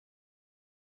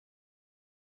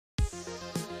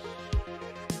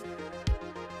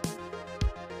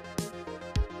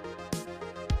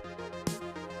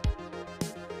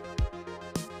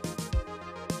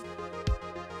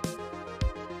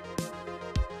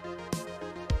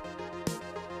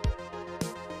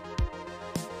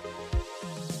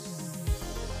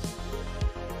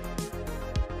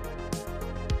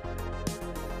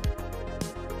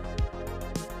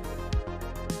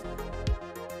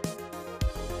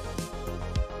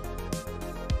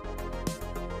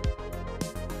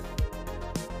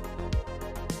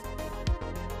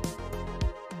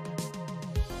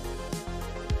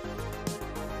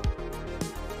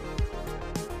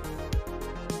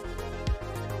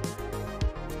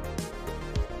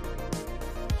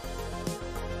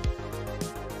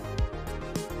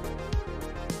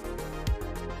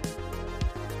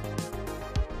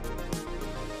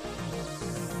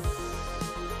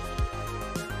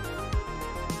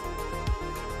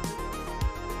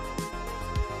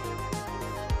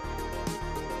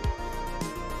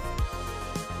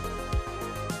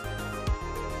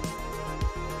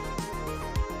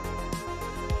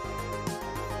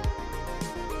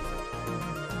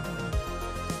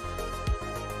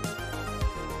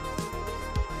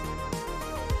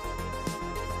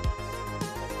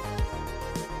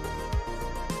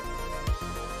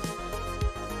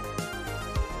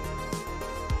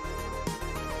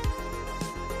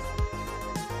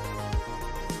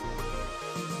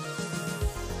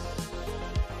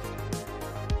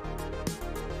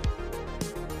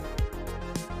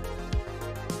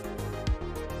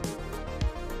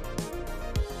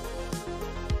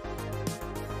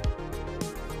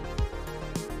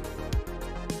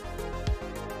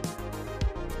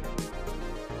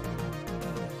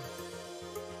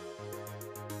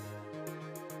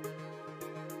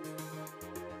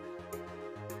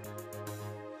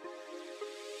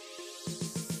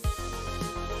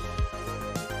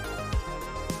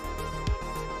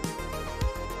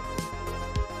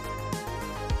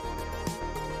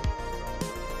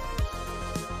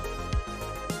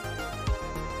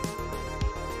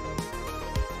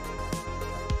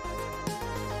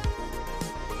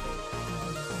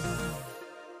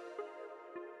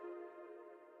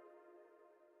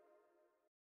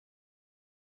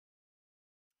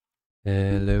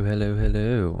Hello, hello,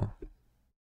 hello.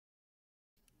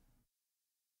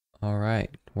 All right,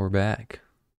 we're back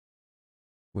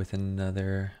with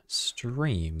another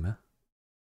stream.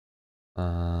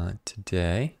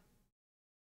 Today,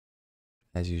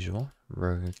 as usual,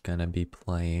 we're gonna be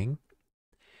playing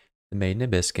the Made in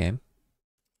Abyss game,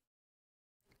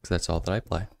 because that's all that I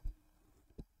play.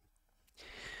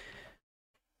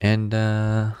 And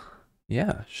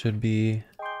yeah, should be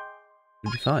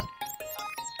fun.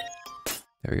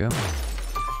 There we go.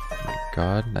 Oh my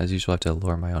God, as usual, I have to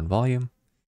lower my own volume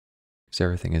because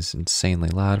everything is insanely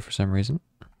loud for some reason.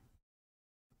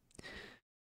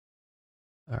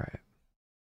 All right.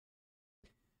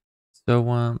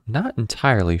 So, not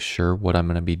entirely sure what I'm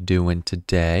gonna be doing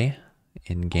today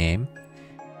in game.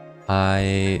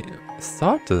 I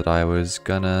thought that I was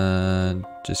gonna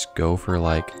just go for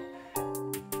like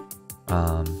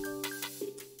a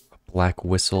black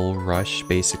whistle rush,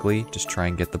 basically, just try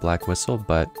and get the black whistle,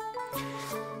 but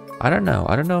I don't know.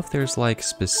 I don't know if there's like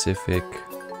specific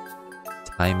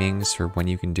timings for when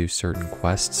you can do certain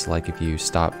quests. Like if you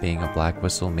stop being a black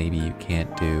whistle, maybe you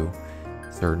can't do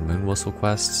certain moon whistle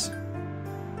quests.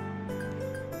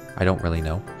 I don't really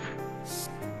know.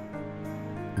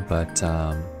 But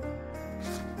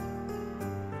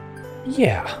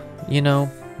yeah, you know,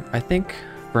 I think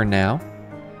for now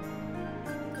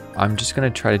I'm just gonna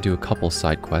try to do a couple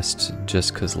side quests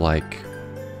just cause like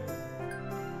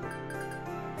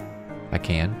I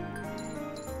can.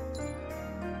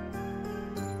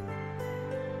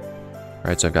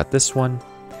 Alright, so I've got this one.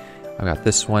 I've got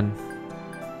this one.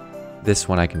 This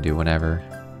one I can do whenever.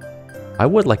 I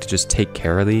would like to just take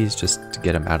care of these just to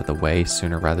get them out of the way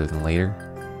sooner rather than later.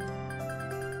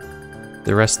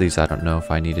 The rest of these I don't know if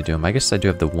I need to do them. I guess I do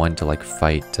have the one to like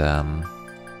fight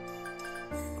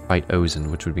Ozen,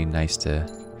 which would be nice to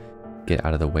get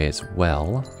out of the way as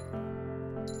well.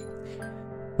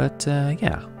 But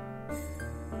yeah.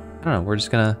 I don't know, we're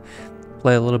just gonna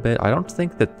play a little bit. I don't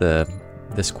think that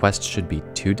this quest should be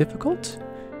too difficult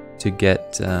to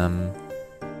get to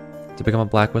become a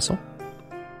black whistle.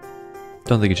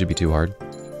 Don't think it should be too hard.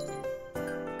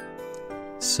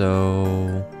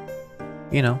 So,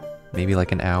 you know, maybe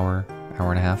like an hour,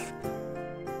 hour and a half.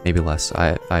 Maybe less.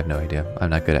 I have no idea. I'm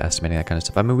not good at estimating that kind of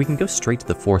stuff. I mean, we can go straight to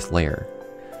the 4th layer.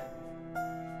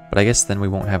 But I guess then we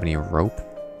won't have any rope.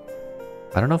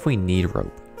 I don't know if we need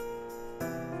rope.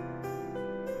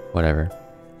 Whatever.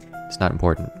 It's not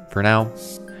important. For now,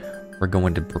 we're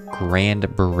going to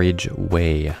Grand Bridge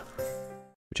Way,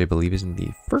 which I believe is in the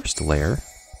 1st layer.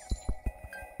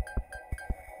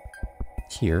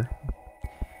 Here.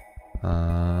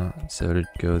 So to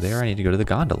go there, I need to go to the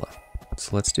gondola.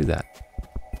 So let's do that.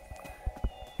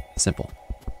 Simple.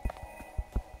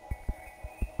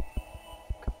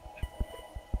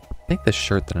 I think the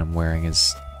shirt that I'm wearing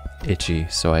is itchy,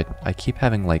 so I keep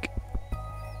having like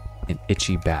an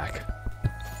itchy back,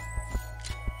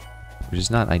 which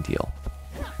is not ideal.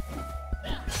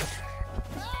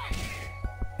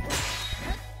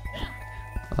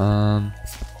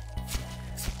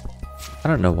 I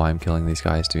don't know why I'm killing these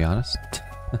guys, to be honest.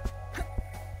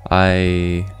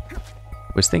 I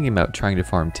was thinking about trying to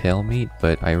farm tail meat,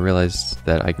 but I realized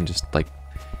that I can just like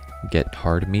get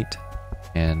hard meat,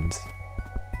 and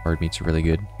hard meat's really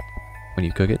good when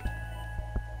you cook it.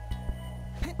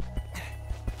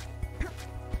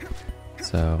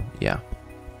 So yeah,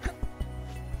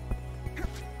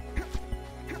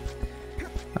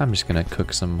 I'm just gonna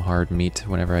cook some hard meat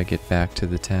whenever I get back to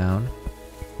the town.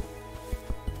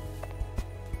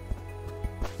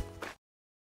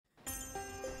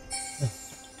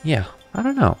 Yeah, I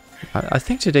don't know. I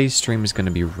think today's stream is going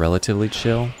to be relatively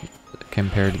chill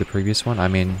compared to the previous one. I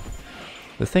mean,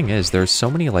 the thing is, there's so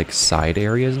many like side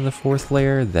areas in the 4th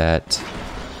layer that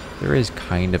there is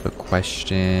kind of a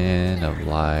question of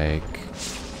like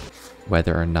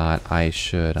whether or not I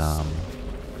should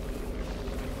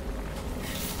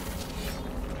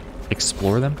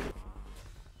explore them.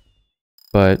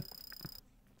 But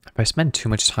if I spend too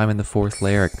much time in the 4th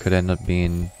layer, it could end up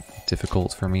being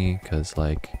difficult for me, because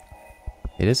like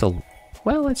it is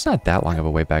well, it's not that long of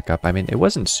a way back up. I mean, it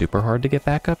wasn't super hard to get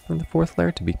back up from the 4th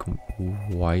layer, to be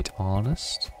quite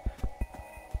honest.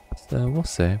 So we'll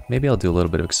see. Maybe I'll do a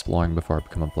little bit of exploring before I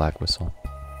become a black whistle.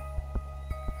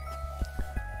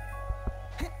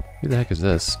 Who the heck is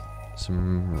this?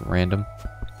 Some random.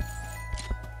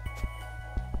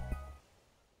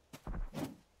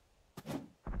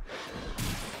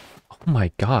 Oh my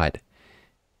God.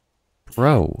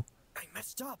 Bro.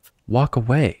 Walk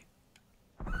away.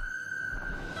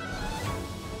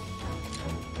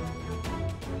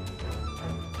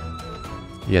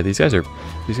 Yeah, these guys are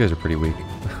pretty weak.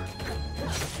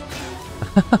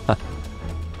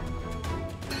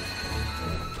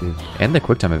 And the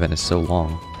QuickTime event is so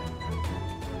long.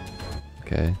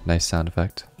 Okay, nice sound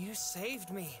effect. You saved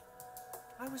me.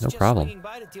 I was No just problem. swinging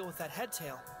by to deal with that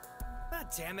headtail. God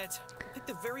damn it. Picked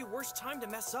the very worst time to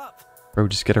mess up. Bro,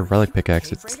 just get a relic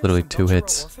pickaxe. It's literally 2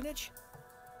 hits. Orphanage?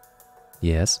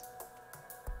 Yes.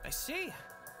 I see.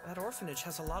 That orphanage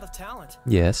has a lot of talent.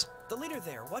 Yes. The leader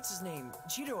there, what's his name?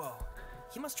 Jiro.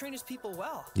 He must train his people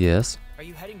well. Yes. Are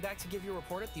you heading back to give your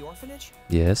report at the orphanage?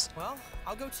 Yes. Well,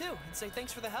 I'll go too and say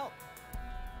thanks for the help.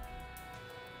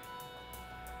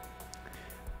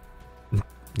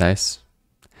 Nice.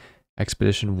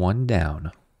 Expedition 1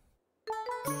 down.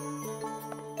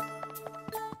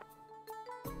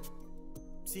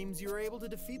 Seems you were able to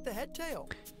defeat the headtail.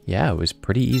 Yeah, it was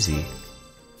pretty easy.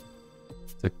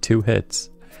 Took 2 hits.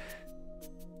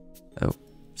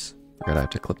 Oops. Forgot I have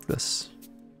to clip this.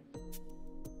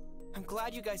 I'm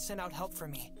glad you guys sent out help for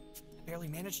me. I barely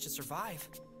managed to survive.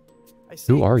 I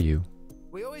see. Who are you?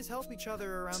 We always help each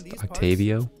other around these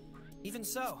Octavio? Even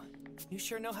so, you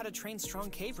sure know how to train strong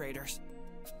cave raiders.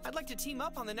 I'd like to team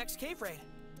up on the next cave raid.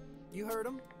 parts. You heard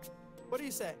him. What do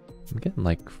you say? I'm getting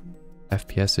like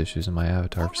FPS issues in my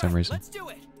avatar for some reason. Let's do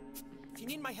it. If you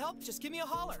need my help, just give me a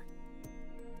holler.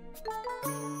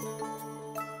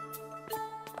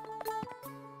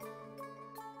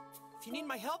 If you need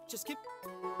my help, just give...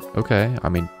 Okay, I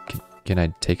mean, can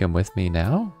I take him with me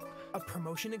now? A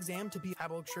promotion exam to be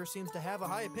Abel sure seems to have a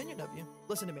high opinion of you.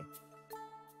 Listen to me.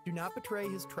 Do not betray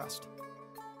his trust.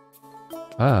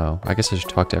 Oh, I guess I should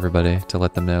talk to everybody to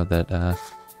let them know that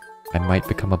I might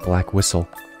become a black whistle.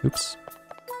 Oops.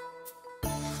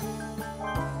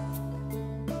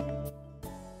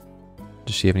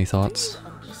 Does she have any thoughts?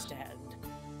 Understand.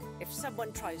 If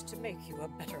someone tries to make you a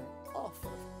better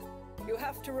offer, you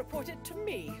have to report it to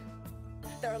me.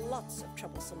 There are lots of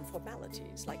troublesome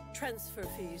formalities like transfer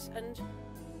fees and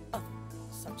other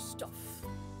such stuff.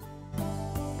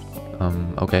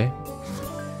 Okay.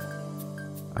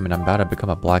 I mean, I'm about to become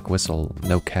a black whistle,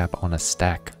 no cap on a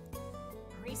stack.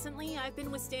 Recently, I've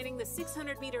been withstanding the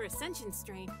 600-meter ascension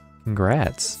strain.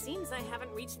 Congrats. It seems I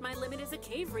haven't reached my limit as a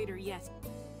cave raider yet.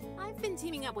 I've been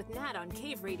teaming up with Nat on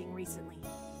cave raiding recently.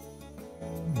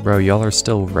 Bro, y'all are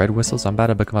still red whistles? I'm about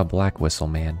to become a black whistle,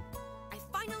 man. I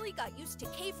finally got used to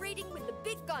cave raiding with the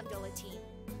big gondola team.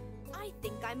 I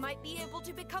think I might be able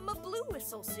to become a blue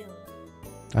whistle soon.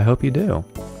 I hope you do.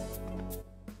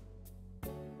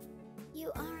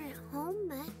 You aren't home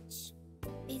much.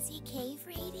 Busy cave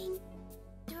raiding?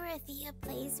 Dorothea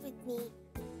plays with me,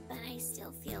 but I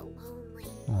still feel lonely.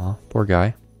 Aw, poor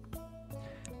guy.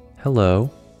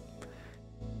 Hello.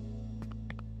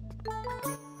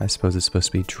 I suppose it's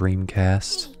supposed to be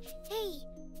Dreamcast. Hey,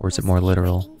 Or is it more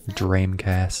literal?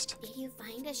 Dreamcast. did you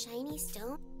find a shiny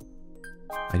stone?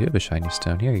 I do have a shiny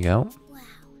stone. Here you go. Wow.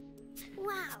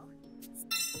 Wow.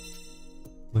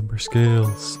 Limber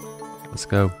scales. Let's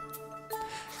go.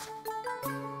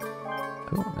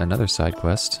 Oh, another side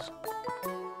quest.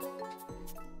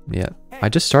 Yeah, I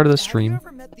just started the stream,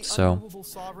 so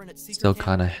still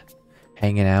kind of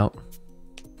hanging out.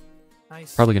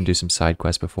 Probably gonna do some side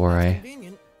quests before I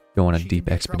go on a deep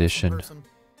expedition.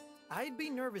 I'd be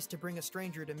nervous to bring a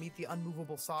stranger to meet the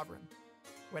unmovable sovereign.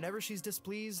 Whenever she's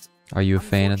displeased, Are you a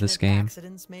fan of this unfortunate game?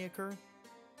 accidents may occur.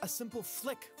 A simple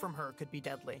flick from her could be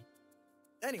deadly.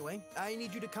 Anyway, I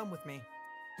need you to come with me.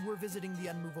 We're visiting the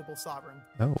unmovable sovereign.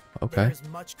 Oh, okay. There's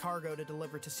much cargo to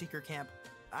deliver to Seeker Camp.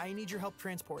 I need your help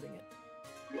transporting it.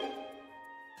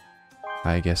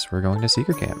 I guess we're going to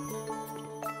Seeker Camp.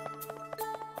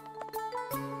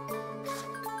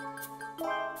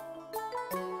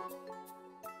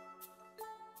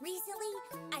 Recently,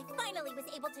 I finally was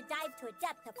able to dive to a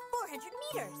depth of 400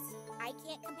 meters. I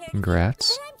can't compare to Congrats.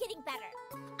 you, but I'm getting better.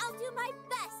 I'll do my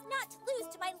best not to lose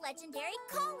to my legendary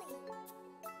calling.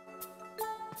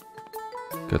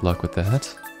 Good luck with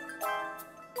that.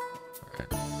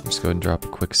 Alright, let's go ahead and drop a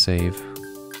quick save.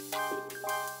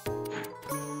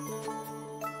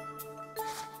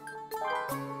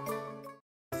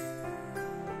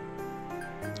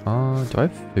 Do I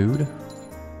have food?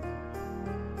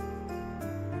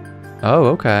 Oh,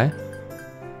 okay.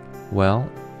 Well,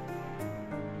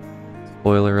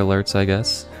 spoiler alerts, I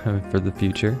guess, for the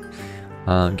future.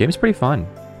 Game's pretty fun.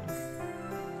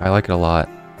 I like it a lot.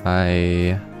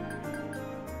 I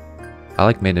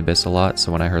like Made in Abyss a lot,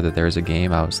 so when I heard that there was a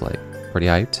game, I was like pretty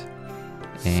hyped,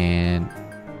 and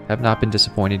have not been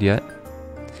disappointed yet.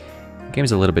 The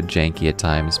game's a little bit janky at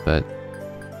times, but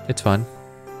it's fun.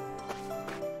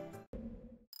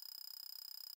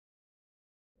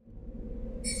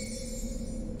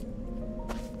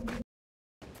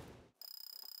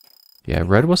 Yeah,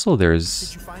 Red Whistle, Did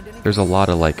there's you find anything? a lot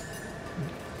of like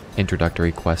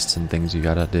introductory quests and things you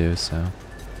gotta do, so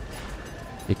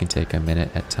it can take a minute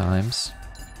at times.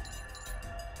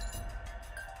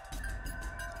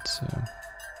 So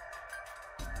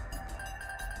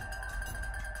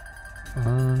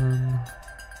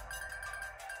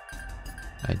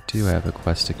I do have a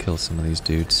quest to kill some of these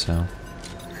dudes, so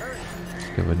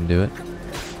it wouldn't do it.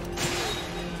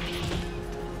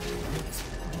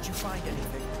 Did you find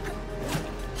anything?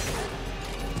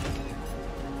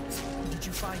 Did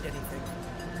you find anything?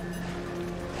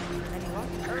 Any luck?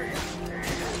 Hurry.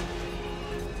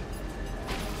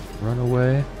 Run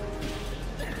away.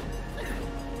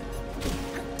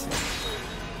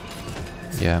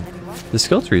 Yeah, the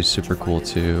skill tree is super cool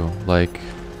too. Like,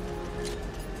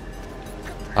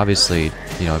 obviously,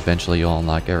 you know, eventually you'll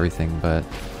unlock everything, but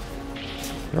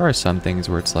there are some things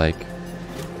where it's like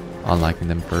unlocking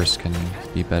them first can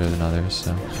be better than others,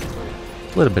 so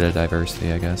a little bit of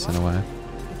diversity, I guess, in a way.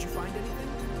 Did you find anything?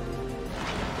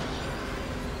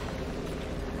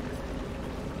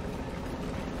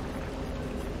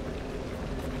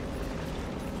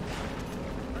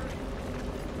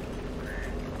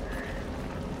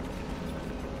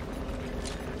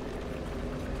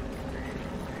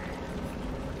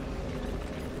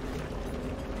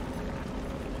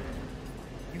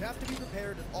 You have to be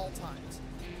prepared at all times.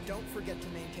 Don't forget to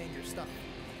maintain your stuff.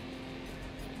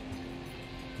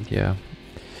 Yeah.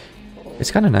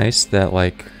 It's kind of nice that,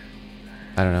 like,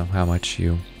 I don't know how much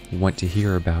you want to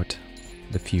hear about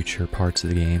the future parts of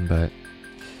the game, but,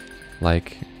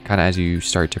 like, kind of as you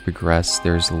start to progress,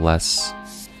 there's less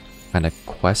kind of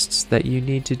quests that you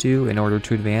need to do in order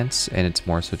to advance, and it's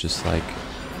more so just, like,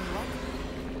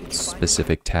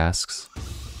 specific tasks.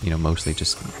 You know, mostly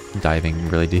just diving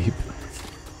really deep.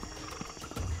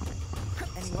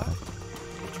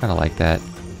 Kind of like that.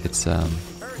 It's,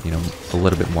 you know, a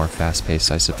little bit more fast-paced,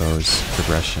 I suppose,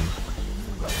 progression.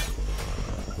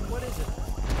 What is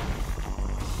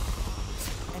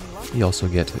it? You also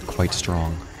get quite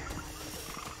strong.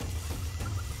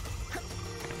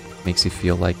 Makes you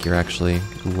feel like you're actually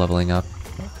leveling up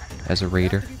as a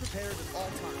raider. Be prepared at all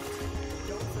times.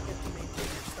 Don't forget to maintain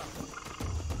your stuff.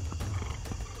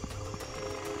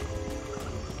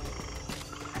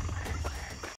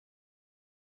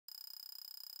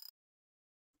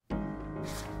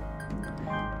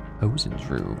 Ozen's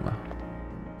room.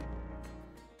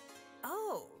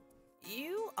 Oh,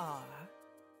 you are.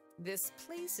 This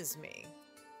pleases me.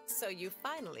 So you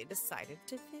finally decided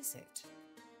to visit.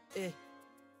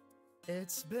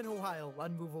 It's been a while,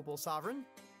 unmovable sovereign.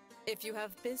 If you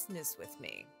have business with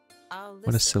me, I'll listen.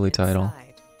 What a silly title.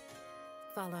 inside.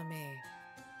 Follow me.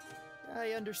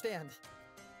 I understand.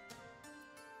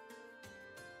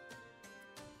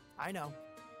 I know.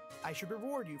 I should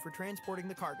reward you for transporting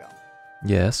the cargo.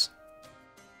 Yes.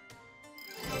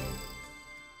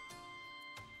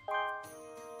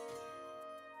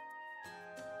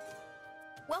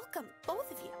 Welcome,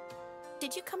 both of you.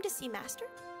 Did you come to see Master?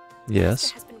 Yes.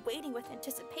 Master has been waiting with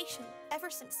anticipation ever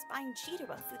since spying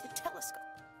Jitara through the telescope.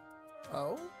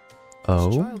 Oh? This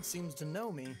Oh? child seems to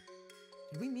know me.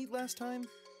 Did we meet last time?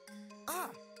 Ah,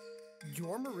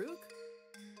 you're Maruk?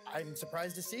 I'm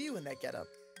surprised to see you in that getup.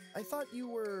 I thought you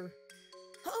were...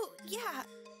 Oh, yeah.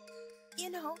 You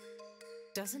know,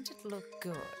 Doesn't it look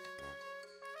good?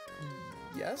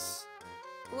 Yes?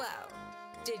 Well,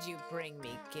 did you bring me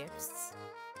gifts?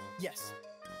 Yes.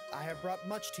 I have brought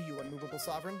much to you, unmovable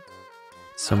sovereign.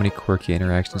 So many quirky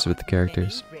interactions with the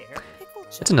characters. Many rare pickle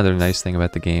That's jars. another nice thing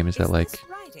about the game is that, like, this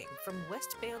writing from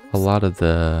West Bailey a lot of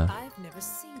the I've never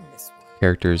seen this one.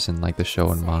 characters in, like, the show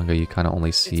and manga you kind of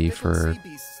only see It's pickled for sea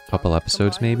beasts, a couple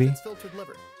episodes, combined with maybe. its filtered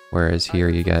liver. Whereas I here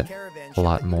heard you from the get caravan a ship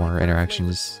lot that you more had great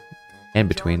interactions flavors. in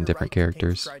The jar between on the different right contains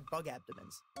characters. dried bug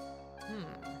abdomens.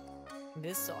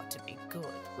 This ought to be good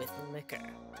with liquor.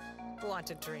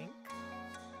 Want a drink?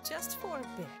 Just for a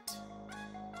bit.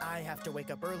 I have to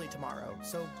wake up early tomorrow,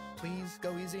 so please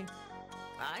go easy.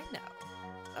 I know.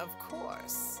 Of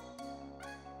course.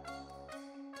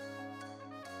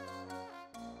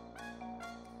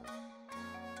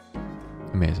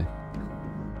 Amazing.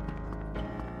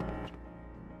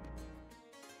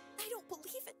 I don't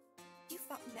believe it. You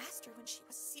fought Master when she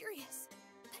was serious.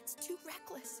 That's too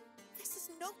reckless. This is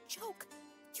no joke.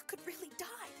 You could really die.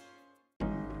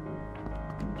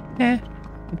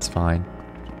 It's fine.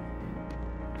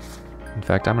 In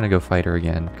fact, I'm gonna go fight her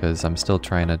again, because I'm still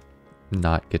trying to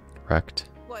not get wrecked.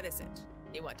 What is it?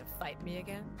 You want to fight me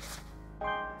again?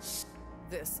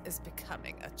 This is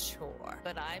becoming a chore,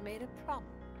 but I made a promise.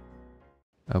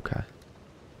 Okay.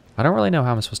 I don't really know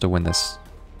how I'm supposed to win this.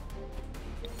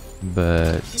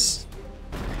 But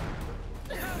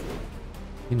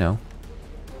you know,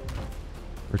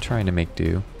 we're trying to make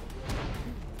do.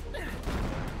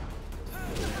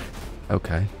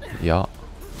 Okay, yeah.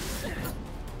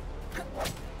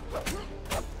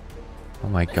 Oh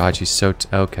my god, she's so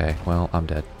okay, well, I'm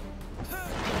dead.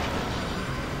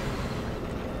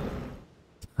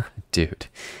 Dude.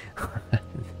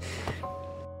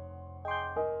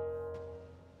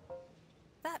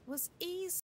 That was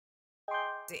easy.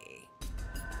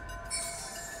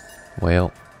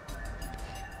 Well,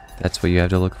 that's what you have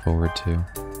to look forward to.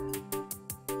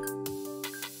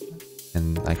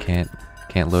 And I can't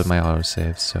load my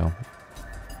autosave, so.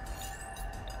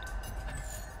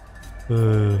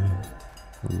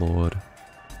 Lord.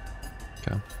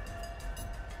 Okay.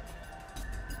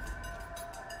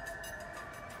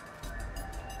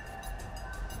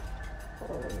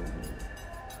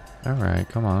 Alright,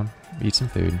 come on. Eat some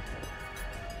food.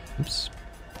 Oops.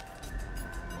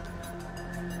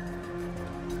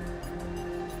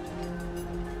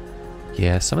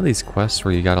 Yeah, some of these quests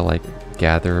where you gotta like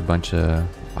gather a bunch of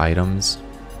items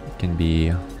can be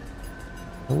a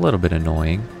little bit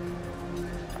annoying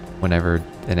whenever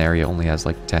an area only has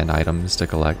like 10 items to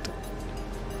collect.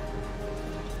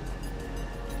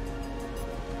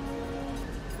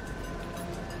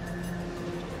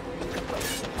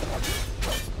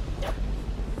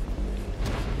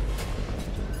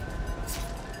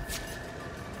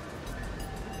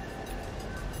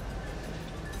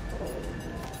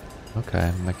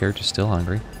 Okay, my character's still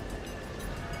hungry.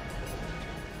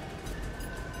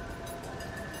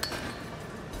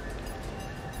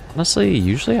 Honestly,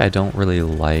 usually I don't really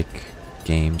like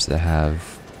games that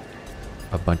have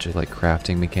a bunch of like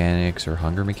crafting mechanics or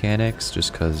hunger mechanics,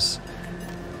 just because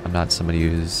I'm not somebody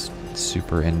who's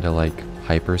super into like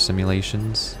hyper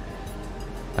simulations,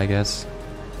 I guess.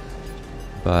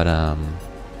 But I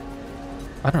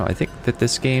don't know, I think that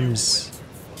this game's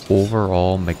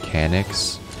overall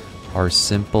mechanics are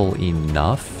simple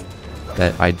enough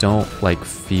that I don't like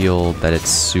feel that it's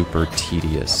super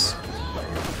tedious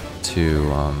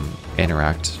to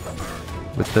interact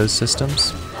with those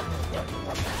systems.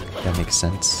 That makes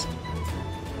sense.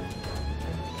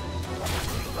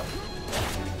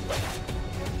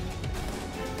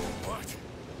 What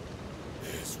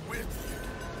is with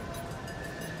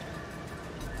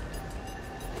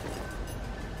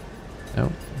you?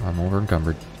 Nope, I'm over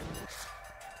encumbered.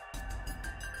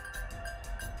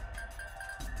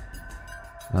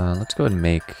 Let's go ahead and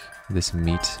make this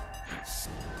meat.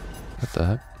 What the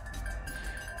heck?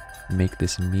 Make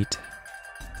this meat.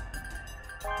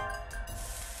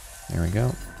 There we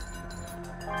go.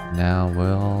 Now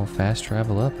we'll fast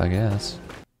travel up, I guess.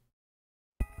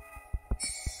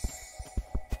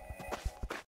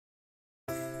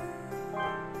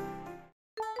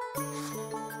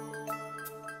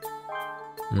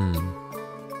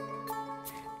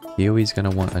 Kiwi's gonna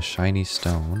want a shiny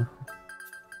stone.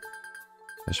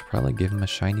 I should probably give him a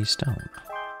shiny stone.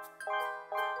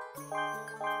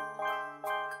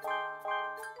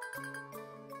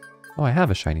 Oh, I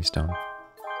have a shiny stone.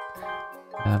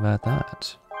 How about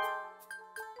that?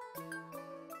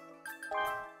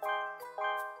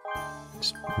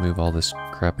 Just move all this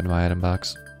crap into my item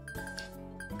box.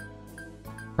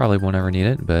 Probably won't ever need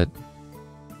it, but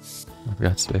I've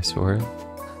got space for it.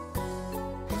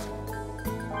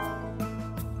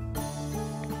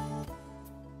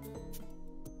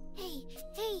 Hey,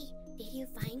 did you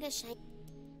find a shiny?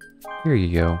 Here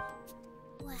you go.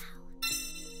 Wow.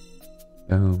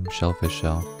 Boom, shellfish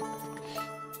shell.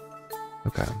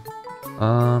 Okay.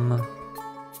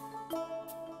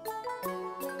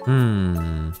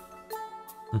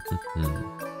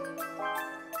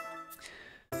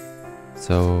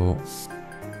 So,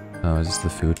 oh, is this the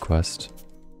food quest?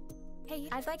 Hey,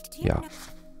 I'd like to. Yeah.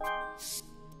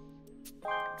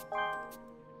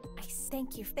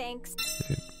 Thank you. Thanks.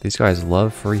 Dude, these guys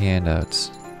love free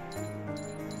handouts.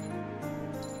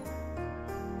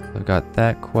 I've got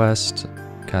that quest,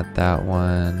 got that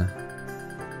one.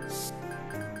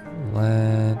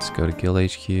 Let's go to Guild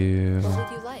HQ. What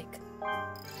would you like?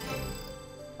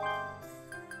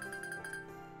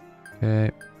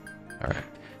 Okay. Alright.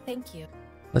 Thank you.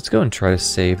 Let's go and try to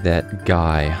save that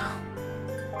guy.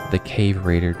 The cave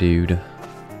raider dude.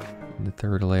 In the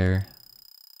third lair.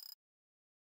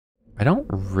 I don't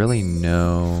really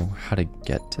know how to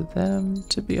get to them,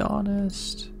 to be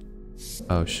honest.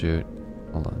 Oh shoot.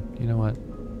 Hold on. You know what?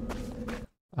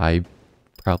 I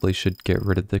probably should get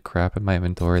rid of the crap in my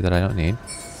inventory that I don't need.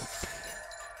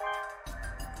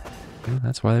 Ooh,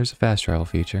 that's why there's a fast travel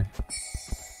feature.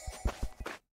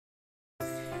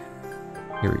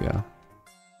 Here we go.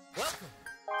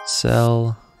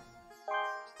 Sell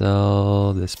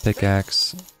this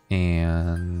pickaxe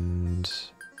And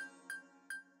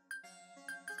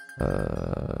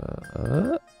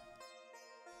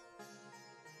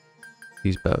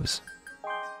these bows.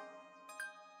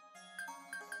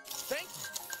 Thank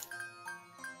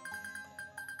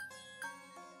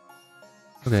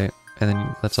you. Okay, and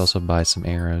then let's also buy some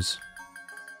arrows.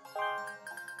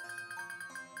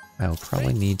 I'll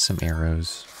probably need some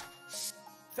arrows.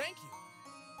 Thank you.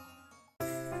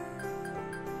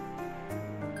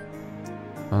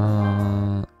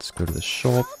 Let's go to the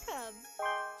shop.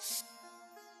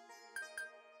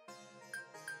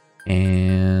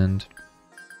 And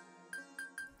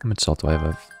how much salt do I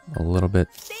have? A little bit.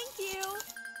 Thank you.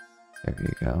 There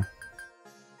you go.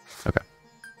 Okay.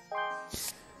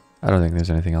 I don't think there's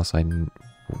anything else I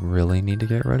really need to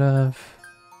get rid of.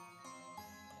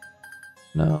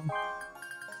 No,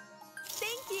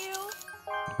 Thank you.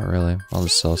 not really. I'll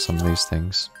just sell some of these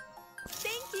things.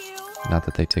 Thank you. Not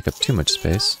that they take up too much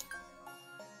space.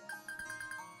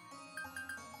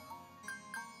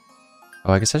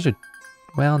 Oh, I guess I should...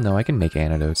 Well, no, I can make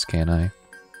antidotes, can't I?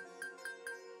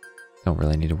 Don't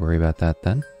really need to worry about that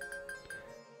then.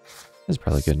 That's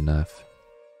probably good enough.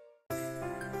 Let's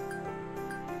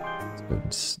go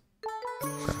and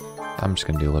okay. I'm just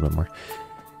going to do a little bit more.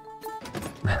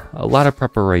 A lot of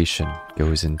preparation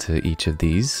goes into each of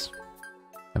these,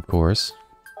 of course.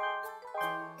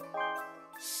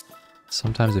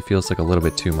 Sometimes it feels like a little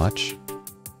bit too much.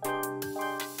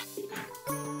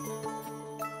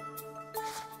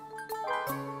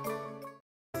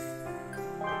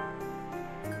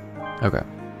 Okay.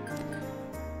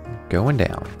 Going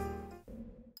down.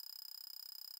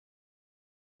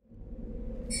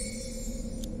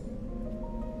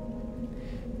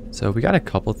 So we got a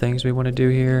couple things we want to do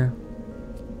here.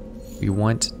 We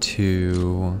want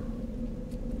to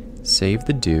save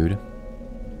the dude.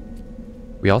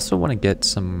 We also want to get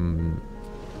some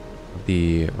of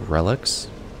the relics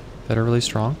that are really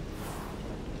strong.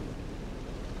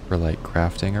 For like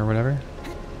crafting or whatever.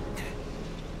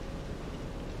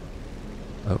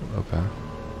 Oh, okay.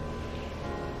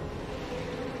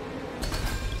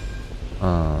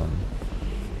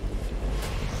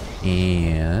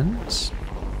 And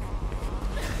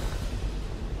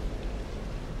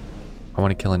I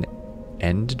want to kill an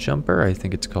end jumper, I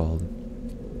think it's called.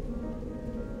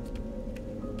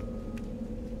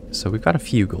 So we've got a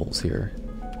few goals here.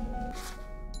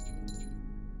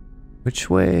 Which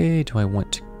way do I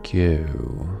want to go?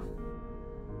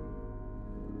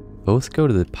 Both go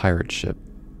to the pirate ship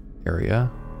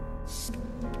area. So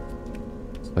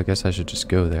I guess I should just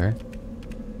go there.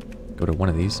 Go to one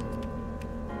of these.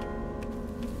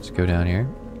 Just go down here.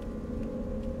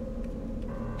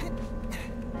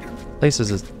 Place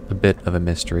is a bit of a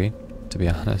mystery, to be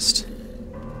honest.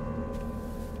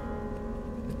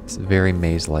 It's very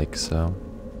maze-like, so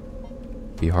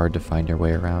it'd be hard to find your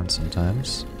way around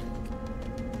sometimes.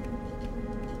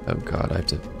 Oh god, I have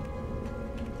to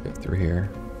go through here.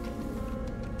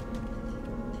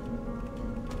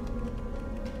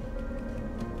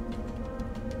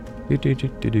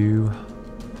 Do.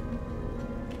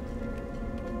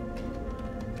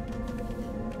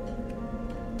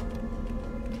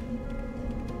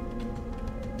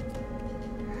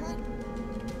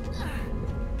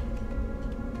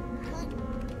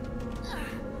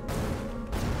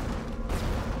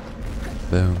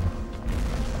 Boom.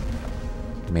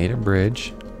 Made a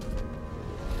bridge.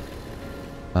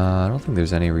 I don't think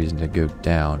there's any reason to go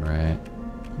down, right?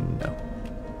 No.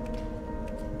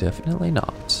 Definitely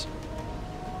not.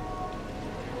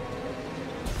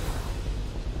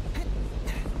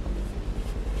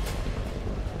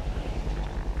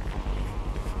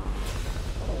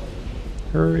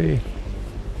 Hurry.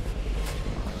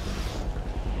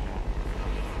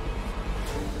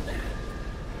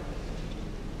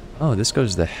 Oh, this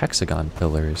goes to the hexagon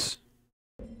pillars.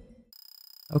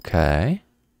 Okay.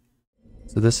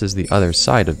 So this is the other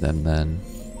side of them then.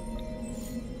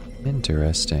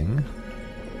 Interesting.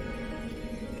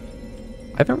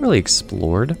 I haven't really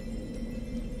explored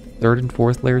third and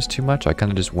fourth layers too much. I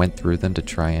kind of just went through them to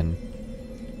try and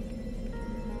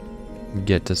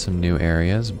get to some new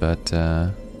areas, but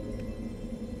there's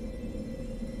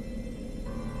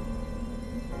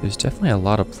definitely a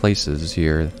lot of places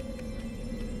here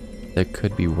that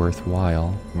could be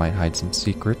worthwhile. Might hide some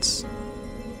secrets.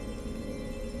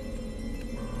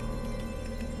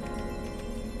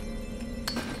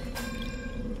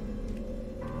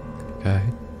 Okay.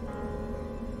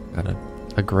 Got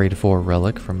a grade 4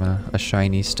 relic from a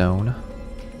shiny stone.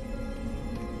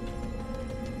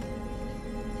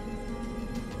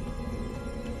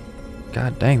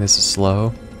 God dang, this is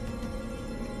slow.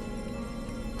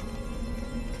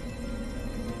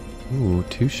 Ooh,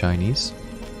 2 shinies.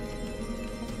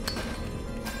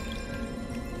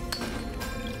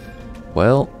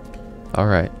 Well,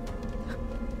 alright.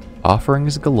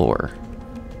 Offerings galore.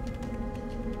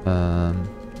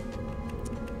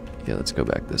 Yeah, let's go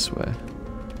back this way.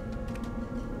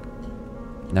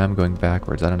 Now I'm going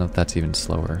backwards. I don't know if that's even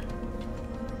slower.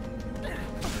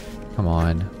 Come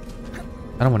on.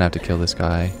 I don't want to have to kill this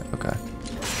guy. Okay.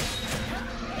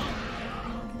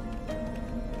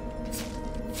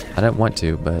 I don't want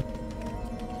to, but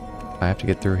I have to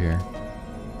get through here.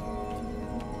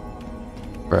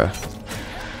 Bruh.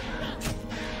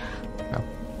 Oh.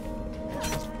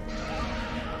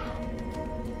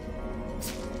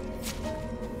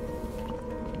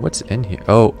 What's in here?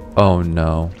 Oh, oh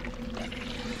no.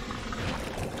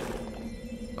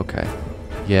 Okay.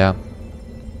 Yeah.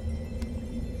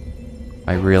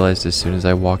 I realized as soon as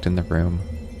I walked in the room.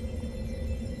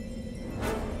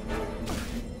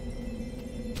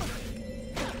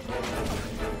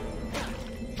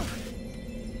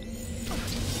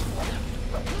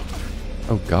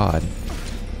 Oh god.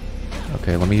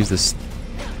 Okay, let me use this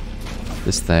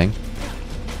thing.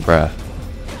 Bruh.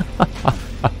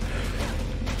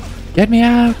 Get me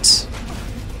out!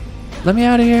 Let me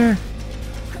out of here!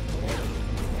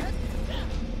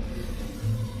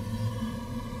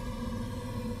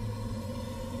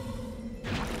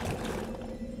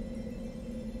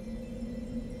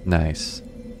 Nice.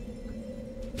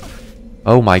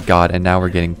 Oh my god, and now we're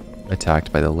getting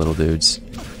attacked by the little dudes.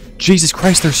 Jesus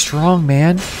Christ, they're strong,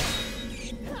 man!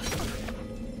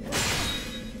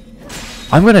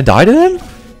 I'm gonna die to them?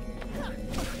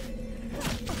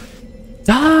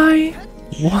 Die!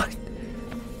 What?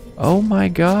 Oh my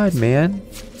god, man.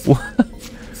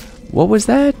 What was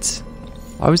that?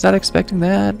 I was not expecting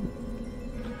that.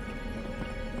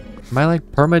 Am I like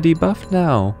perma debuffed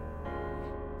now?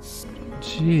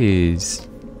 Jeez.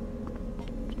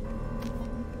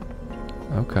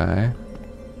 Okay.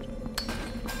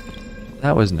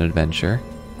 That was an adventure.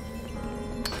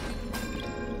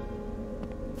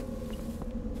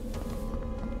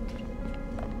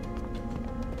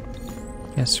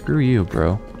 Yeah, screw you,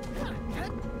 bro.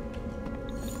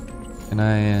 Can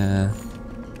I,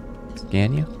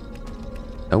 scan you?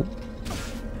 Nope.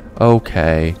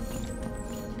 Okay.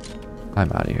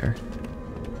 I'm out of here.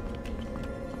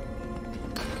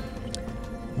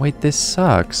 Wait, this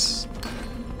sucks.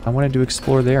 I wanted to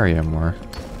explore the area more.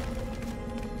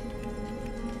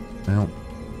 Well,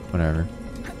 whatever.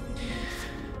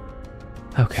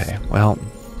 Okay, well,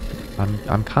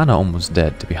 I'm kind of almost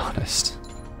dead, to be honest.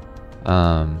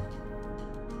 So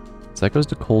that goes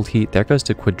to cold heat. That goes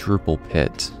to quadruple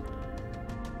pit.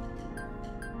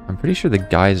 I'm pretty sure the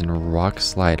guy's in Rock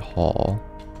Slide Hall,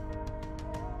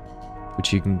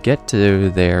 which you can get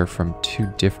to there from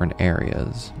 2 different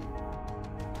areas.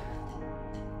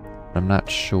 I'm not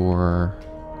sure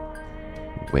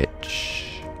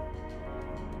which.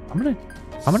 I'm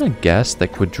gonna guess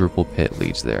that quadruple pit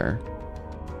leads there.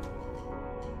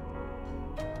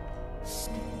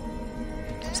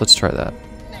 So let's try that.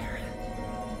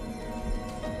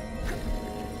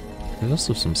 There's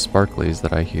also some sparklies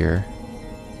that I hear.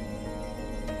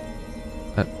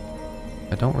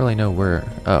 I don't really know where.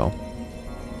 Oh,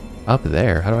 up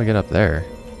there. How do I get up there?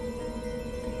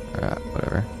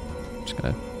 Whatever.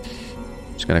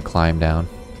 Just gonna climb down.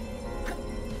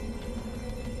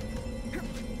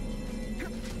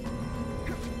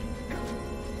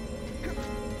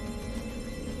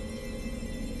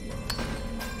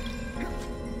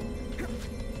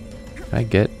 Can I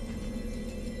get?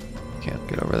 Can't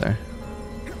get over there.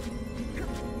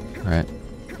 Alright.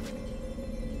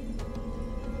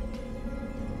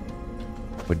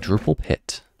 Quadruple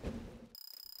pit.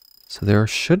 So there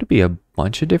should be a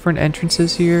bunch of different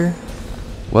entrances here.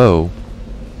 Whoa.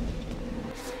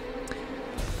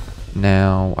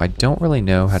 Now, I don't really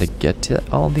know how to get to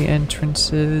all the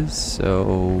entrances,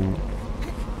 so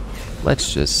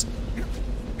let's just,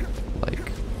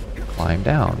 like, climb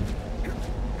down.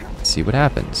 See what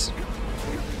happens.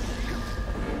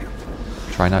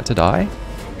 Try not to die.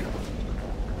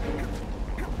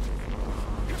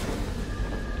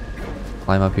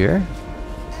 Climb up here.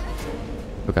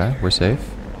 Okay, we're safe.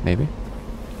 Maybe.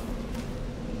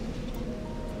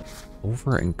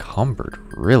 Over encumbered,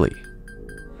 really?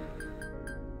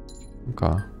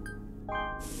 Okay.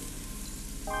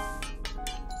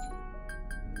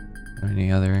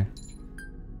 Any other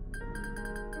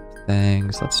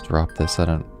things? Let's drop this. I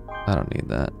don't need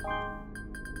that.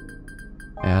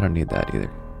 Yeah, I don't need that either.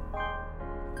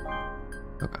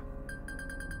 Okay.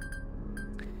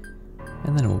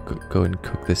 And then we'll go and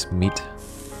cook this meat.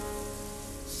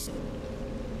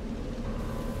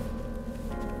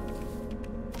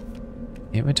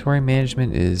 Inventory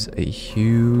management is a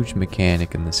huge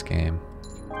mechanic in this game.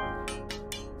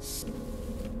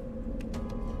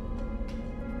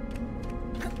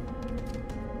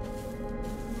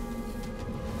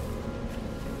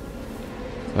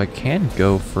 So I can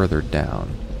go further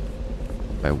down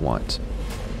if I want,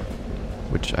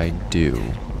 which I do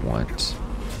want.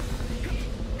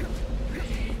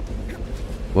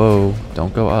 Whoa,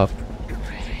 don't go up.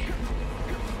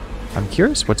 I'm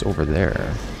curious what's over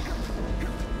there.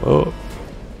 Whoa.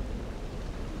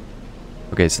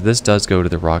 Okay, so this does go to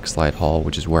the rock slide hall,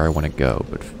 which is where I want to go.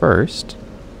 But first,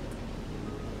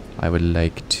 I would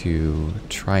like to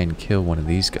try and kill one of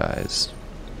these guys,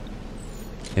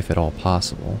 if at all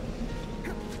possible.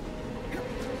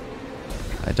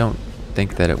 I don't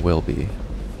think that it will be.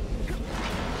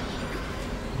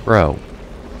 Bro,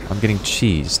 I'm getting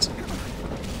cheesed.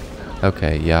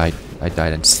 Okay, yeah, I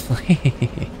died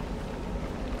instantly.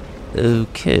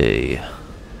 Okay.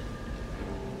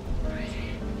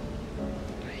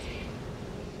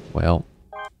 Well,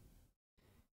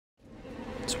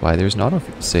 that's why there's not a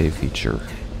save feature.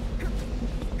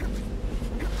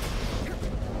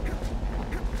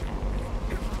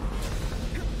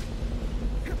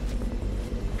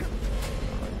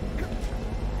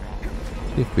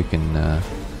 See if we can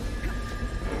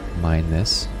mine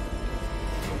this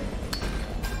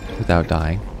without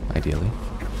dying, ideally.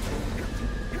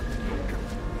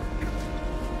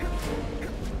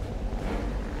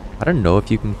 I don't know if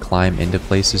you can climb into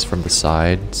places from the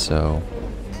side, so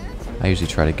I usually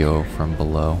try to go from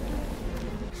below.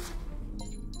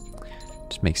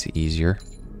 Just makes it easier.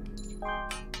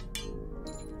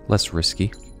 Less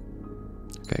risky.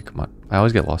 Okay, come on. I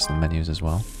always get lost in the menus as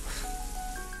well.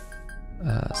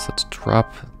 So let's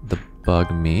drop the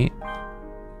bug meat.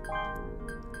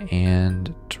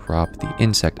 And drop the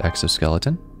insect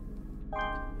exoskeleton.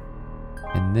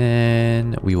 And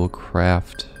then we will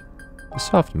craft the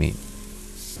soft meat.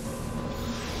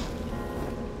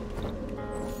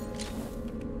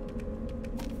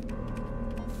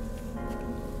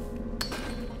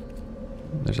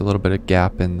 There's a little bit of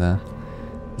gap in the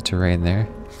terrain there.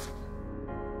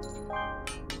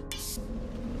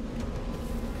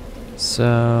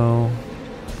 So,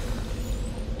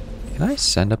 can I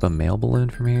send up a mail balloon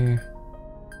from here?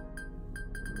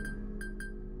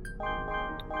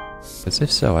 Because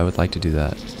if so, I would like to do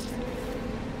that.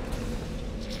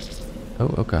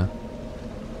 Oh, okay.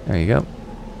 There you go.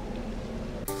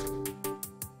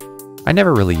 I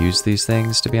never really use these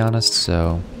things, to be honest,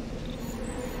 so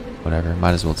whatever.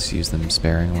 Might as well just use them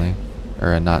sparingly.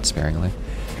 Or not sparingly.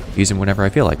 Use them whenever I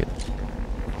feel like it.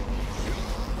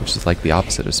 Which is like the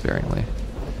opposite of sparingly.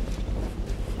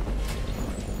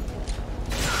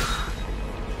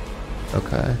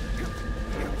 Okay.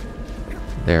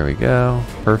 There we go.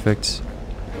 Perfect.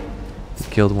 We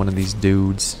killed one of these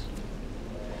dudes.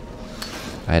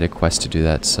 I had a quest to do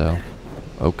that, so...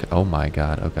 Okay. Oh my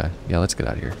god. Okay. Yeah, let's get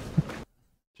out of here.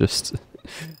 Just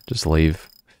leave.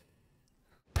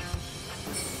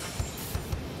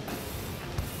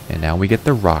 And now we get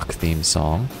the rock theme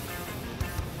song.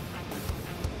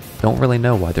 Don't really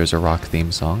know why there's a rock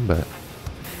theme song, but...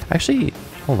 Actually,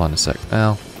 hold on a sec.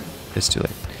 Well, it's too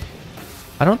late.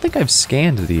 I don't think I've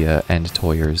scanned the end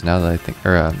toyers now that I think...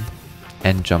 Or,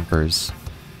 end jumpers.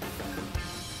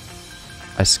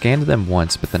 I scanned them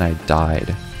once, but then I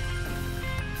died.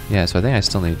 Yeah, so I think I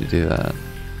still need to do that.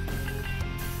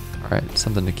 Alright,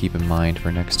 something to keep in mind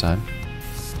for next time.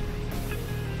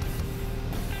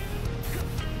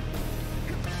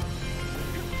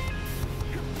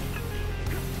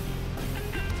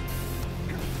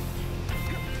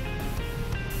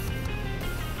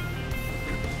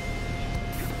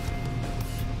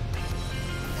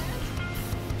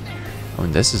 Oh,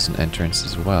 and this is an entrance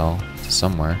as well, to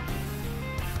somewhere.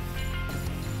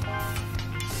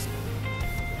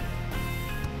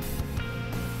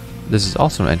 This is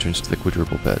also an entrance to the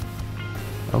quadruple pit.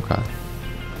 Okay.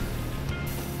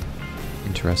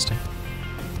 Interesting.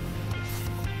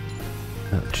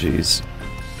 Oh, jeez.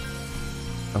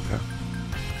 Okay.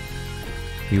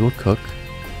 We will cook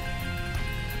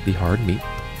the hard meat.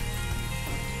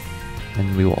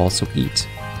 And we will also eat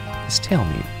this tail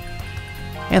meat.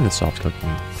 And the soft cooked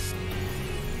meat.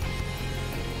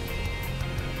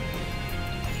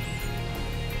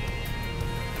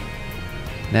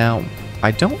 Now, I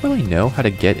don't really know how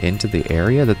to get into the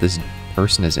area that this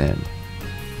person is in.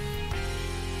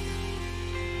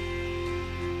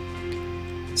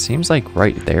 Seems like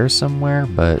right there somewhere,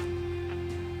 but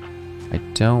I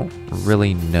don't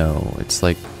really know. It's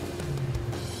like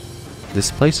this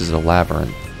place is a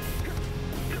labyrinth.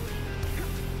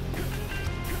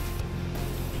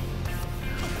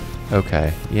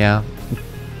 Okay, yeah.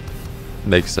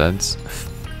 Makes sense.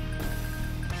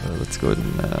 Let's go ahead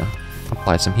and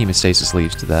apply some hemostasis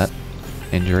leaves to that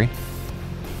injury.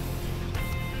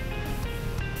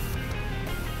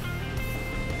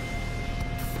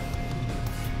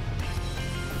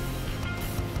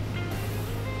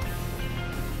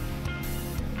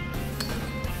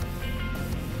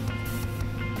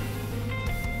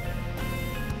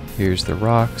 Here's the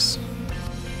rocks.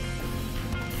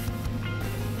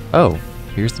 Oh,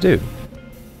 here's the dude.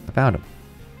 I found him.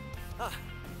 Ah,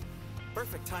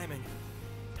 perfect timing.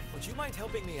 Would you mind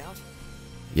helping me out?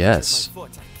 Yes. My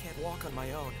foot, I can't walk on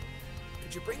my own.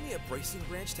 Could you bring me a bracing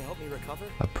branch to help me recover?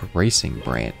 A bracing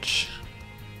branch.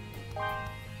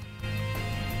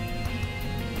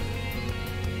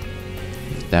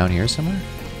 Is it down here somewhere?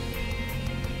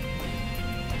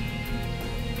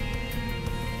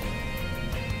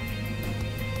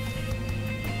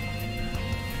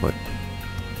 What?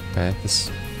 Okay, this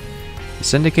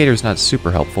indicator is not super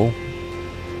helpful.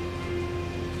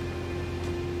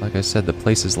 Like I said, the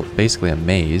place is basically a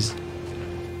maze.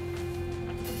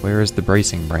 Where is the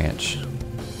bracing branch?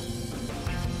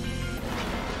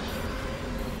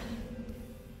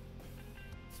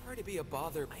 Sorry to be a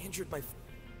bother. I injured my...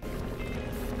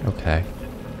 Okay.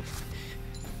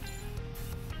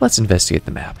 Let's investigate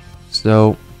the map.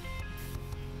 So,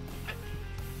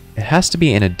 it has to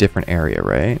be in a different area,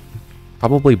 right?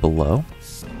 Probably below.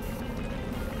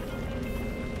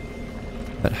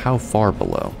 But how far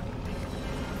below?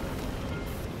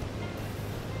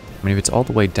 I mean, if it's all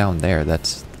the way down there,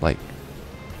 that's like...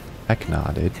 Heck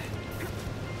nah, dude.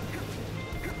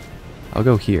 I'll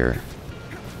go here.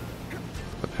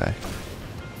 Okay.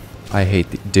 I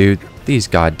hate the... Dude, these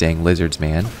god dang lizards,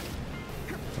 man.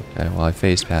 Okay, well I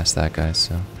phased past that guy,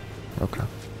 so... Okay.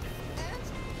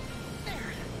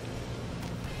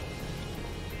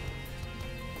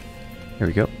 Here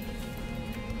we go.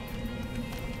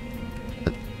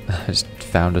 I just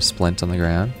found a splint on the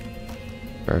ground.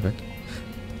 Perfect.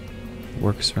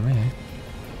 Works for me.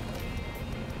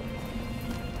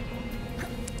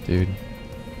 Dude.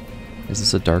 Is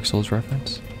this a Dark Souls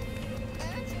reference?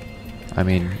 I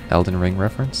mean, Elden Ring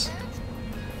reference?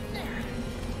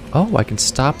 Oh, I can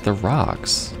stop the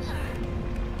rocks.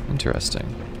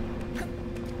 Interesting.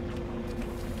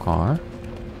 Car.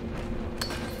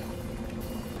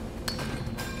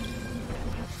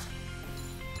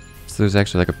 So there's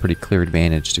actually like a pretty clear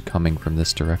advantage to coming from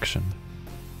this direction.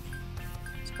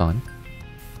 It's fun.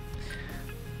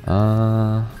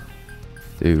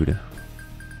 Dude.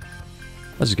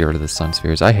 Let's just get rid of the sun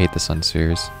spheres. I hate the sun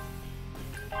spheres.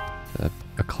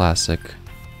 A classic.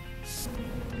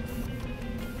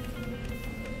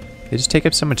 They just take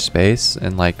up so much space,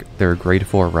 and like they're a grade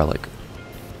 4 relic.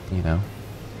 You know?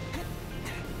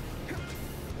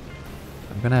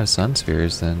 If I'm gonna have sun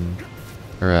spheres, then...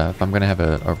 Or if I'm gonna have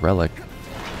a relic,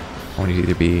 I want it to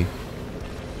either be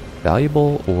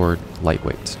valuable or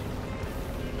lightweight.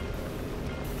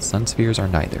 Sun spheres are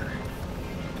neither.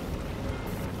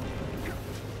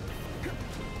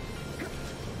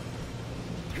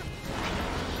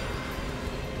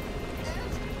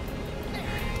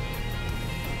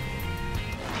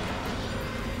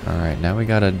 Alright, now we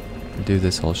gotta do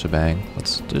this whole shebang.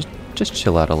 Let's just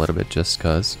chill out a little bit just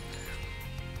cause.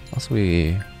 Also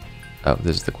we... Oh,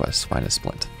 this is the quest. Find a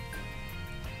splint.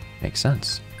 Makes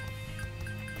sense.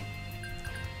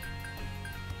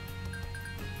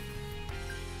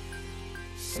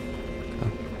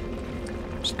 Oh.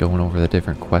 Just going over the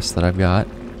different quests that I've got.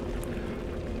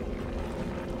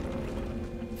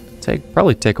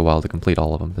 Probably take a while to complete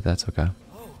all of them, but that's okay.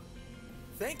 Oh,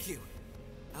 thank you.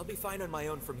 I'll be fine on my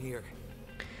own from here.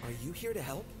 Are you here to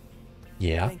help?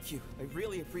 Yeah. Thank you. I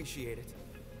really appreciate it.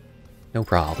 No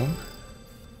problem.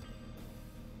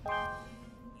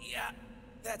 Yeah,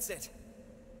 that's it.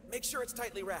 Make sure it's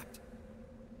tightly wrapped.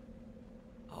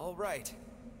 All right.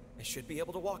 I should be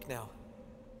able to walk now.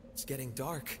 It's getting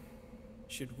dark.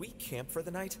 Should we camp for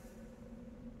the night?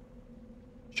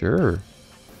 Sure.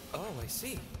 Oh, I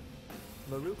see.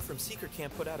 Maruk from Seeker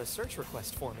Camp put out a search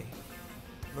request for me.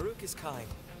 Maruk is kind.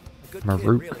 A good kid,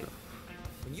 Maruk. really.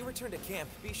 When you return to camp,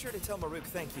 be sure to tell Maruk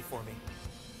thank you for me.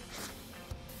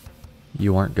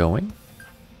 You aren't going?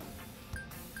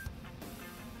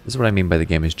 This is what I mean by the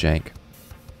game is jank.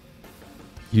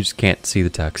 You just can't see the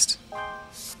text.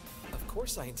 Of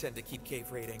course I intend to keep cave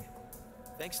raiding.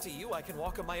 Thanks to you, I can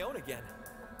walk on my own again.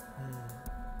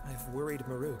 I've worried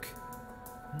Maruk.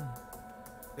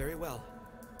 Very well.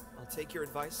 I'll take your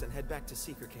advice and head back to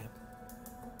Seeker Camp.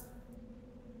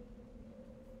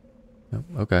 Oh,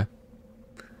 okay.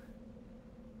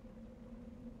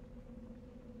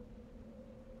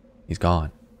 He's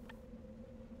gone.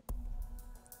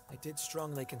 did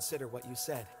strongly consider what you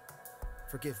said.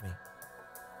 Forgive me.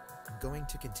 I'm going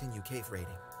to continue cave raiding.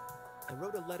 I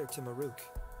wrote a letter to Maruk.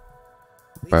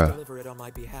 Please Bruh. deliver it on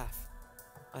my behalf.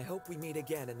 I hope we meet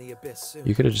again in the abyss soon.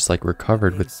 You could have just like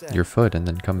recovered with your foot and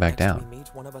then come back Next down. we meet,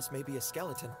 one of us may be a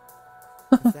skeleton.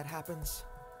 If that happens,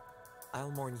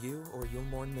 I'll mourn you or you'll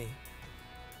mourn me.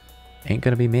 Ain't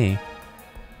gonna be me.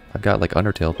 I've got like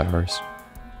Undertale powers.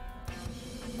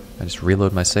 I just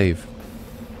reload my save.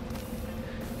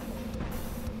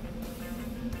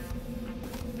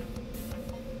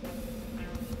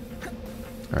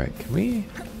 Alright, can we...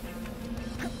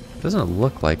 Doesn't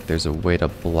look like there's a way to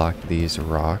block these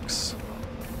rocks.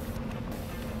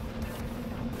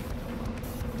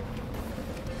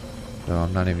 So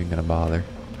I'm not even gonna bother.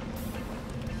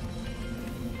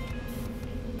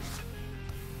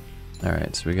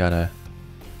 Alright, so we gotta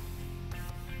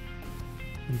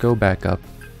go back up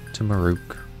to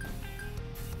Maruk.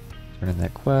 Turn in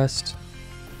that quest.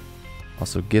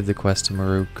 Also give the quest to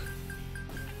Maruk.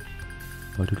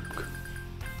 Maruk.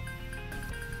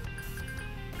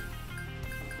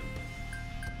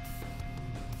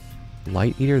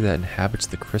 Light Eater that inhabits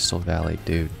the Crystal Valley,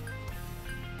 dude.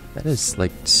 That is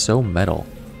like so metal.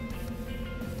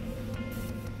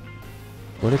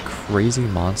 What a crazy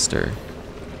monster.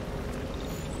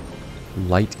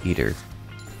 Light Eater.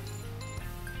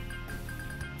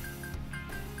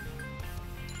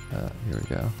 Here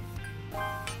we go.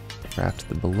 Craft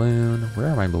the balloon. Where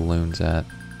are my balloons at?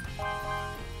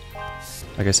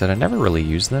 Like I said, I never really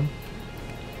use them.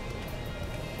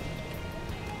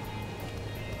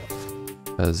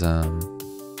 Because, I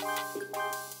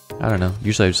don't know.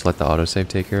 Usually I just let the autosave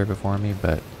take care of it for me,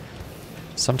 but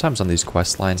sometimes on these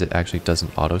quest lines it actually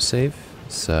doesn't autosave,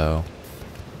 so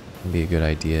it'd be a good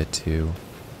idea to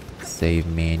save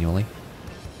manually.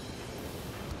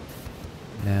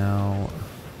 Now,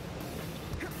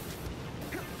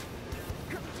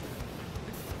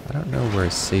 I don't know where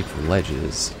a safe ledge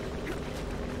is.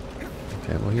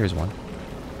 Okay, well here's one.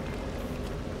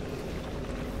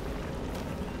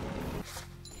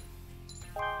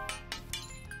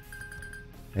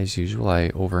 As usual, I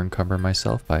over-encumber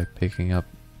myself by picking up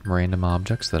random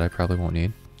objects that I probably won't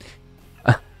need.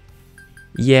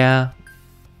 Yeah.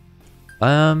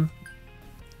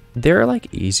 There are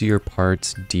like easier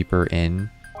parts deeper in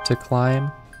to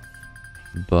climb,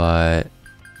 but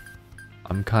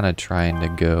I'm kind of trying to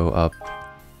go up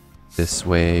this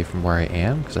way from where I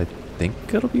am because I think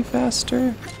it'll be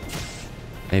faster.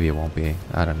 Maybe it won't be.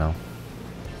 I don't know.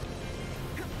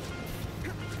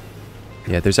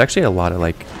 Yeah, there's actually a lot of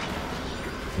like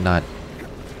not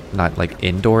like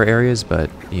indoor areas, but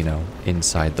you know,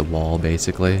 inside the wall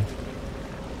basically.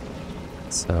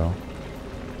 So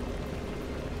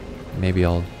maybe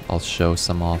I'll show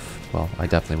some off. Well, I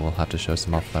definitely will have to show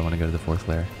some off if I want to go to the 4th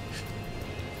layer.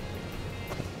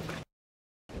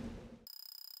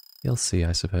 You'll see,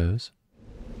 I suppose.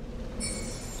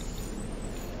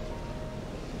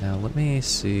 Now let me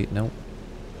see. Nope.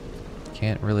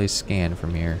 Can't really scan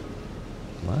from here.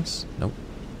 Unless? Nope.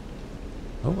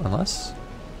 Oh, unless?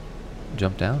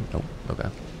 Jump down? Nope. Okay.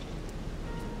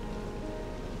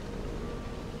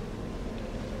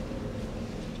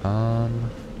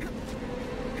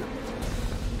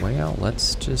 Well,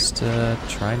 let's just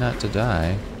try not to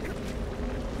die.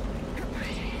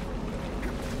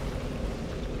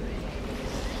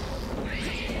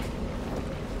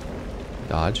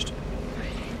 Dodged.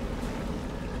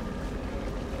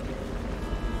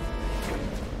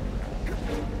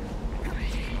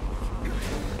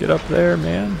 Get up there,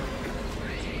 man.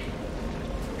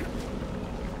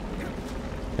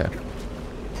 Okay.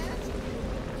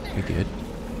 We good.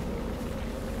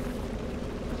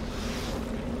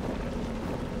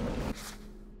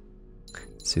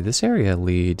 See, this area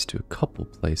leads to a couple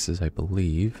places, I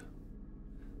believe.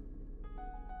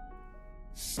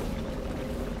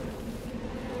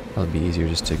 Probably be easier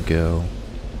just to go.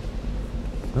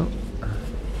 Oh.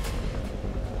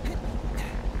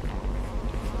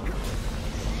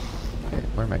 Okay,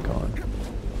 where am I going?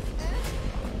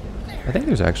 I think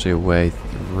there's actually a way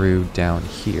through down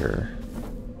here.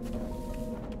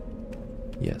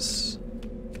 Yes.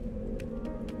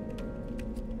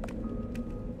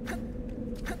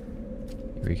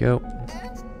 Here we go.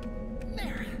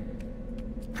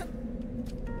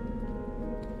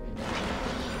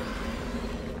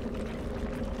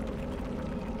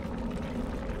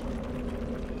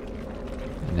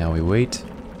 And now we wait.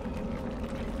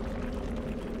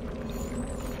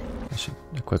 I should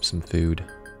equip some food.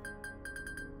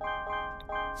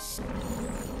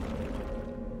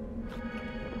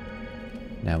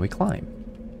 Now we climb.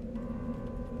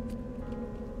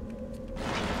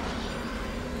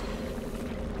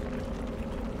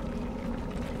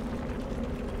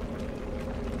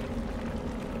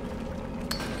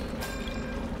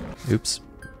 Oops.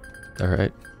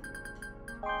 Alright.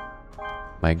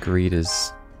 My greed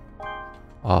is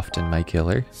often my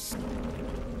killer.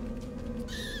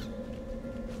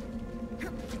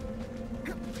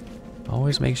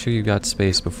 Always make sure you got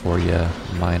space before you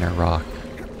mine a rock.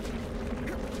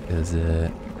 Because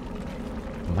it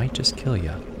might just kill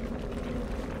you.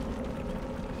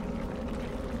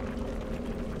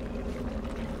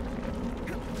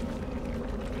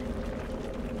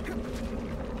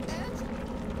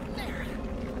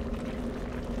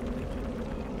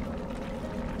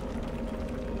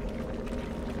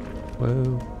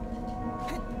 Whoa.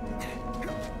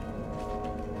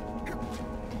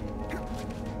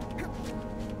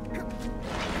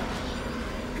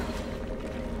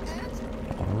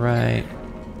 Alright.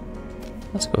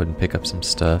 Let's go ahead and pick up some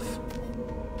stuff.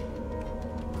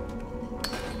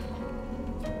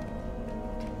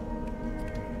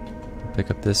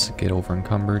 Pick up this, get over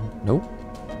encumbered. Nope.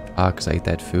 Ah, because I ate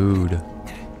that food.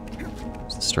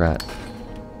 What's the strat?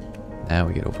 Now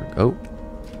we get over. Oh.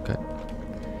 Good.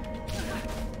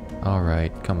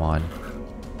 Alright, come on.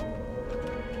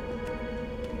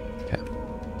 Okay.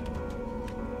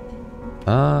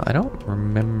 I don't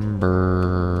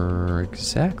remember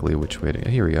exactly which way to go.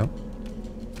 Here we go.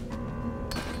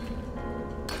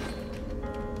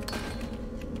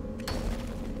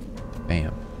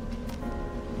 Bam.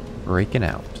 Breaking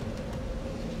out.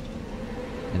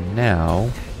 And now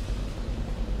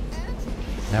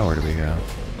where do we go?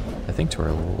 I think to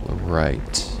our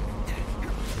right.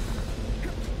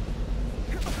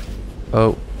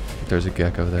 Oh, there's a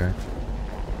gecko there.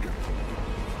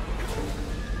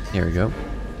 Here we go.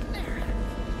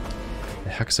 The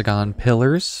hexagon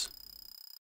pillars.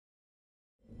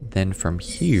 Then from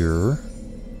here,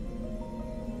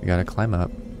 we gotta climb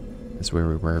up. That's where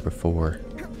we were before.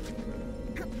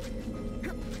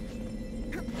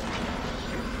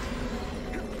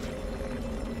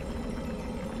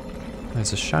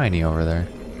 There's a shiny over there.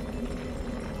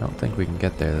 I don't think we can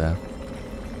get there though.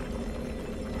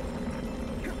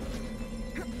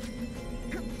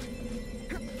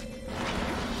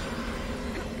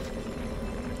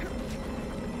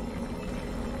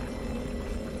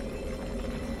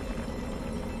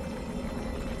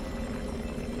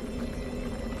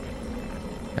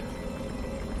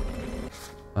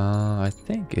 I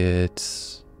think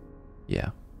it's... yeah.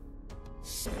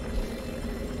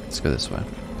 Let's go this way.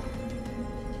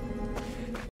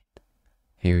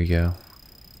 Here we go.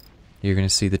 You're gonna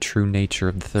see the true nature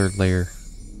of the third layer.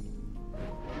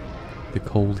 The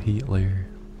cold heat layer.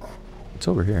 It's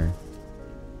over here.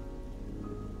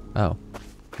 Oh,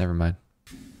 never mind.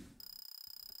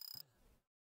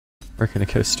 We're gonna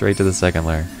go straight to the second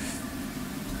layer.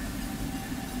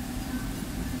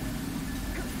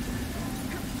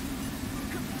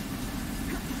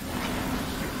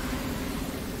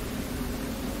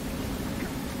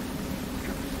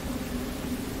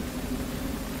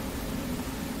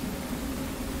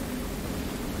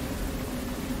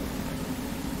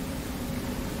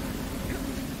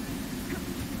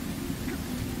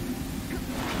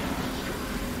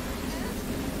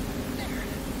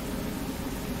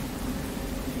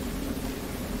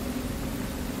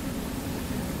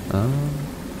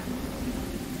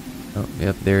 Oh,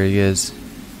 yep, there he is.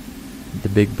 The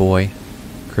big boy.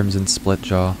 Crimson Split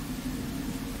Jaw.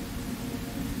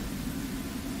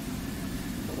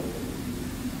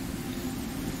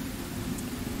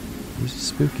 He's a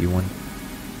spooky one.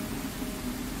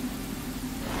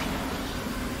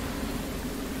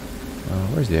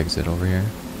 Where's the exit over here?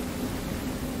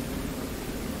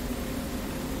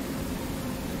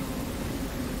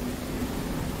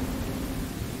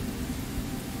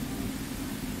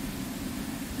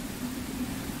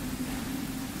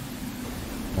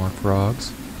 More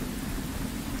frogs.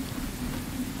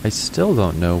 I still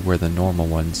don't know where the normal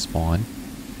ones spawn.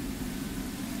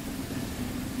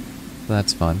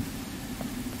 That's fun.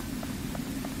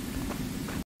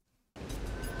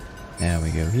 Now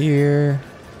we go here.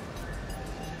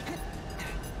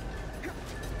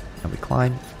 And we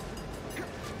climb.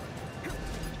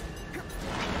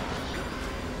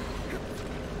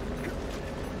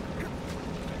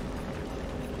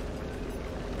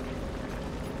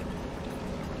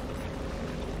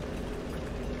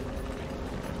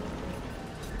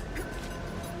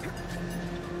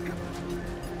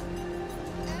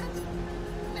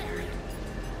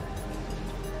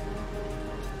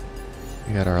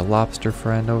 We got our lobster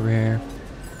friend over here.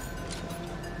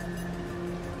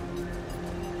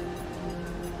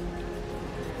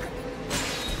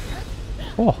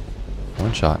 Oh,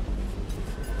 one shot.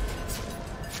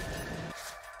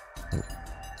 Oh.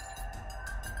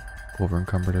 Over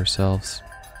encumbered ourselves.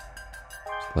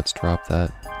 So let's drop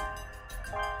that.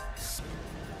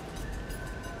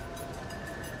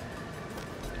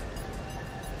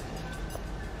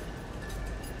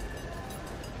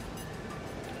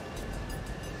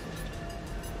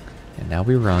 now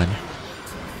we run.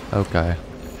 Okay.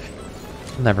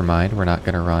 Never mind, we're not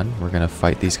gonna run. We're gonna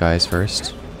fight these guys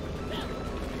first.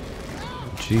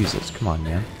 Jesus, come on,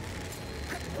 man.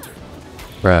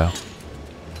 Bro.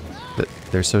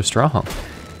 They're so strong.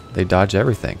 They dodge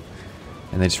everything.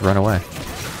 And they just run away.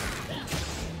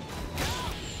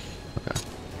 Okay.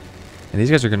 And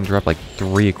these guys are gonna drop like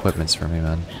 3 equipments for me,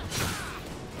 man.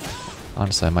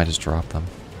 Honestly, I might just drop them.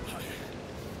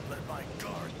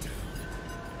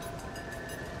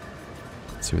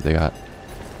 Let's see what they got.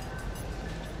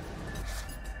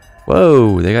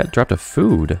 Whoa, they got dropped a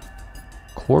food.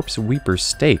 Corpse Weeper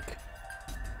steak.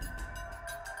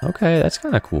 Okay, that's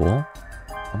kind of cool.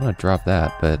 I'm gonna drop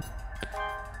that, but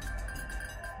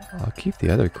I'll keep the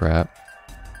other crap.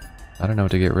 I don't know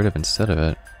what to get rid of instead of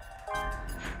it.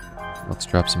 Let's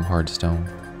drop some hard stone.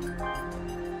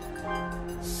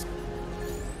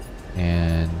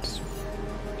 And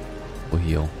we'll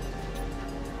heal.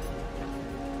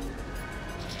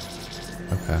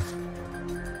 Okay.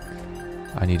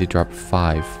 I need to drop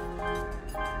 5.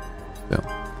 Boom.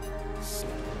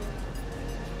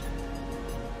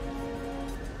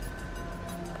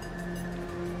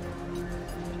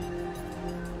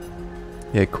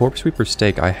 Yeah, Corpse Weeper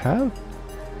steak. I have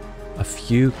a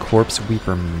few Corpse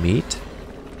Weeper meat,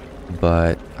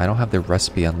 but I don't have the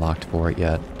recipe unlocked for it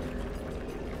yet.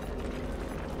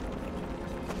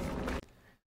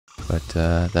 But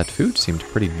that food seemed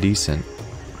pretty decent.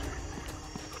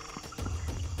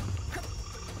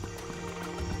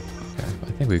 Okay,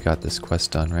 I think we've got this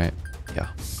quest done, right? Yeah.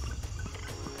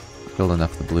 Killed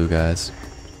enough of the blue guys.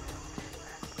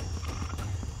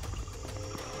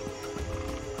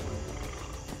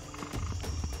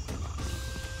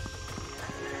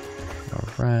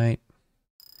 Alright.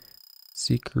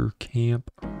 Seeker camp.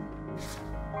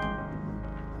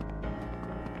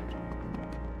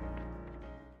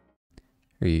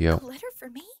 Here you go. A letter for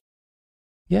me?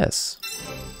 Yes.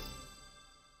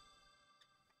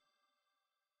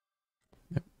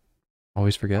 Yep.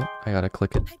 Always forget. I gotta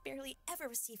click it. I barely ever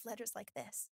receive letters like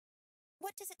this.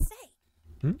 What does it say?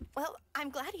 Well, I'm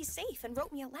glad he's safe and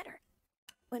wrote me a letter.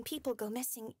 When people go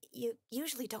missing, you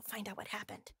usually don't find out what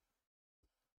happened.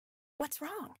 What's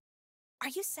wrong? Are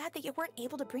you sad that you weren't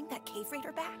able to bring that cave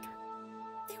raider back?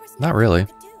 There was Not nothing really. you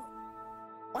could do.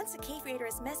 Once a cave raider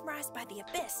is mesmerized by the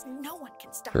abyss, no one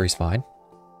can stop Sure, he's it. fine.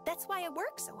 That's why I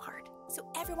work so hard, so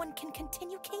everyone can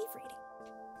continue cave raiding.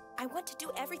 I want to do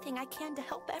everything I can to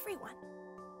help everyone.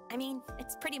 I mean,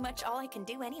 it's pretty much all I can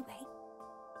do anyway.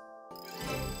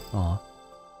 Aw.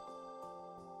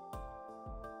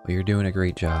 Well, you're doing a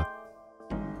great job.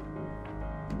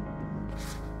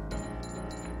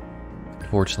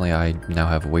 Unfortunately, I now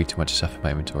have way too much stuff in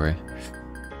my inventory.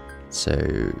 So...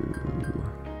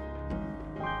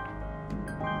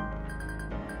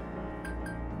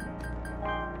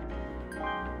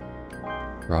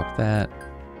 drop that.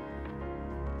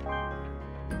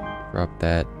 Drop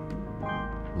that.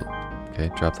 Okay,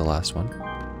 drop the last one.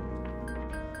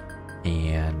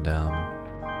 And,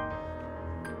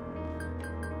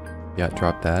 yeah,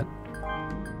 drop that.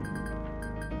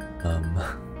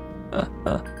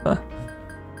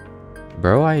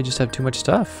 Bro, I just have too much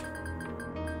stuff.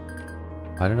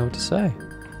 I don't know what to say.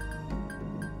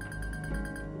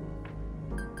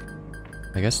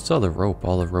 I guess it's all the rope.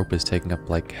 All the rope is taking up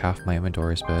like half my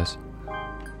inventory space.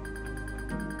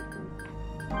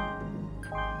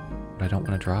 But I don't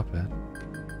want to drop it.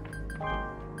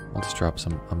 I'll just drop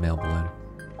a mail balloon.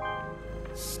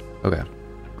 Okay.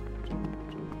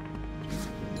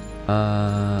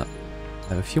 I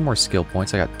have a few more skill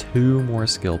points. I got 2 more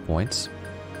skill points.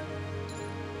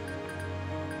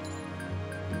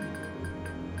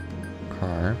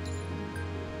 Okay.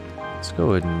 Let's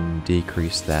go ahead and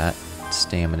decrease that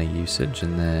stamina usage,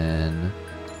 and then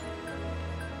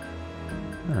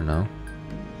I don't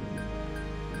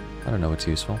know what's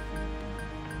useful.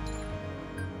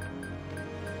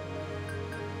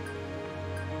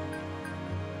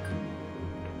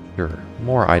 Sure,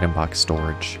 more item box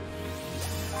storage.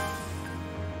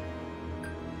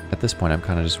 At this point, I'm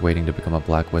kind of just waiting to become a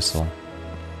black whistle.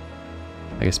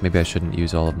 I guess maybe I shouldn't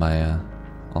use all my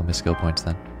skill points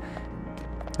then.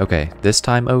 Okay, this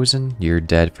time, Ozen, you're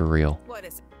dead for real. What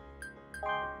is it?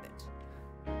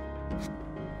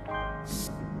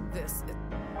 This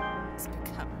is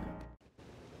become...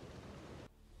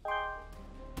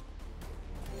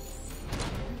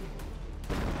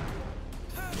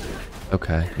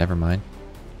 Okay, never mind.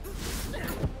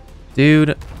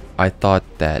 Dude, I thought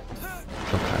that...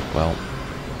 Okay, well...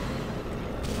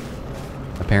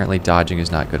 apparently dodging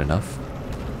is not good enough.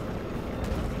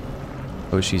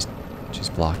 Oh, she's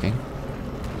blocking.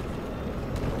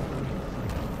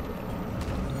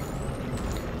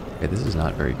 Okay, this is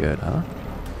not very good, huh?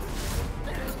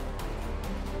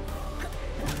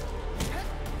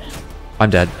 I'm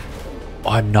dead.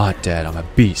 Oh, I'm not dead. I'm a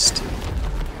beast.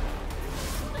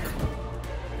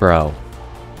 Bro.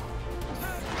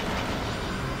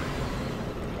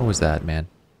 What was that, man?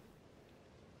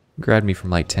 Grabbed me from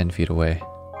like 10 feet away.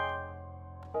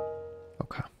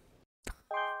 Okay.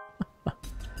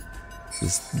 This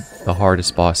is the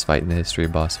hardest boss fight in the history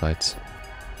of boss fights.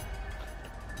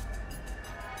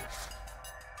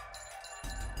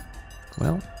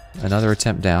 Well, another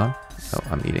attempt down. Oh,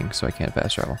 I'm eating, so I can't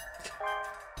fast travel.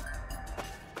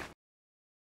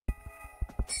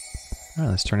 Alright,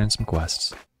 let's turn in some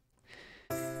quests.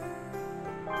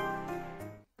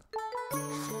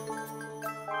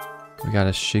 We got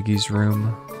a Shiggy's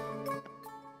room.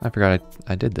 I forgot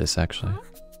I did this, actually.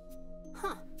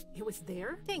 Huh. It was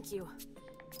there? Thank you.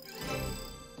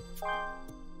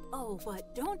 Oh,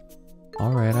 but don't...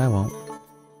 Alright, I won't.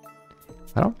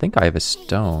 I don't think I have a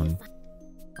stone.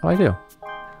 Oh, I do.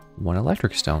 1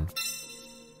 electric stone.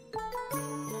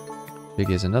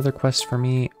 Big is another quest for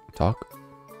me. Talk.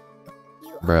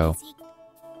 Bro.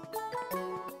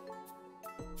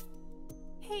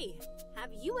 Hey,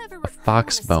 have you ever A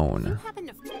fox bone. to...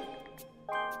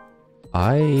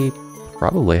 I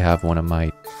probably have one in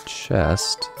my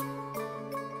chest.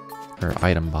 Or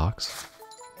item box.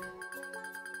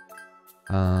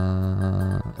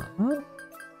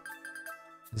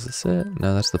 Is this it?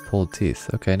 No, that's the pulled teeth.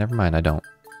 Okay, never mind, I don't.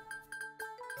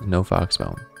 No fox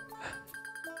bone.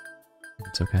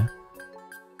 It's okay.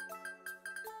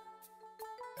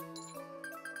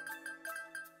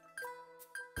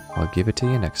 I'll give it to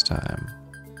you next time.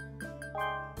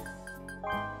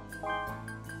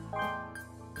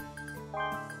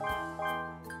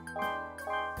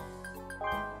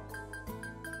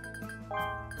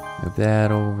 Move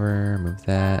that over, move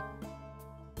that.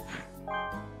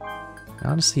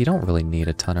 Honestly, you don't really need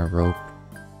a ton of rope.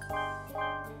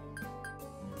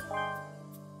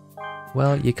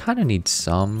 Well, you kind of need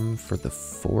some for the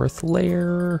 4th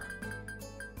layer.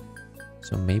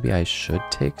 So maybe I should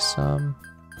take some.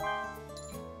 I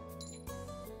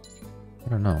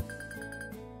don't know.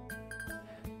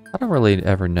 I don't really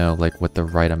ever know like what the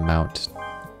right amount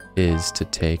is to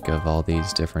take of all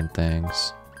these different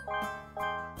things.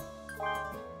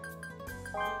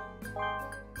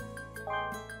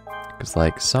 Because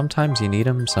like sometimes you need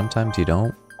them, sometimes you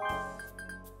don't.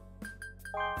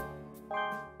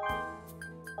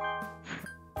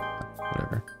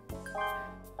 Whatever.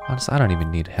 Honestly, I don't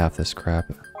even need half this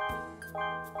crap.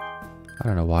 I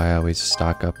don't know why I always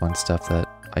stock up on stuff that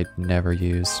I never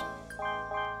use.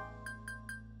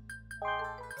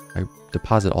 I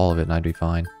deposit all of it and I'd be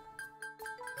fine.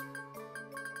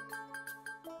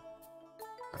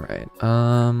 Alright,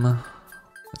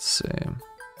 let's see.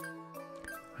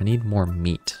 I need more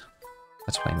meat.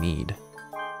 That's what I need.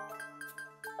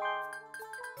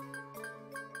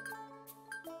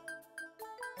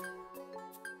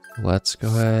 Let's go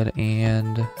ahead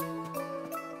and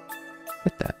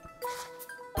hit that.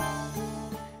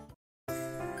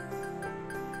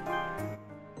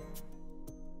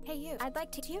 Hey you, I'd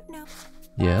like to you know.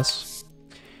 Yes.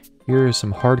 Here is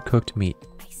some hard-cooked meat.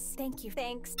 Nice. Thank you.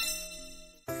 Thanks.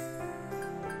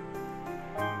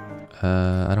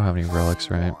 I don't have any relics,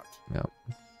 right? No.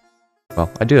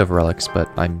 Well, I do have relics, but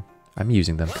I'm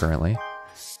using them currently.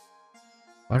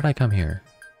 Why did I come here?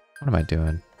 What am I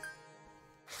doing?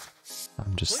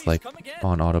 I'm just like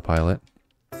on autopilot.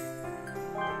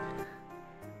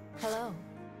 Hello.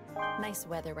 Nice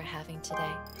weather we're having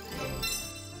today.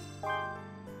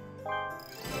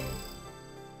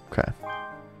 Okay.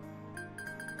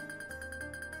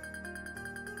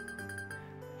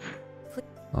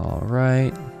 All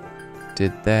right.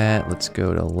 Did that. Let's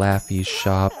go to Laffy's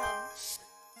shop.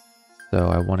 So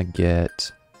I want to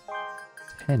get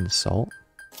 10 salt.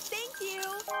 Thank you.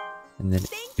 And then,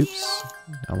 oops,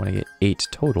 I want to get 8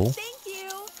 total. Thank you.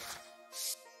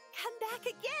 Come back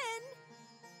again.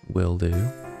 Will do.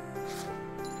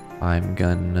 I'm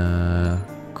gonna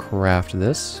craft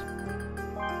this.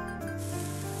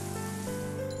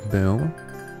 Boom.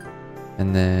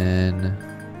 And then,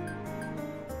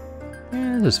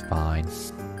 yeah, this is fine.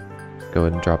 Go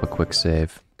ahead and drop a quick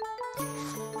save.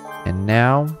 And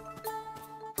now,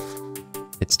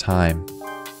 it's time.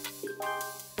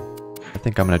 I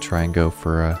think I'm gonna try and go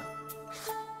for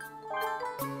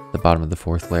the bottom of the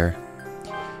 4th layer.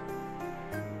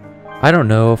 I don't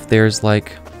know if there's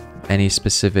like any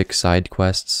specific side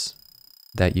quests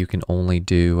that you can only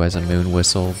do as a moon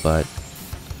whistle, but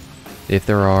if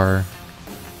there are,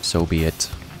 so be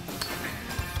it.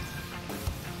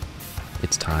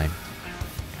 It's time.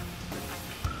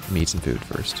 Let me eat some food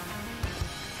first.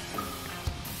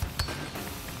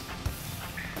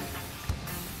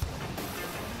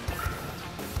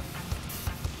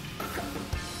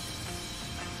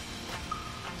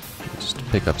 Just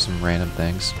to pick up some random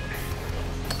things.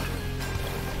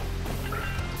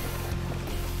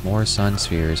 More sun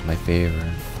spheres, my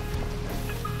favorite.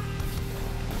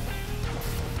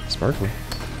 Sparkly.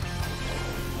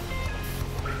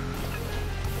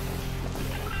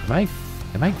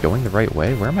 Am I going the right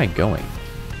way? Where am I going?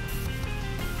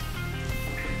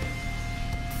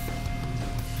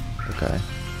 Okay.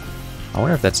 I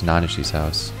wonder if that's Nanishi's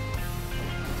house.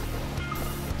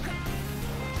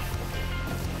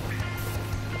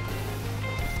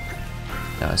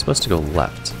 No, I'm supposed to go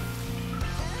left.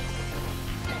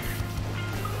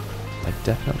 I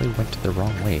definitely went the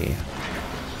wrong way.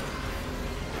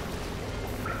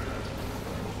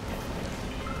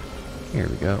 Here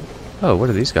we go. Oh, what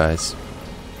are these guys?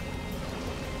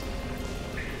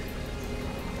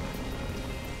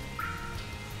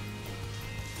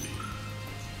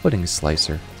 Pudding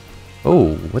slicer.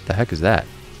 Oh, what the heck is that?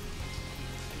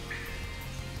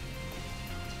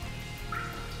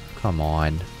 Come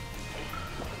on.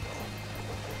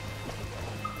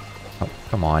 Oh,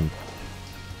 come on.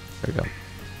 There we go.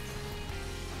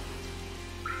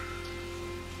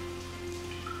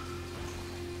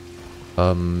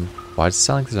 Why does it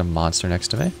sound like there's a monster next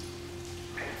to me?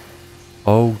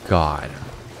 Oh god.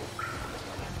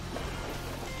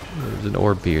 There's an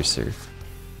orb piercer.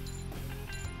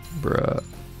 Bruh.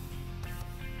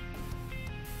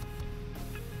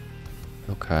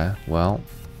 Okay, well.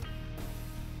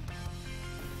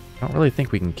 I don't really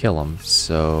think we can kill him,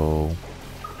 so...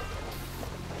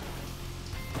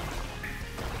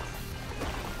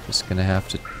 Just gonna have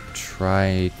to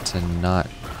try to not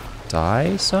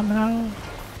die somehow?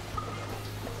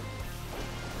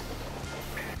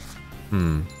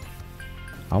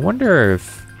 I wonder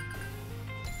if...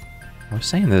 I was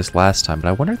saying this last time, but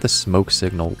I wonder if the smoke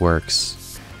signal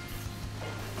works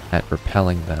at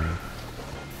repelling them.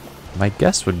 My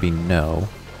guess would be no.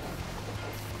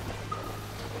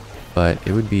 But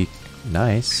it would be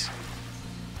nice.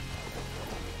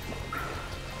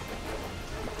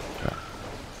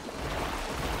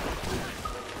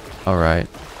 Alright.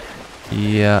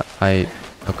 Yeah,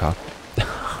 okay.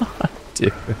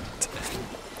 Dude.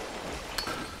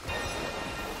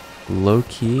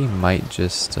 Low-key might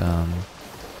just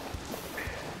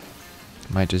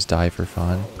die for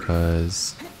fun,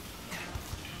 because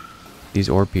these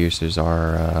orb piercers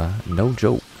are no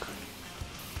joke.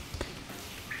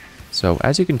 So,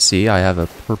 as you can see, I have a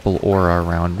purple aura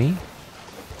around me,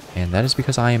 and that is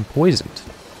because I am poisoned.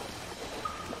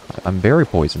 I'm very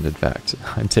poisoned, in fact.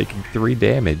 I'm taking 3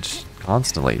 damage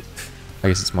constantly. I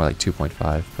guess it's more like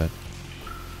 2.5, but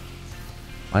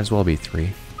might as well be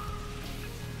 3.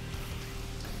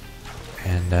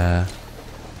 And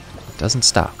it doesn't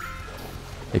stop.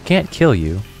 It can't kill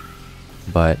you,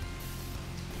 but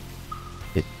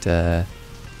it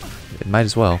might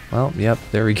as well. Well, yep,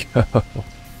 there we go.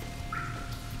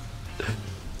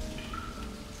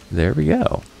 There we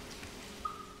go.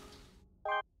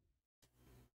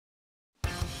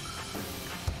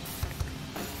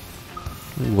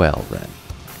 Well then.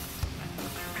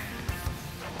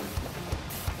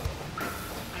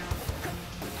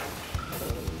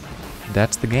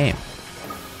 That's the game.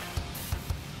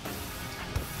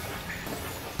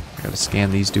 I gotta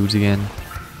scan these dudes again.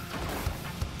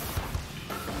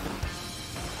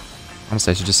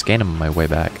 Honestly, I should just scan them on my way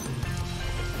back.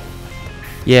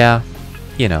 Yeah,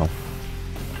 you know.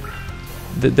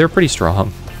 They're pretty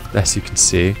strong, as you can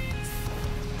see.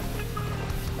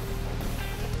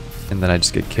 And then I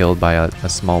just get killed by a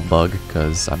small bug,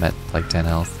 because I'm at like 10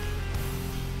 health.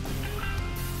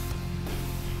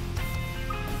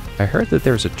 I heard that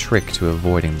there's a trick to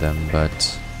avoiding them,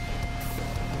 but...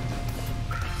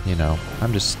 You know,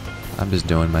 I'm just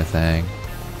doing my thing.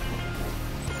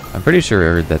 I'm pretty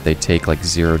sure that they take like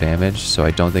 0 damage, so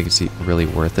I don't think it's really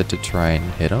worth it to try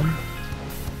and hit them.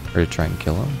 Or to try and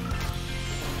kill them.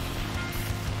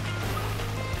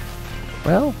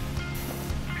 Well,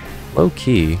 low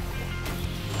key.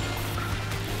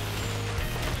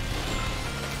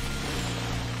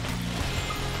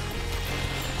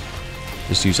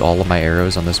 Just use all of my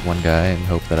arrows on this one guy and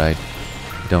hope that I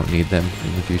don't need them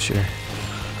in the future.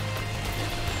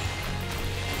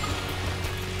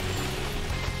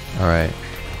 Alright.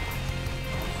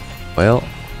 Well,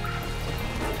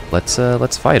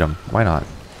 let's fight him. Why not?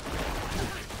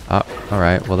 Oh,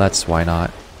 alright, well that's why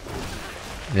not.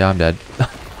 Yeah, I'm dead.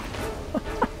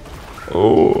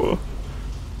 Oh.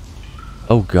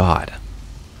 Oh god.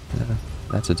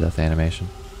 That's a death animation.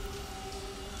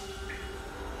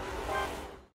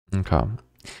 Okay.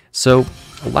 So,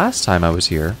 last time I was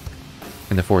here,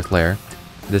 in the 4th layer,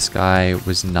 this guy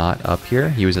was not up here.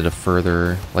 He was at a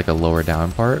further, like a lower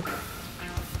down part.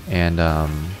 and I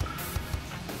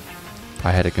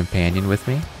had a companion with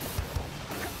me,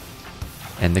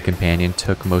 and the companion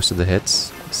took most of the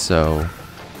hits, so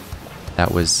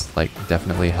that was like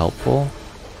definitely helpful.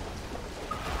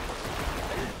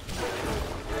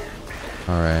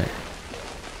 Alright.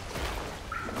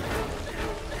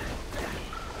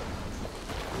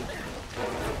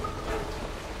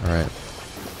 Alright.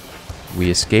 We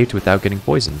escaped without getting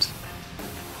poisoned.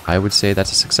 I would say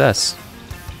that's a success.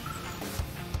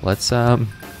 Let's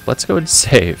go and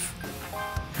save.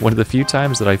 One of the few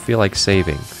times that I feel like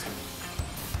saving.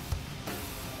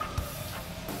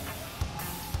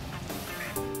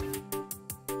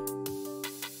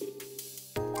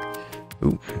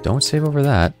 Ooh, don't save over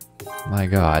that. My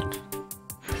god.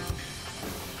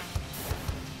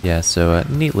 Yeah, so a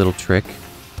neat little trick.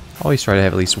 Always try to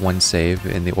have at least one save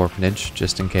in the orphanage,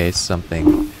 just in case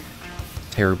something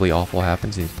terribly awful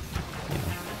happens. You know,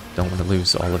 don't want to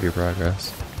lose all of your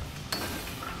progress.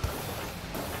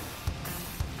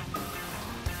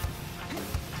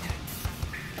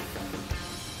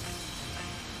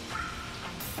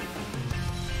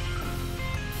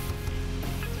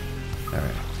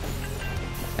 Alright.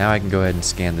 Now I can go ahead and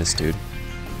scan this dude.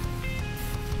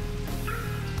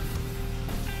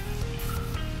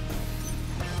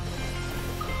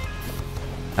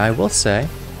 I will say,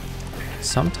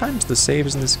 sometimes the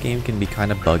saves in this game can be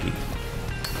kind of buggy.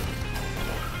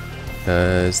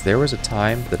 Because there was a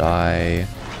time that I...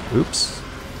 Oops.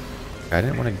 I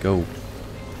didn't want to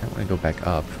go back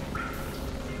up.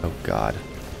 Oh god.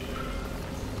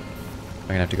 I'm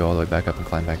gonna have to go all the way back up and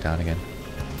climb back down again.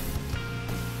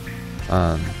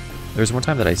 There was one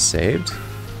time that I saved,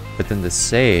 but then the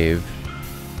save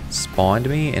spawned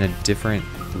me in a different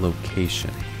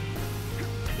location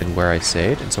than where I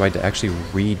saved, and so I had to actually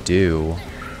redo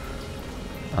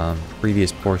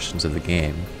previous portions of the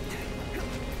game,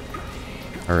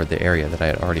 or the area that I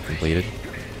had already completed.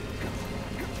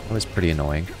 That was pretty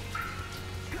annoying.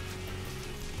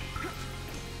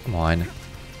 Come on.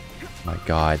 Oh my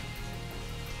god.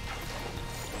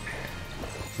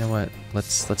 You know what?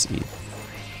 Let's eat.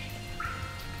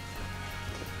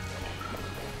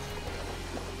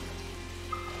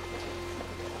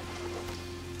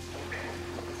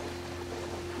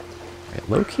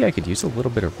 Low-key, I could use a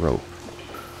little bit of rope.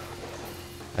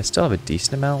 I still have a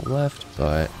decent amount left,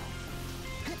 but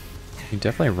you can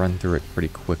definitely run through it pretty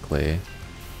quickly.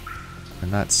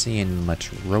 I'm not seeing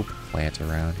much rope plant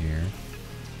around here.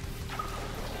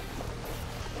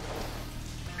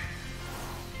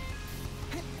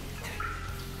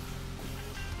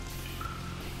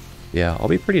 Yeah, I'll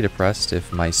be pretty depressed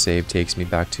if my save takes me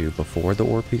back to before the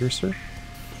ore piercer.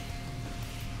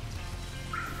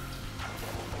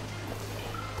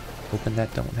 Hoping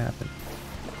that don't happen.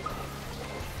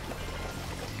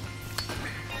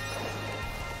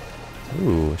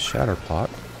 Ooh, a shatter pot.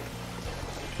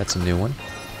 That's a new one.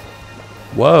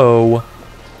 Whoa!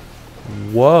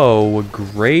 Whoa, a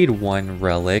grade 1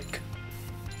 relic.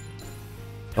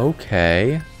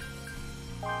 Okay.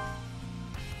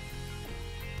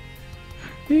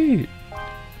 Dude.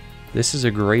 This is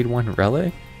a grade 1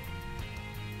 relic?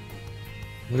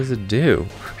 What does it do?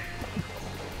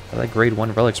 I thought grade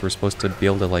 1 relics were supposed to be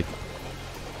able to, like,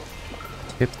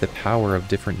 tip the power of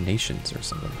different nations or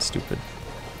something stupid.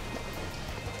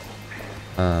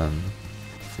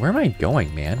 Where am I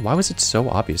going, man? Why was it so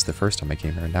obvious the first time I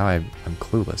came here? Now I'm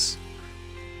clueless.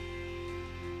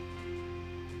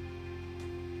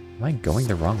 Am I going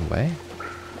the wrong way?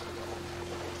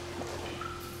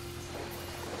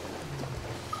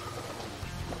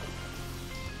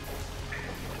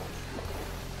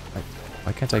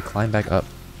 Why can't I climb back up?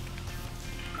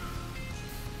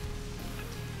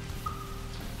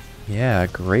 Yeah,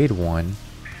 grade 1.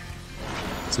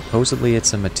 Supposedly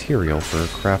it's a material for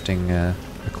crafting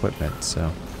equipment, so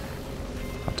I'll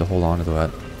have to hold on to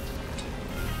that.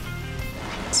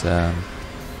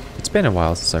 It's been a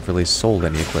while since I've really sold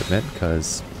any equipment,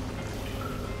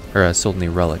 sold any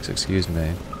relics, excuse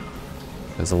me.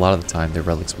 Because a lot of the time the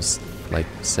relics will like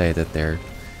say that they're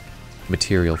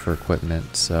material for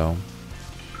equipment, so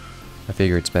I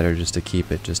figure it's better just to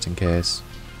keep it just in case.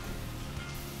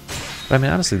 But I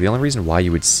mean, honestly, the only reason why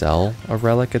you would sell a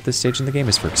relic at this stage in the game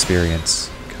is for experience,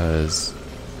 because,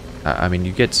 I mean,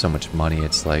 you get so much money,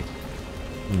 it's like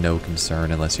no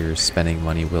concern unless you're spending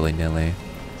money willy-nilly.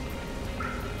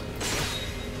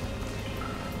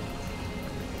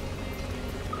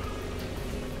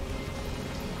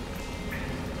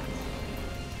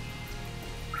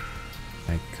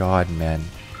 My god, man.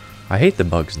 I hate the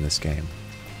bugs in this game.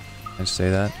 Can I just say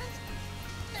that?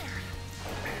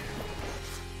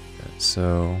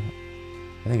 So,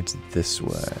 I think it's this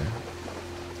way.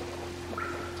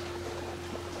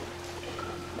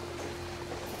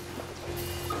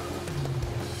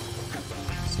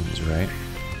 seems right.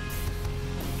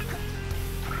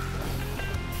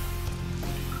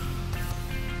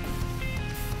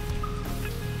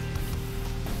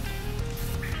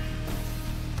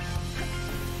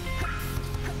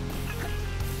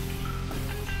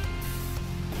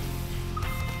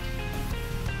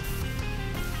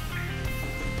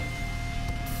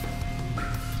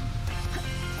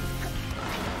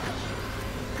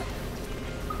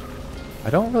 I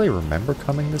don't really remember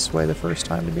coming this way the first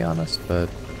time, to be honest, but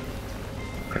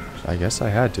I guess I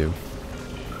had to.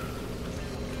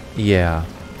 Yeah,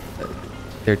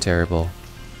 they're terrible.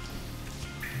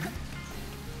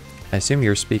 I assume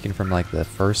you're speaking from like the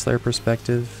first layer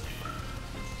perspective.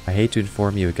 I hate to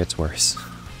inform you, it gets worse.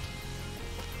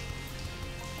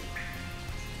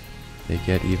 They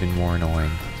get even more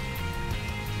annoying.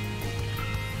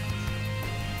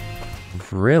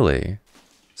 Really?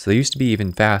 So they used to be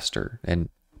even faster and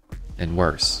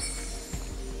worse.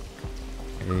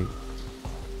 I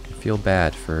feel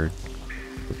bad for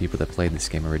the people that played this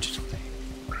game originally.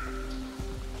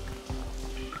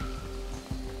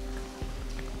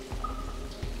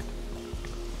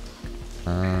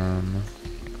 I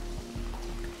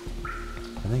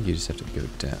think you just have to go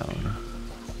down.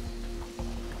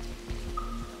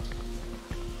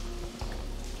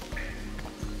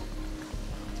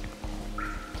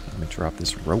 Let me drop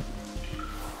this rope.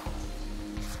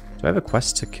 Do I have a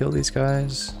quest to kill these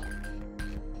guys?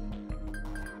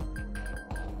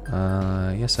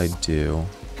 Yes I do.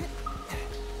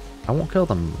 I won't kill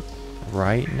them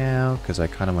right now because I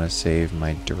kind of want to save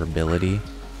my durability.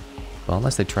 Well,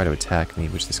 unless they try to attack me,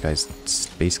 which this guy's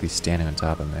basically standing on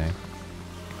top of me.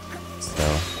 So,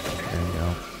 there you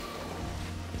go.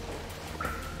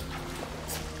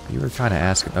 You were kind of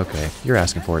asking... Okay, you're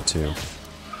asking for it too.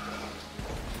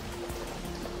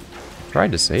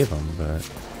 Tried to save him, but...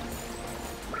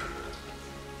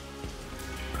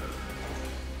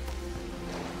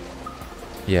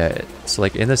 Yeah, so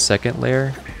like in the second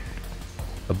layer,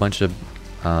 a bunch of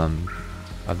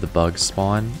the bugs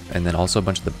spawn, and then also a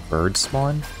bunch of the birds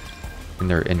spawn, and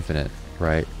they're infinite,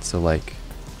 right? So like,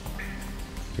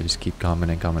 they just keep coming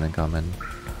and coming and coming.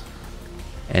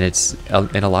 And it's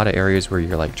in a lot of areas where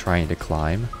you're like trying to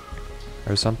climb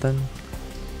or something.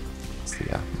 So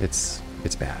yeah, it's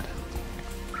bad.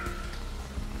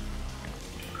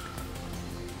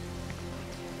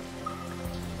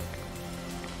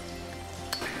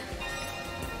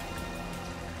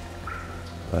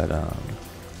 But, I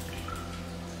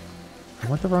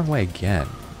went the wrong way again.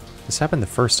 This happened the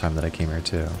first time that I came here,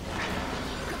 too.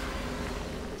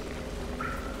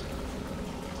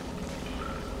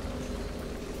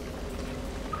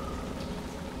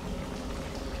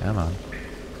 Come on.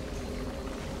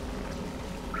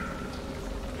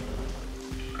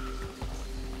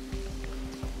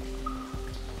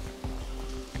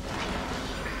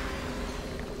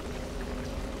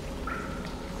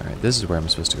 Alright, this is where I'm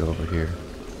supposed to go over here.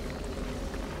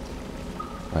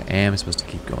 I am supposed to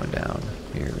keep going down.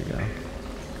 Here we go.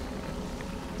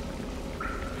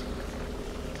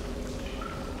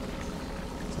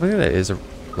 Something that is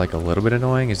like a little bit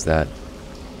annoying is that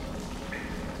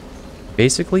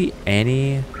basically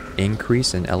any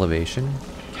increase in elevation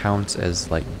counts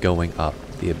as like going up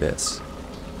the abyss,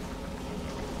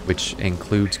 which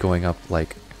includes going up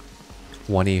like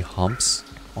 20 humps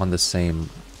on the same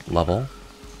level.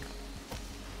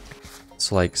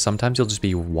 So like sometimes you'll just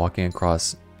be walking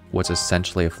across what's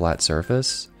essentially a flat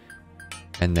surface,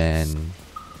 and then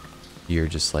you're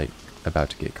just like about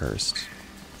to get cursed.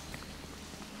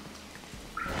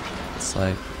 It's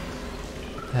like,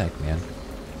 what the heck, man?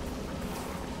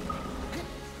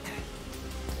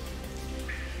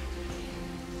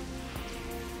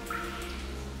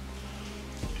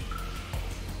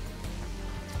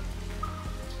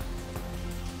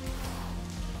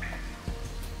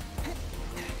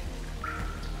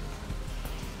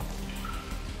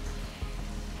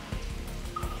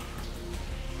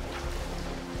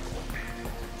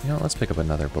 You know, let's pick up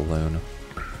another balloon.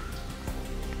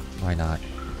 Why not?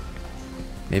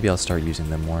 Maybe I'll start using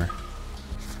them more.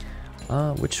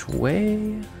 Which way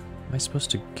am I supposed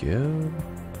to go?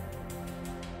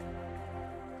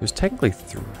 There's technically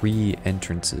 3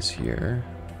 entrances here.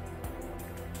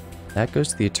 That goes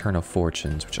to the Eternal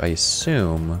Fortunes, which I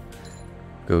assume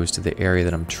goes to the area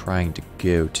that I'm trying to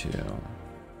go to.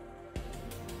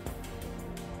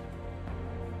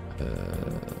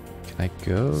 Can I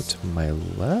go to my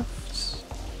left?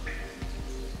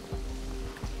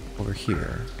 Over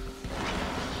here.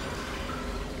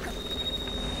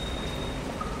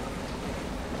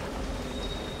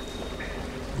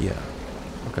 Yeah.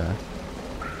 Okay.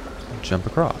 Jump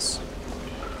across.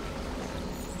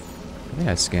 I think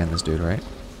I scanned this dude, right?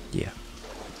 Yeah.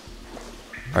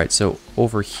 Alright, so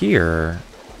over here,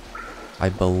 I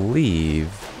believe,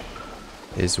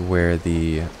 is where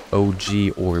the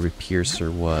OG orb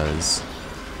piercer was.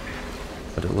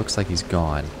 But it looks like he's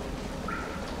gone.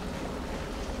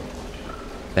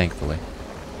 Thankfully.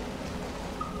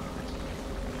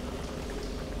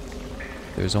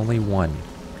 There's only one.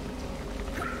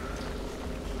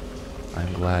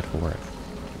 I'm glad for it.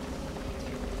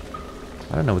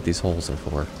 I don't know what these holes are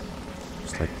for.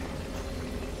 Just like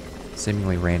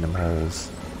seemingly random holes.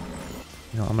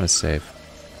 You know, I'm gonna save.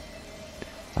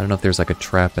 I don't know if there's like a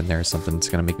trap in there or something that's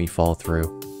gonna make me fall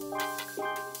through.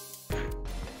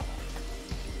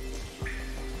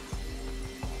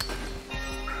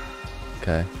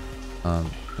 Okay.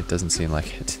 It doesn't seem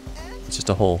like it. It's just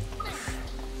a hole.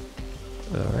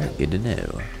 Alright, good to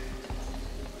know.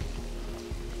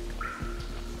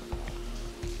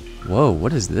 Whoa,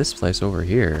 what is this place over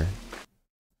here?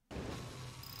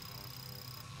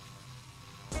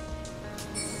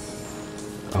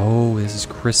 Oh, this is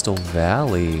Crystal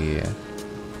Valley.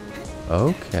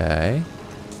 Okay.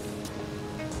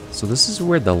 So this is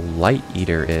where the Light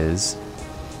Eater is,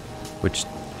 which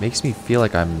makes me feel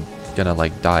like I'm gonna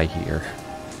like die here.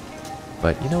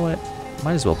 But you know what?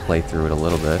 Might as well play through it a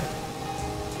little bit.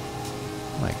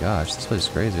 Oh my gosh, this place is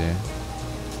crazy.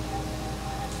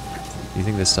 You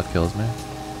think this stuff kills me?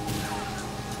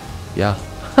 Yeah.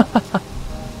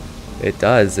 It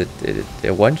does. It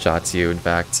one-shots you, in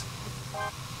fact.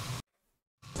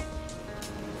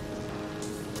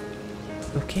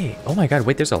 Okay. Oh my god,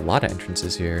 wait, there's a lot of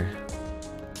entrances here.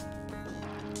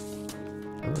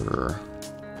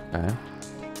 Okay.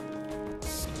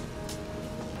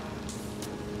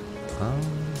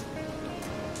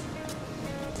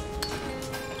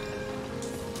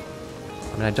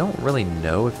 I mean, I don't really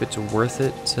know if it's worth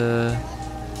it to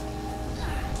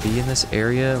be in this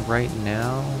area right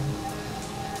now,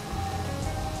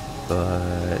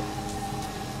 but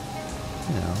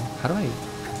you know, how do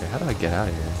I get out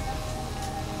of here?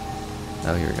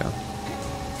 Oh, here we go.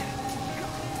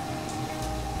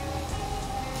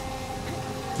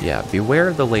 Yeah, beware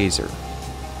of the laser.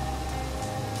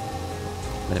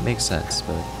 And it makes sense,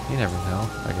 but you never know,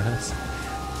 I guess.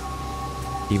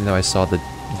 Even though I saw the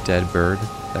dead bird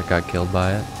that got killed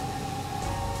by it,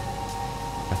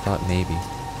 I thought maybe,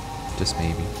 just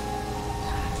maybe.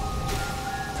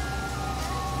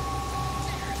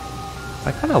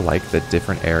 I kind of like that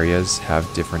different areas have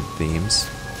different themes.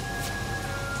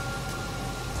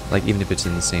 Like, even if it's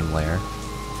in the same layer.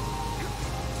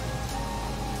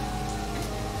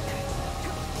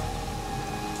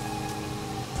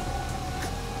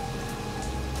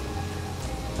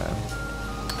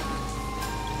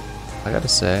 I gotta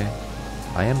say,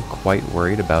 I am quite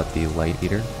worried about the Light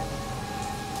Eater.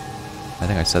 I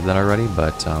think I said that already,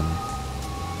 but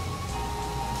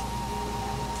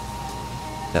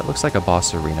that looks like a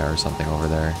boss arena or something over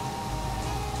there.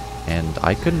 And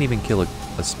I couldn't even kill a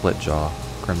split jaw,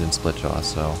 Crimson split jaw,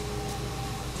 so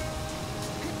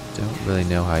don't really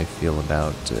know how I feel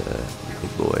about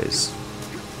big boys.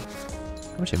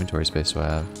 How much inventory space do I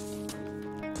have?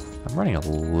 I'm running a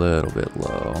little bit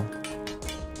low.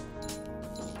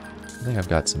 I think I've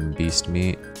got some beast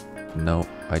meat. Nope,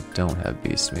 I don't have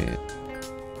beast meat.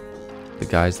 The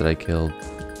guys that I killed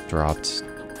dropped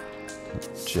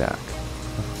jack.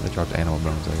 They dropped animal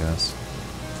bones, I guess.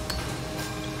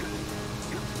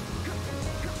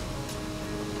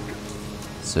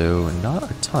 So, not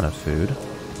a ton of food.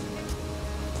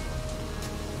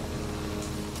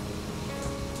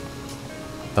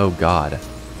 Oh god.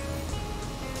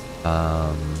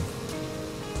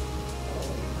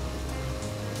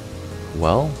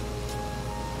 Well,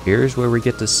 here's where we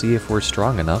get to see if we're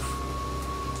strong enough.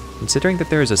 Considering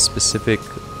that there is a specific,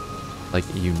 like,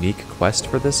 unique quest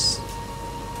for this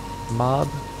mob,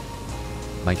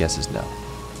 my guess is no.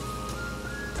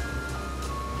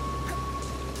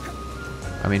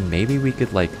 I mean, maybe we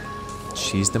could, like,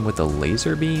 cheese them with a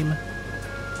laser beam?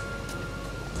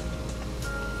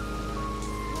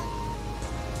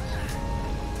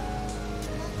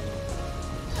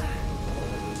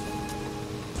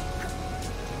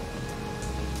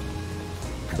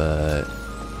 But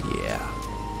yeah,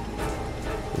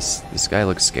 this guy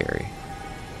looks scary.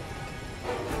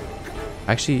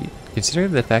 Actually,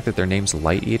 considering the fact that their name's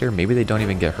Light Eater, maybe they don't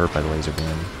even get hurt by the laser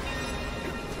beam.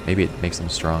 Maybe it makes them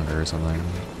stronger or something.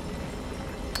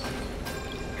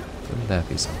 Wouldn't that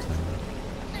be something?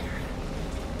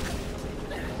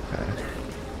 Okay.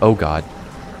 Oh god.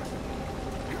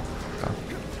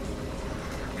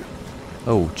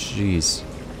 Oh jeez.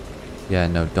 Yeah,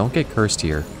 no, don't get cursed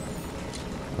here.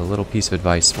 A little piece of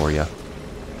advice for you.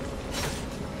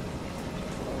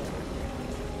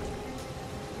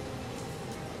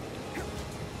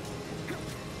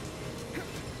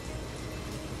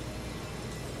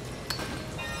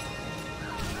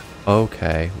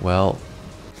 Okay, well...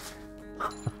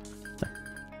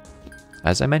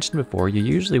 As I mentioned before, you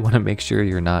usually want to make sure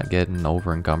you're not getting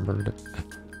over encumbered.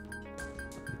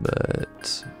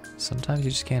 But sometimes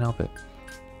you just can't help it.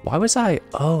 Why was I...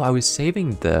 Oh, I was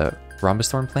saving the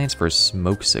rhombus thorn plants for a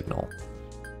smoke signal.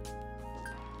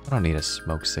 I don't need a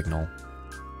smoke signal.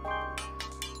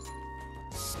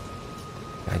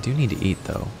 I do need to eat,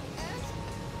 though.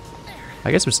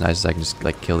 I guess what's nice is I can just,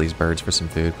 like, kill these birds for some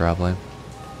food, probably.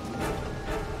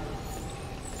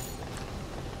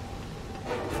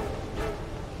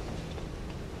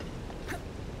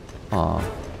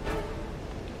 Aw.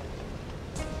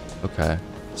 Okay.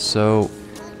 So...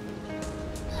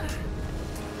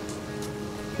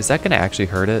 Is that gonna actually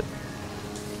hurt it?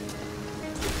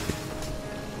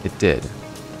 It did.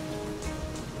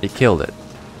 It killed it.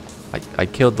 I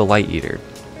killed the light eater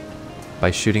by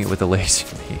shooting it with a laser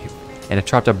beam. And it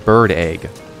dropped a bird egg.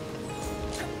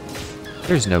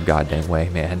 There's no goddamn way,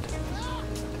 man.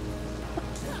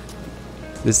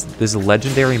 This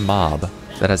legendary mob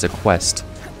that has a quest.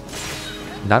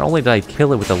 Not only did I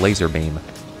kill it with a laser beam,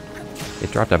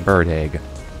 it dropped a bird egg.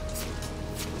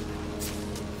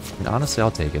 And honestly, I'll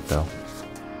take it, though.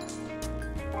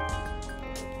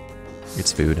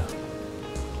 It's food.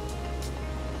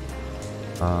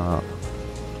 Well,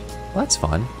 that's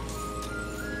fun.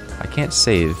 I can't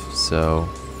save, so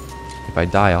if I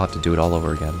die, I'll have to do it all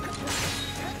over again.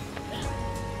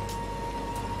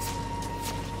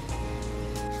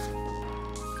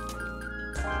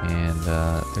 And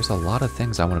there's a lot of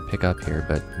things I want to pick up here,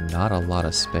 but not a lot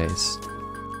of space.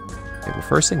 Okay, well,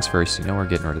 first things first, you know we're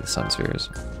getting rid of the sun spheres.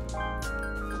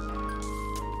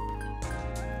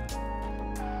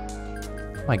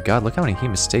 Oh my god, look how many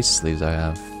hemostasis leaves I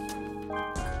have.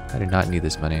 I do not need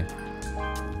this many.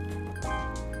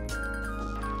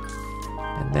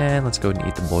 And then let's go and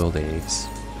eat the boiled eggs.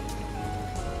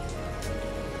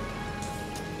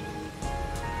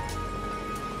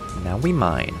 Now we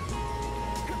mine.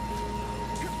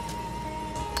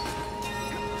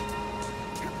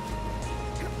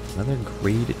 Another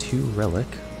grade 2 relic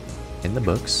in the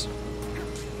books.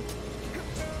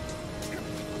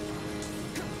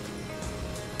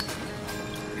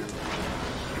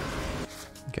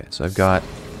 Okay, so I've got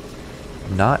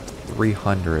not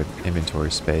 300 inventory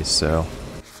space, so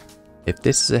if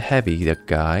this is a heavy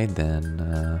guy, then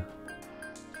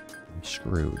I'm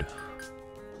screwed.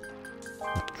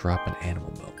 Let's drop an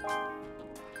animal bone.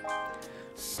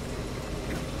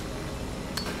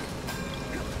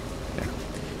 Okay.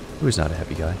 It was not a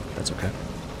heavy guy. That's okay.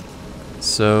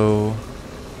 So,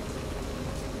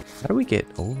 how do we get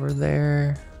over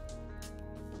there?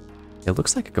 It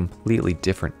looks like a completely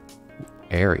different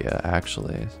area,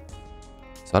 actually.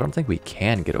 So I don't think we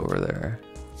can get over there.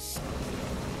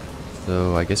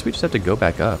 So I guess we just have to go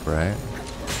back up, right?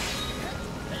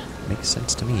 Makes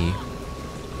sense to me.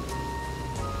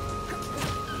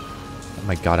 Oh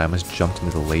my god, I almost jumped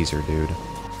into the laser, dude.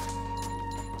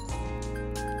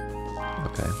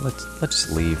 Okay, let's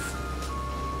just leave.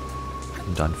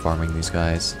 I'm done farming these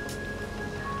guys.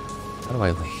 How do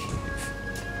I leave?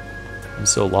 I'm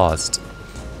so lost.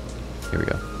 Here we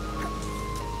go.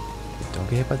 Don't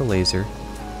get hit by the laser.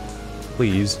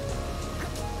 Please.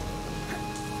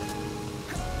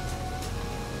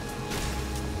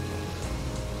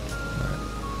 Alright.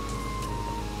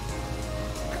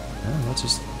 Well, let's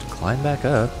just climb back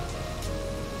up.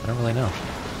 I don't really know.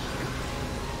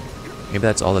 Maybe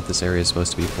that's all that this area is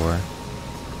supposed to be for.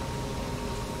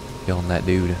 Killing that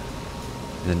dude.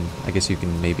 And then I guess you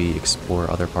can maybe explore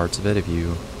other parts of it if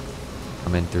you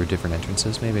come in through different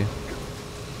entrances, maybe.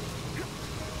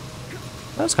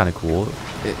 That was kind of cool.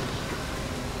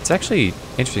 It's actually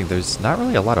interesting. There's not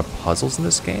really a lot of puzzles in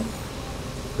this game,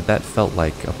 but that felt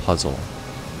like a puzzle.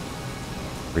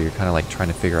 Where you're kind of like trying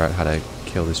to figure out how to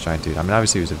kill this giant dude. I mean,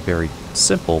 obviously it was a very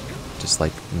simple, just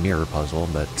like mirror puzzle,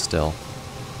 but still.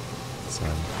 It's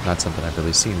not something I've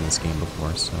really seen in this game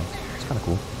before, so it's kind of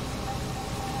cool.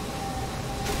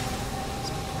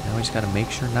 So now we just gotta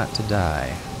make sure not to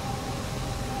die.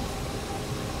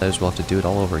 Might as well have to do it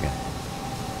all over again.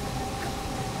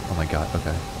 Oh my god,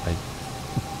 okay.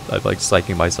 I'm like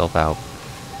psyching myself out.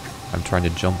 I'm trying to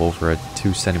jump over a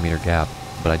 2 centimeter gap,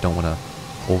 but I don't want to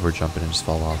over jump it and just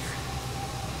fall off.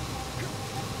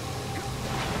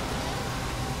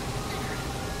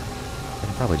 I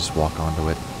can probably just walk onto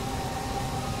it.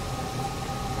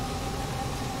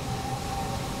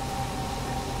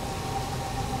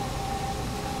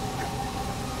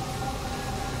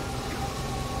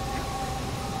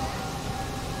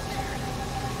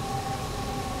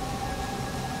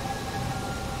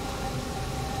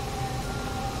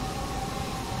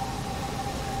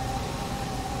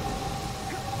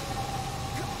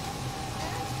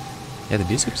 Yeah, the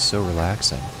music's so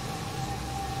relaxing.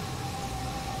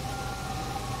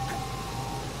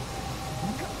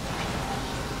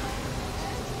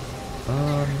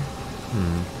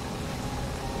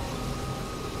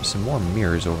 There's some more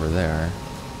mirrors over there.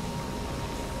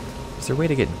 Is there a way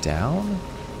to get down?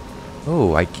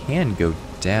 Oh, I can go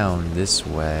down this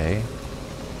way.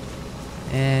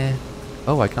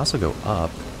 Oh, I can also go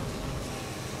up.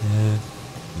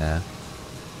 Nah.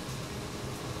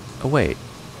 Oh, wait.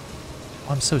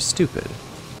 Oh, I'm so stupid.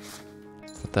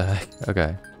 What the heck?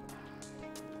 Okay.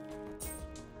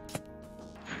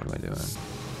 What am I doing?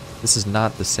 This is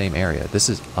not the same area. This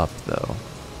is up, though.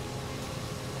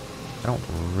 I don't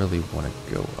really want to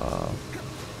go up.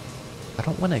 I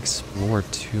don't want to explore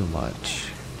too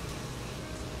much.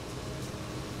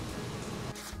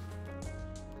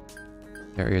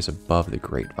 Areas above the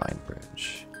Grapevine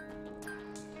Bridge.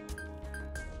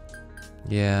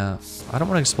 Yeah, I don't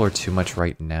want to explore too much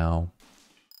right now.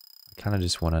 I kind of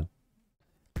just want to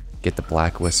get the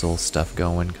Black Whistle stuff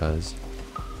going, because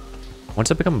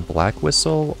once I become Black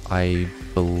Whistle, I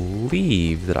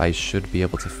believe that I should be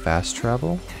able to fast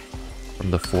travel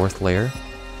from the 4th layer.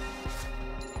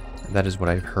 That is what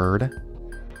I heard.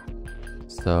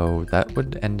 So that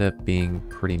would end up being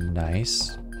pretty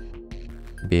nice.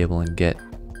 Be able to get,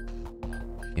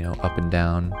 you know, up and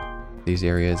down these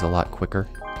areas a lot quicker.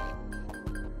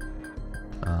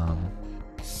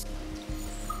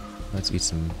 Let's eat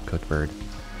some cooked bird.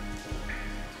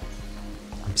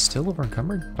 I'm still over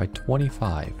encumbered by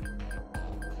 25.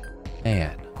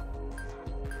 Man.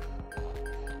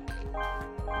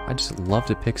 I just love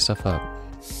to pick stuff up.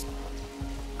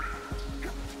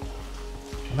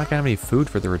 I'm not gonna have any food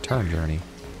for the return journey.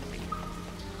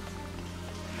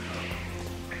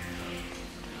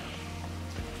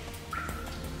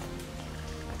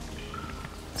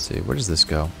 Let's see, where does this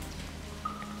go?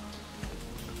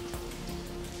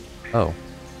 Oh,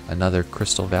 another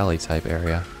Crystal Valley type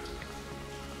area.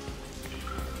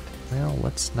 Well,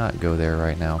 let's not go there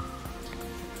right now.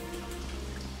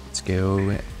 Let's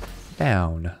go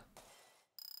down.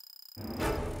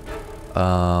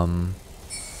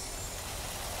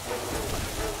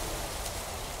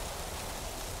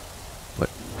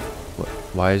 What?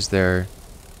 Why is there...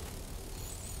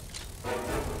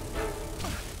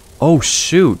 Oh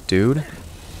shoot, dude.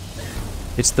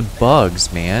 It's the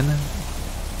bugs, man.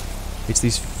 It's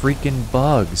these freaking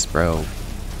bugs, bro.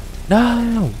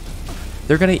 No!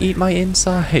 They're gonna eat my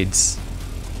insides.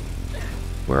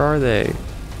 Where are they?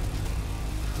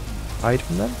 Hide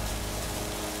from them?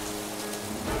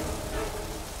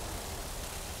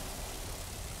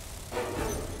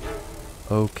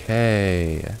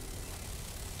 Okay.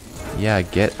 Yeah,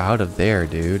 get out of there,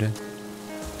 dude.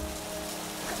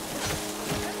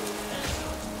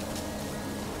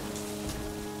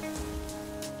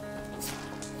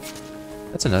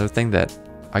 That's another thing that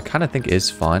I kind of think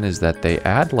is fun, is that they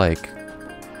add like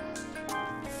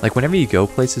whenever you go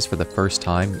places for the first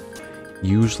time,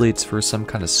 usually it's for some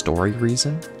kind of story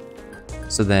reason.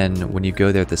 So then when you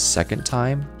go there the second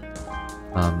time,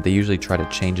 they usually try to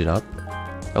change it up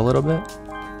a little bit.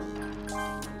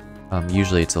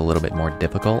 Usually it's a little bit more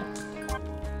difficult,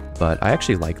 but I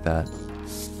actually like that.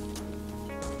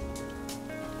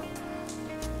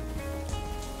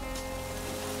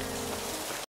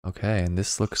 Okay, and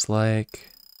this looks like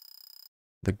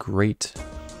the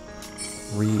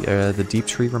the Deep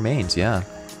Tree Remains, yeah.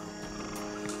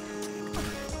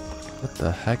 What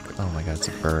the heck? Oh my god, it's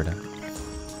a bird.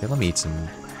 Okay, let me eat some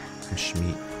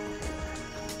schmeat.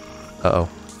 Uh-oh.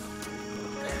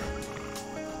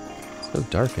 It's so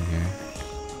dark in here.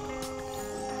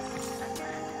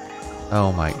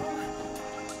 Oh my...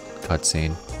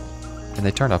 Cutscene. And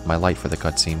they turned off my light for the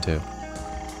cutscene too.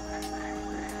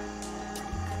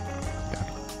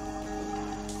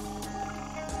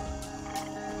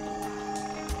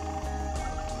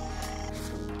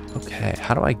 Okay,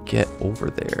 how do I get over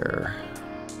there?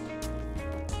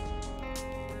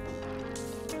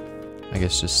 I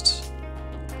guess just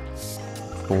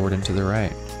forward and to the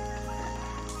right.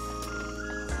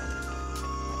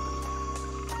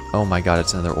 Oh my god,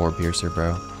 it's another orb piercer,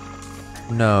 bro.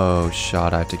 No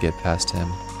shot, I have to get past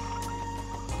him.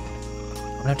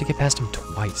 I'm gonna have to get past him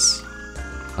twice.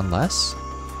 Unless...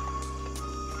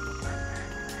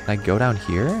 Can I go down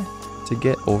here to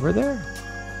get over there?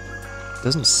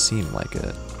 Doesn't seem like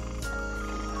it.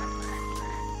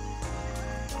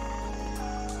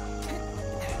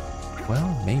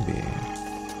 Well, maybe.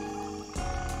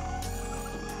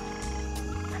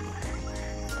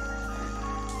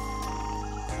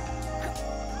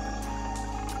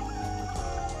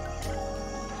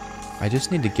 I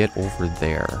just need to get over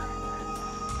there.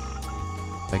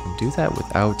 If I can do that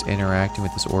without interacting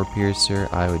with this ore piercer,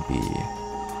 I would be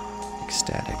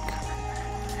ecstatic.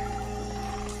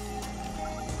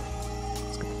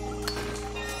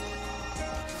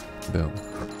 Boom.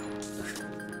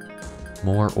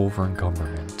 More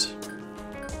over-encumberment.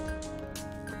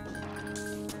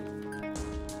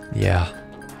 Yeah.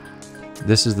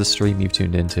 This is the stream you've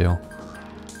tuned into.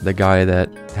 The guy that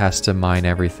has to mine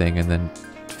everything and then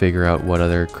figure out what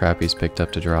other crap he's picked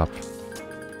up to drop.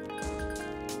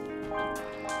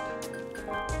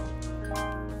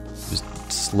 Just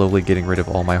slowly getting rid of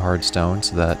all my hard stone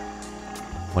so that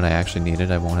when I actually need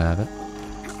it, I won't have it.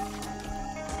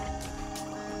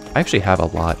 I actually have a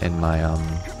lot in my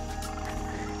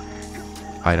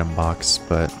item box,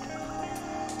 but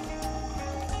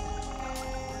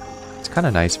it's kind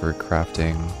of nice for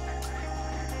crafting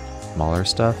smaller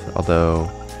stuff, although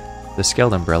the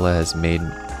scaled umbrella has made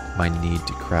my need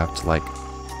to craft like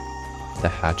the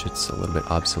hatchets a little bit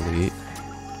obsolete.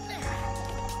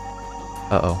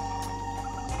 Uh-oh.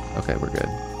 Okay, we're good.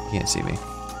 You can't see me.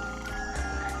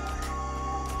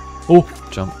 Oh!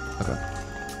 Jump. Okay.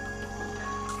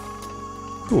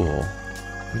 Cool.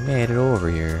 We made it over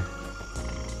here.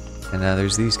 And now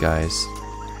there's these guys.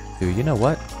 Who, you know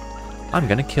what? I'm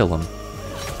gonna kill them.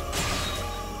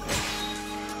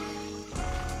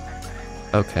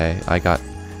 Okay, I got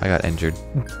injured.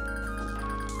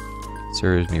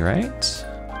 Serves me right.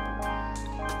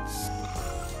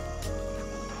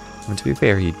 And to be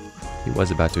fair, he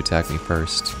was about to attack me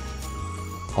first.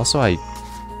 Also, I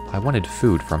wanted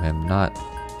food from him, not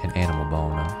an animal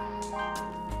bone.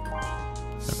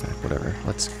 Okay, whatever.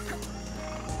 Let's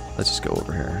just go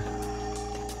over here.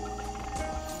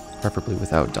 Preferably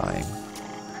without dying.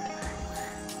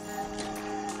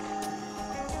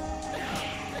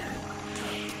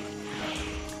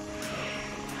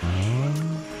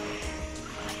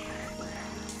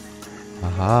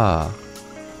 Aha.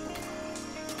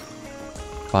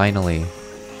 Finally.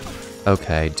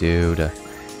 Okay, dude.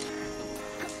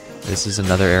 This is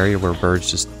another area where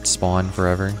birds just spawn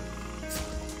forever?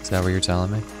 Is that what you're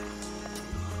telling me?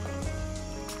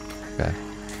 Okay.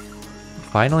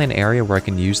 Finally an area where I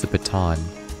can use the baton.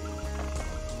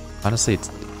 Honestly,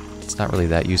 it's not really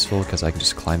that useful because I can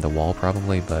just climb the wall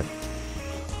probably, but,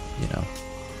 you know.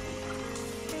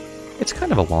 It's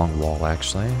kind of a long wall,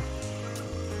 actually.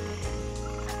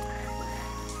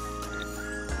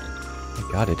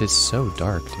 My god, it is so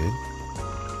dark, dude.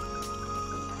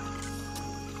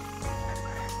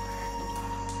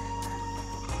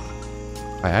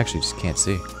 I actually just can't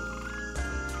see.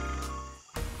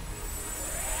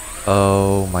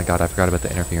 Oh my god, I forgot about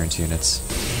the interference units.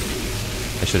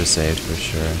 I should have saved for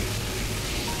sure.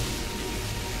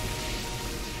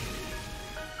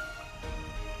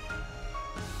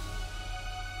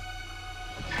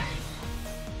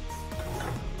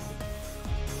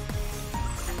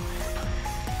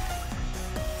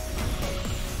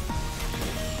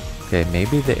 Okay,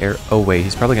 maybe the air... Oh wait,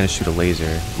 he's probably gonna shoot a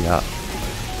laser. Yeah.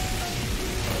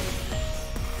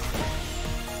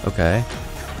 Okay.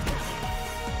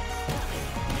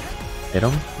 Hit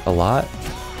him a lot.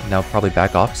 Now probably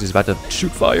back off because he's about to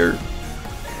shoot fire.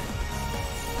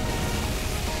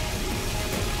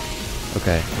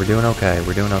 Okay, we're doing okay.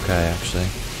 We're doing okay, actually.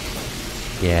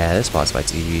 Yeah, this boss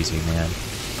fight's easy, man.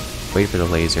 Wait for the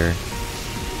laser.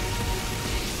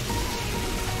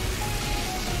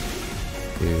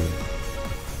 Dude.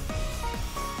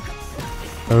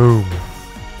 Boom.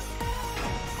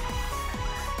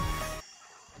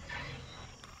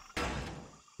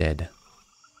 Dead.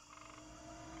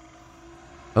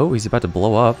 Oh, he's about to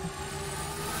blow up.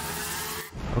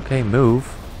 Okay, move.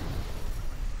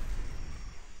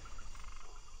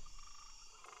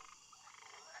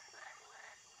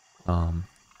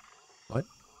 What?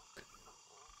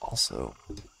 Also,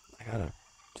 I gotta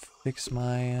fix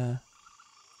my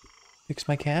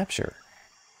capture.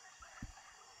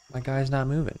 My guy's not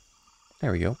moving.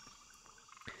 There we go.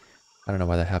 I don't know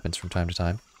why that happens from time to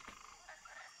time.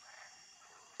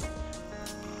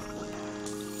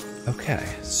 Okay,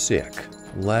 sick.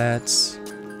 Let's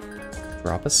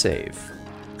drop a save.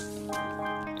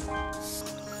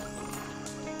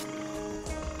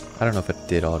 I don't know if it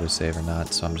did autosave or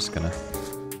not, so I'm just gonna...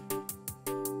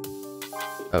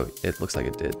 Oh, it looks like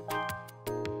it did.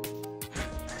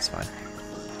 It's fine.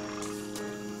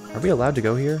 Are we allowed to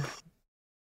go here?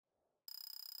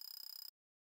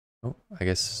 Oh, I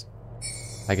guess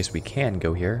we can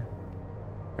go here.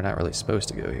 We're not really supposed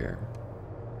to go here.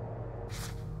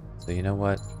 So you know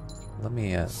what? Let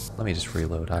me just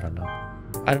reload. I don't know.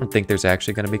 I don't think there's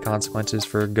actually going to be consequences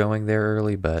for going there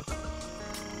early, but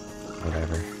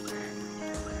whatever.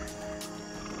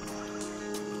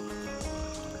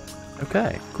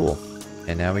 Okay, cool.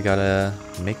 And now we gotta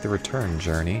make the return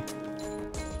journey.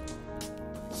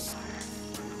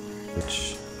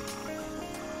 Which...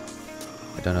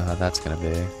 I don't know how that's gonna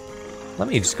be. Let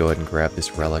me just go ahead and grab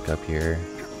this relic up here.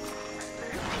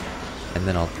 And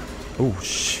then I'll... Oh,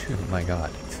 shoot, my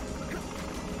god.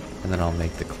 And then I'll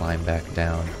make the climb back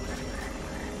down.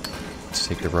 Let's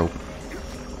take the rope.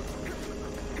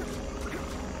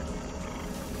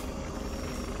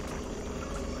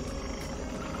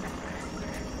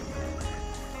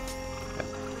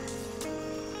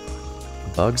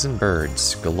 Bugs and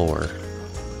birds galore.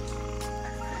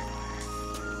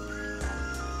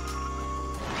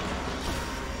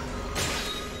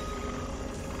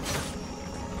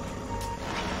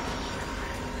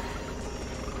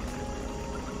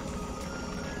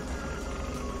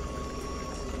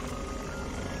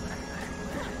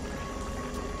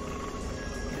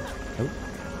 Oh,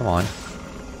 come on.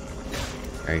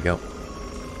 There you go.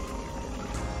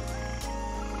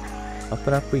 Up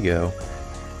and up we go.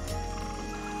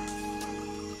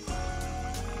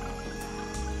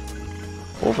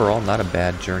 Overall, not a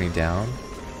bad journey down,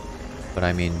 but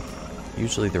I mean,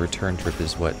 usually the return trip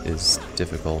is what is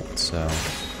difficult, so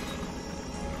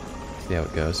see how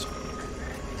it goes.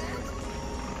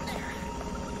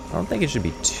 I don't think it should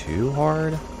be too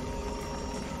hard,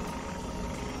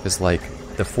 because like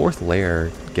the 4th layer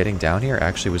getting down here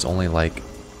actually was only like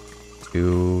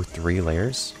 2-3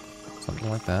 layers, something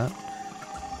like that.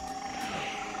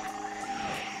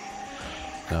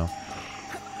 So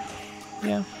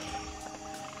yeah.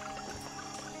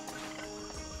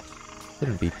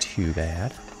 Shouldn't be too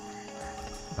bad.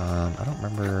 I don't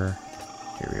remember...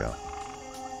 Here we go.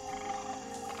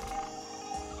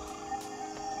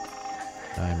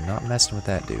 I'm not messing with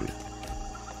that dude.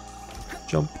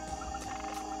 Jump.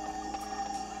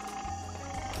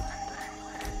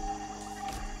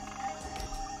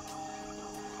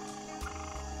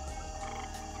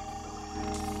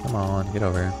 Come on, get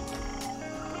over here.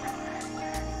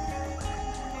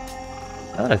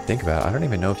 Now that I think about it, I don't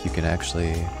even know if you can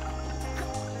actually...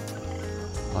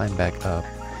 climb back up.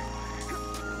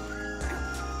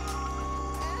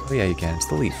 Oh yeah, you can. It's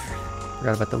the leaf.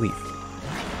 Forgot about the leaf.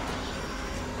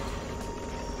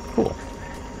 Cool.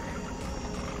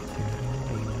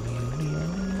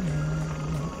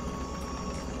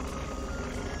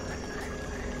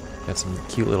 Got some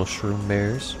cute little shroom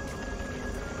bears.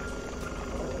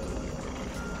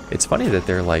 It's funny that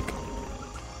they're like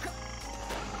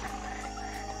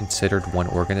considered one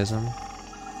organism,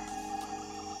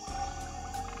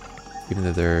 even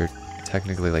though they're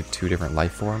technically like 2 different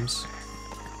life forms.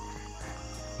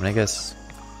 I mean, I guess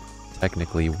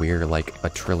technically we're like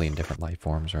 1 trillion different life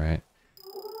forms, right?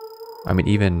 I mean,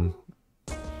 even...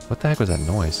 What the heck was that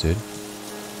noise, dude?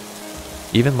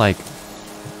 Even like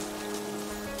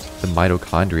the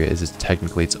mitochondria is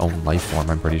technically its own life form,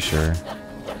 I'm pretty sure.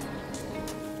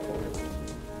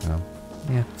 Oh,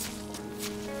 yeah.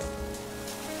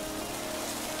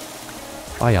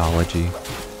 Biology.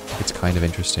 It's kind of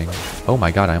interesting. Oh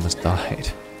my god, I almost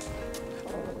died.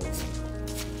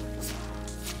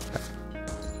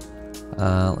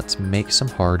 Let's make some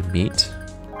hard meat.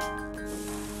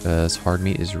 Because hard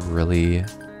meat is really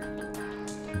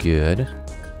good.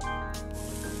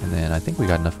 And then I think we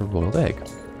got enough for a boiled egg.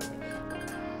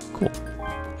 Cool.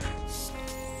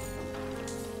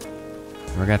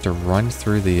 We're gonna have to run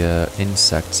through the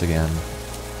insects again.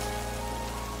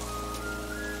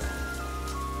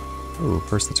 Ooh,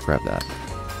 first let's grab that.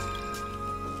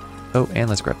 Oh, and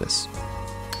let's grab this.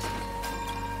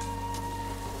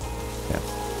 Yeah.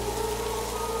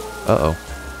 Uh-oh.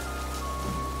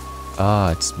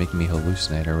 Ah, it's making me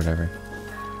hallucinate or whatever.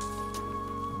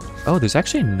 Oh, there's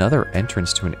actually another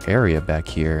entrance to an area back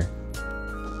here.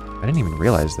 I didn't even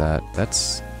realize that.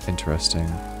 That's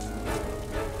interesting.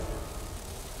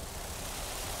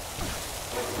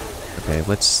 Okay,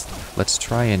 let's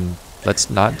try and let's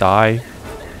not die.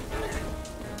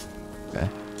 Okay.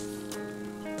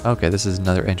 Okay, this is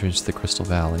another entrance to the Crystal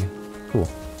Valley. Cool.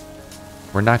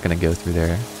 We're not gonna go through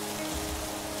there.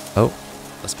 Oh,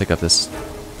 let's pick up this.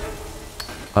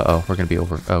 Uh-oh, we're gonna be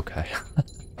over. Okay.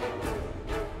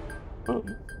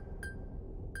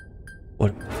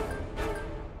 What?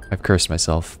 I've cursed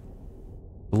myself.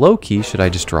 Low key, should I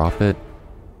just drop it?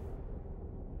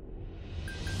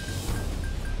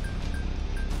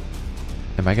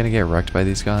 Am I gonna get wrecked by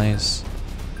these guys?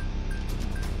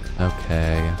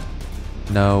 Okay.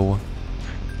 No.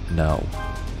 No.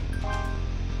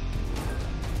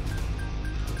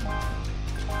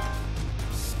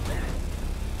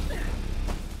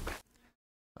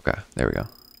 Okay, there we go.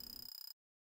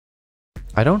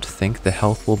 I don't think the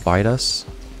health will bite us.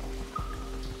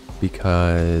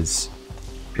 because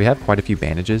we have quite a few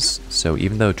bandages, so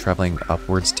even though traveling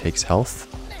upwards takes health,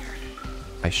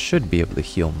 I should be able to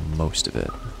heal most of it.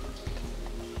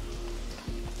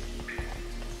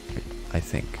 I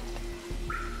think.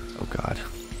 Oh god.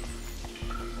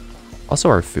 Also,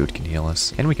 our food can heal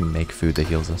us, and we can make food that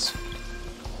heals us.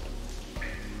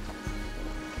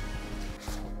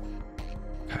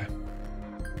 Okay.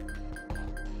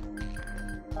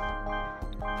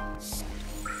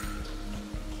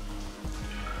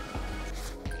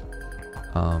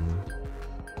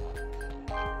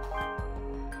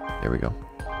 There we go.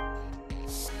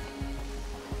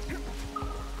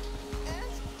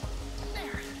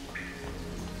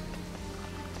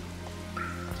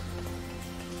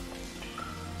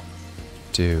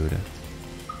 Dude.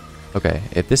 Okay,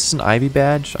 if this is an Ivy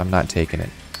badge, I'm not taking it.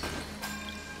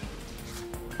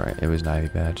 Right, it was an Ivy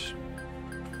badge.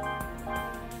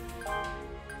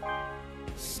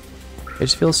 It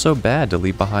just feels so bad to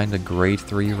leave behind a grade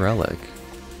 3 relic.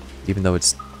 Even though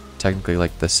it's technically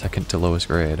like the second to lowest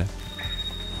grade.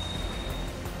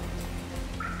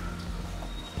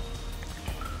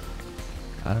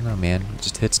 I don't know, man. It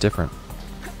just hits different.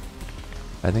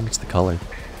 I think it's the color.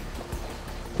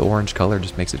 The orange color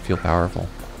just makes it feel powerful.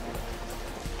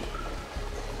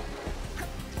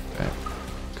 Okay.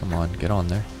 Come on, get on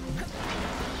there.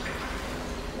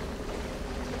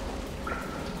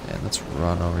 And let's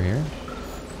run over here.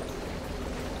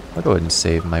 I'll go ahead and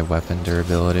save my weapon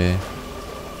durability.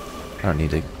 I don't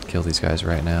need to kill these guys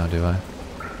right now, do I?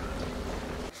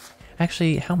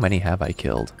 Actually, how many have I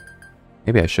killed?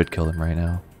 Maybe I should kill them right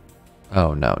now.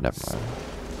 Oh no, never mind.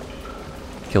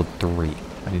 Killed 3.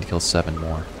 I need to kill 7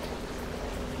 more.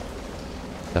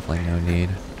 Definitely no need.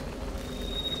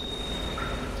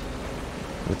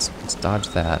 Let's dodge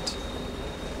that.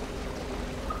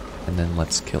 And then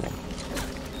let's kill him.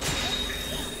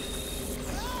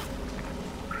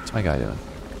 What's my guy doing?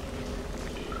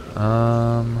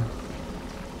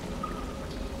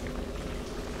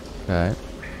 Okay. I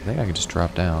think I can just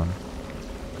drop down.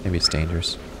 Maybe it's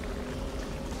dangerous.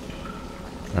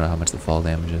 I don't know how much the fall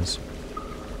damage is.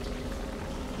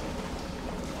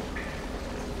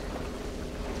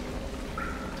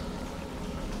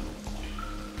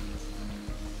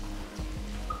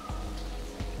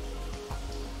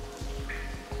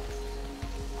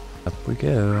 Up we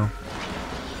go.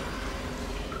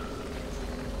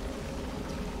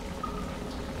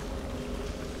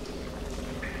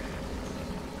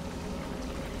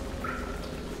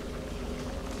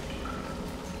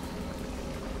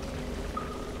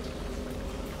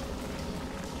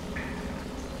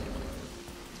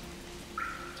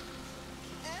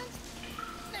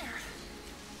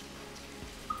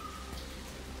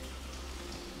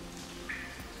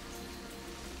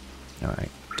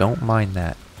 Alright, don't mind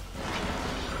that.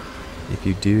 If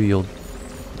you do, you'll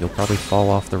probably fall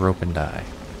off the rope and die.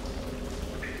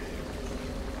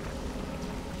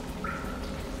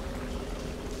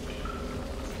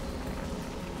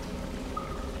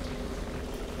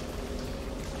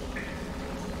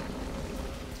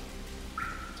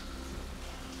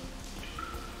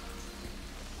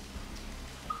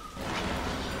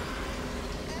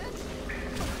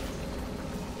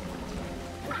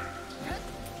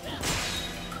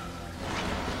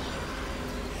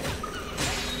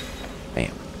 Bam.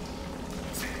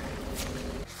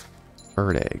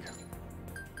 Bird egg.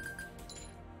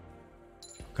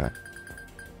 Okay.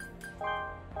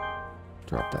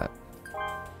 Drop that.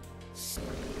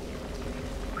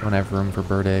 Don't have room for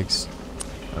bird eggs.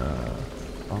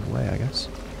 Wrong way, I guess.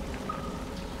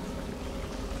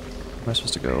 Am I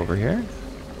supposed to go over here?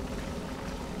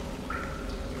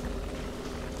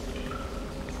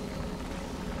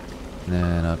 And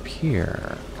then up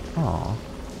here. Aw.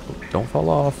 Don't fall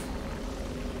off.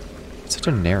 It's such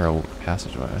a narrow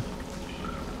passageway.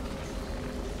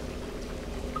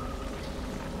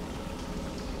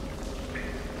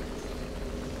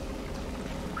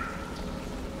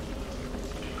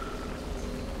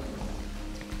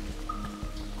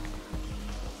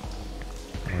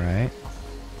 Alright.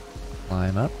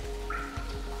 Climb up.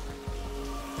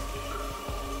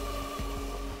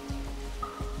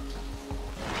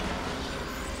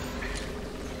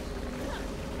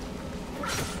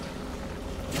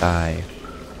 Die.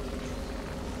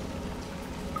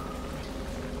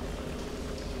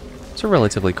 It's a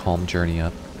relatively calm journey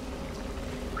up.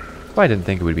 I didn't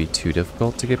think it would be too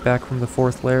difficult to get back from the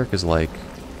 4th lair, because like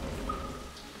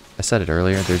I said it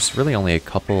earlier, there's really only a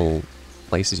couple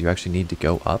places you actually need to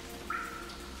go up.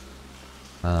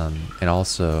 And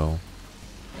also,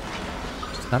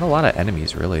 there's not a lot of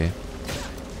enemies, really.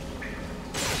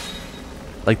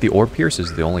 Like, the orb pierce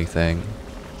is the only thing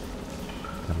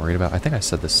I'm worried about. I think I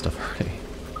said this stuff already.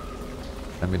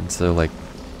 I'm getting so like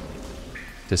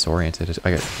disoriented.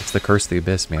 It's the curse of the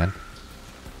abyss, man.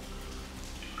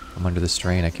 I'm under the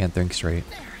strain. I can't think straight.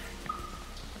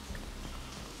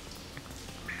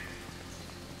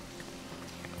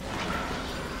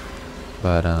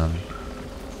 But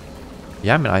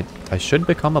yeah, I mean, I should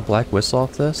become a black whistle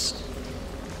off this,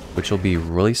 which will be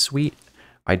really sweet.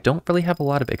 I don't really have a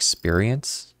lot of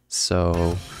experience,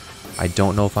 so I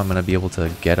don't know if I'm gonna be able to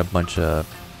get a bunch of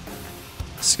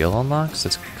skill unlocks.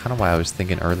 That's kind of why I was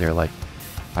thinking earlier, like,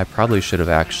 I probably should have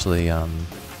actually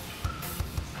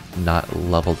not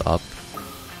leveled up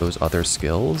those other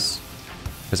skills,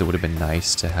 because it would have been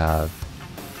nice to have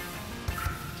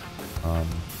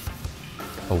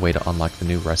a way to unlock the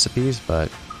new recipes, but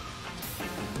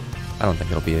I don't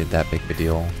think it'll be that big of a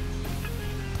deal.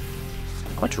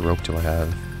 How much rope do I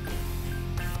have?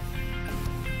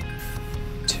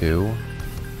 2?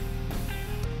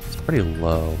 It's pretty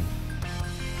low.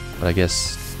 But I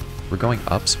guess we're going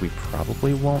up, so we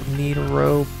probably won't need a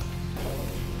rope.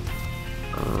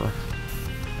 I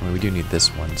mean, we do need this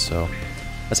one, so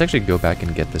let's actually go back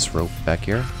and get this rope back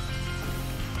here.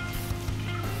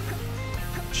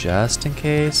 Just in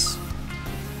case.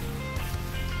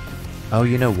 Oh,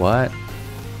 you know what?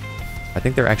 I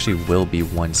think there actually will be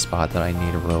one spot that I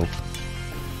need a rope.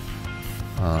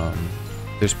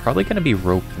 There's probably going to be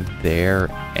rope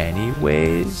there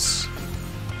anyways,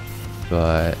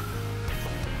 but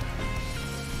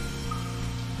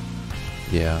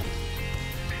yeah.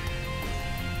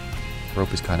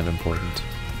 Rope is kind of important.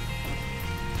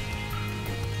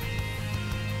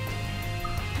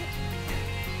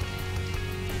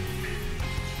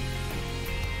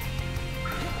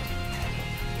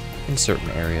 In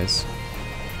certain areas.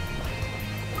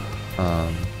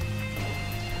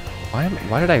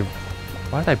 Why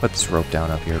did I put this rope down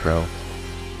up here, bro?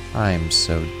 I'm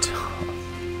so dumb.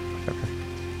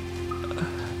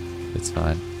 It's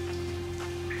fine.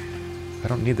 I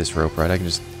don't need this rope, right? I can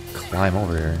just climb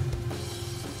over here.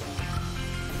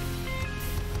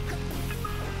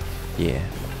 Yeah.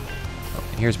 Oh,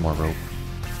 and here's more rope.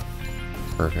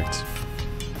 Perfect.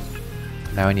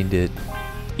 Now I need to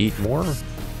eat more?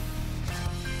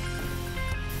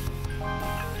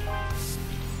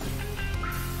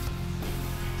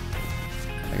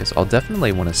 I guess I'll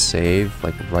definitely want to save,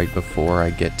 like, right before I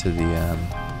get to the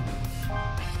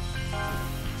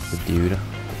dude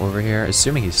over here.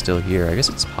 Assuming he's still here. I guess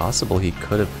it's possible he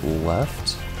could have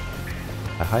left.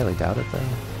 I highly doubt it, though.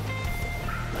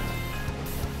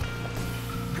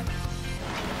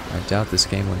 I doubt this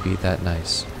game would be that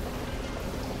nice.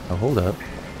 Oh, hold up.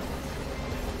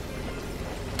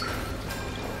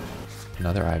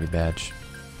 Another Ivy badge.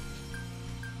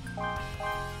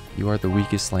 You are the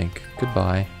weakest link.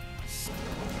 Goodbye.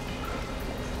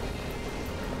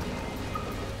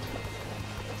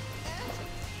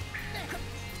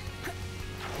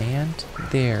 And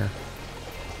there.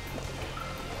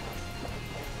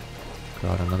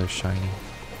 God, another shiny.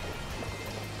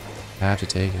 I have to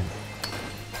take it.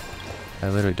 I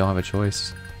literally don't have a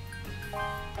choice.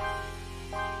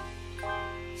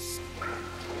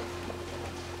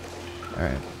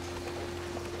 Alright.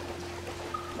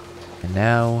 And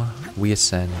now we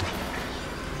ascend.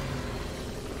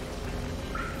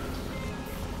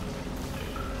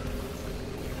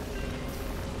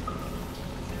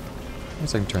 I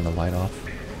guess I can turn the light off.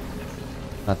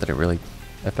 Not that it really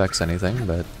affects anything,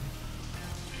 but...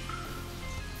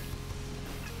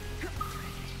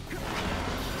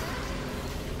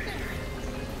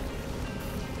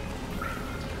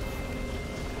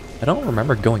 I don't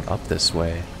remember going up this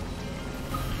way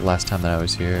the last time that I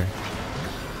was here.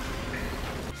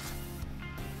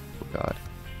 Oh god.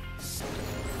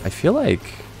 I feel like...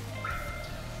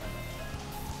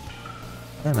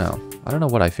 I don't know. I don't know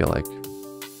what I feel like.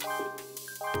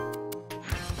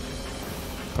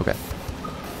 Okay.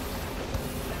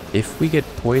 If we get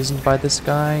poisoned by this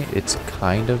guy, it's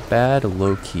kind of bad,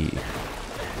 low-key.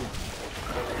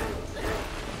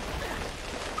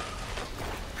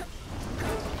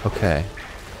 Okay.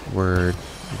 We're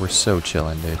so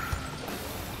chilling, dude.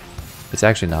 It's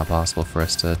actually not possible for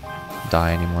us to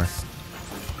die anymore.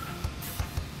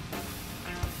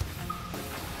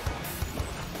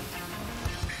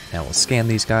 Now we'll scan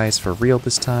these guys for real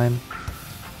this time.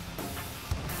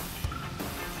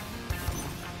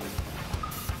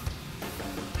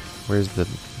 Where's the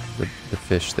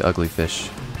fish, the ugly fish?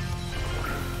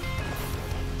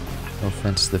 No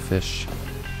offense to the fish.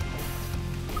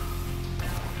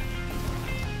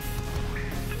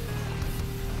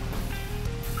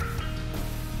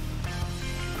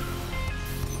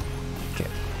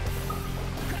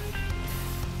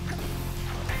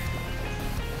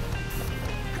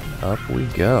 up we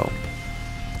go.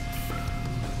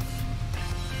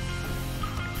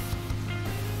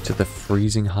 To the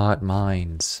freezing hot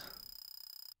mines.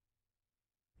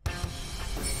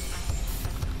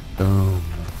 Boom.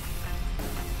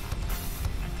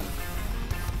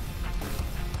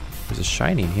 There's a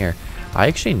shiny in here. I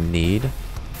actually need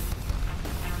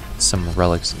some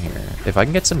relics in here. If I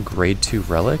can get some grade 2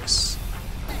 relics,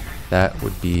 that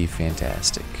would be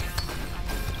fantastic.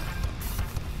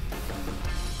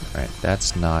 Alright,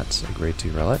 that's not a grade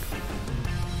 2 relic.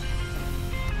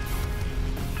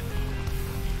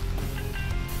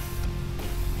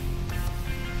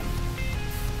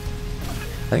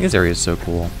 I think this area is so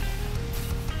cool.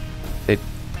 It,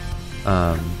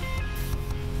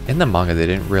 in the manga, they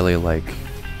didn't really, like,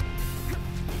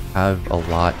 have a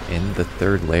lot in the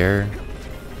third layer,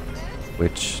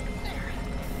 which,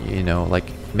 you know, like,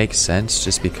 makes sense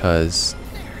just because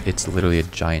it's literally a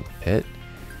giant pit,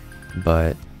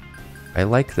 but I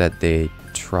like that they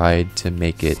tried to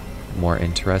make it more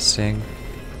interesting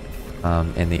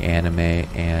in the anime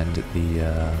and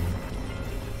the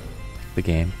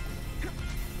game,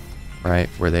 right,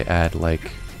 where they add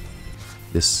like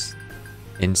this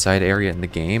inside area in the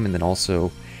game, and then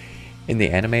also in the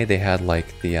anime they had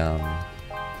like the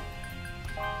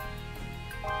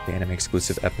anime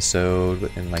exclusive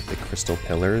episode in like the crystal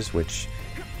pillars, which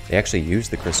they actually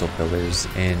used the crystal pillars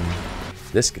in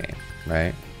this game,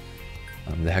 right?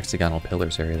 The hexagonal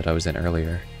pillars area that I was in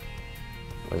earlier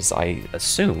was, I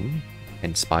assume,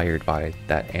 inspired by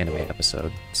that anime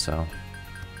episode, so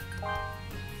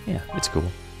yeah, it's cool.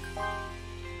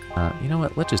 You know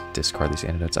what, let's just discard these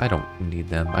antidotes. I don't need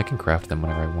them. I can craft them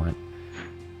whenever I want.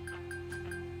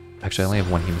 Actually, I only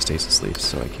have one hemostasis leaf,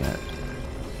 so I can't.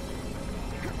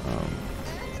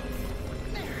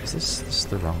 Is this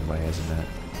the wrong way, isn't it?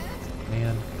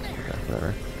 Man, okay,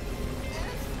 whatever.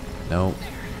 No.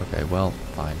 Okay, well,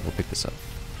 fine. We'll pick this up.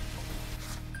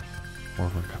 More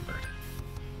encumbered.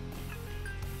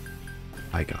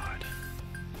 My God.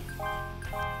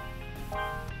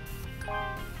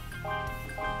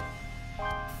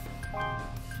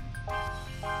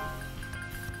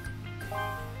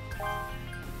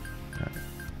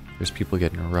 There's people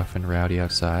getting rough and rowdy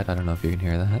outside. I don't know if you can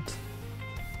hear that.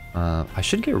 I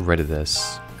should get rid of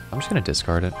this. I'm just going to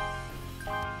discard it.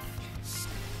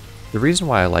 The reason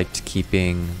why I liked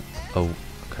keeping a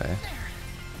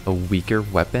weaker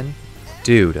weapon...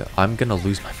 Dude, I'm going to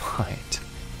lose my mind.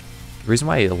 The reason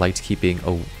why I liked keeping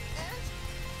a...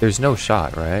 There's no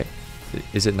shot, right?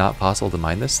 Is it not possible to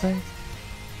mine this thing?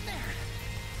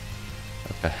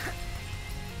 Okay.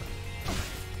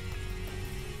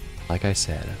 Like I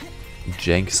said,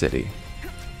 Jank City.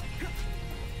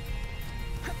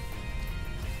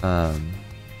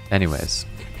 Anyways,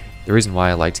 the reason why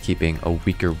I liked keeping a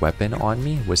weaker weapon on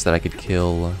me was that I could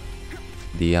kill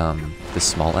the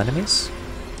small enemies,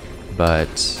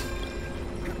 but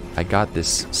I got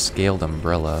this scaled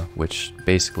umbrella, which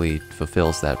basically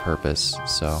fulfills that purpose,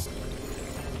 so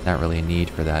not really a need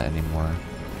for that anymore.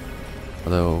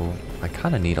 Although I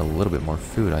kind of need a little bit more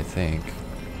food, I think.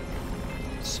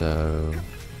 So,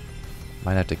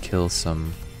 might have to kill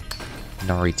some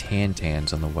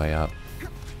Nari-Tantans on the way up.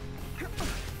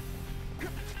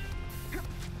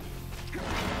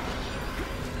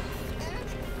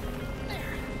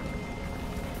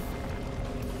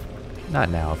 Not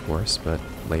now, of course, but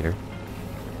later.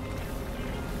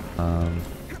 I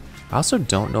also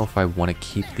don't know if I want to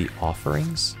keep the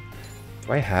offerings.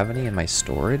 Do I have any in my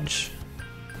storage?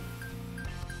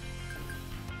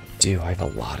 Do I have a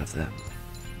lot of them?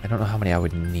 I don't know how many I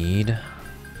would need.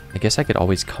 I guess I could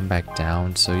always come back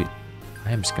down, so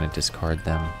I am just going to discard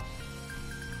them.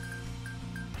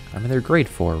 I mean, they're grade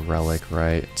 4 relic,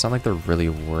 right? It's not like they're really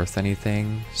worth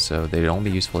anything, so they'd only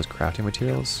be useful as crafting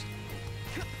materials.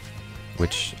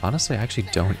 Which, honestly, I actually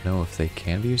don't know if they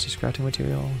can be used as crafting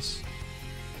materials.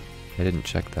 I didn't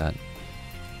check that.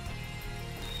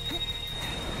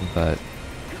 But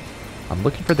I'm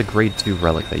looking for the grade 2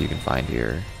 relic that you can find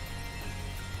here.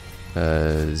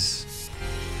 Because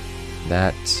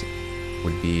that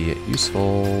would be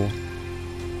useful.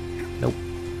 Nope.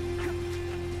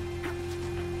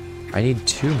 I need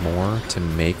 2 more to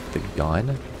make the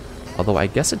gun. Although I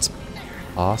guess it's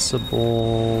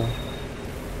possible...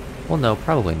 Well, no,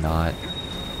 probably not.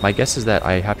 My guess is that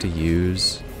I have to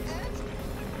use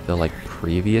the, like,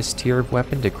 previous tier of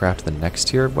weapon to craft the next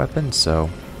tier of weapon, so...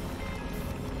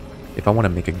 If I want to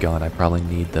make a gun, I probably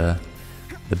need the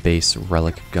base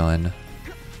relic gun.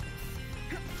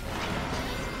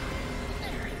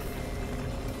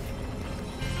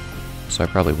 So I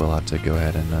probably will have to go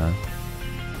ahead and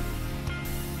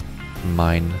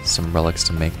mine some relics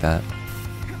to make that.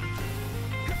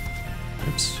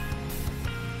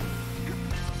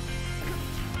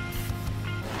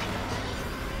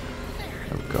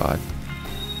 God.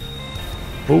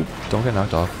 Oh, don't get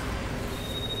knocked off.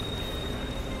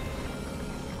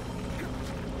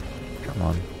 Come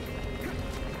on.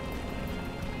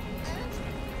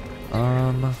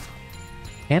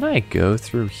 Can I go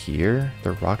through here?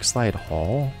 The rock slide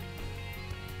hall?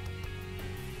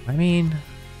 I mean...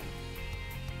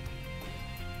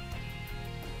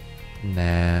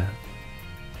 Nah.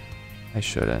 I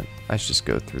shouldn't. I should just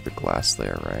go through the glass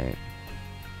there, right?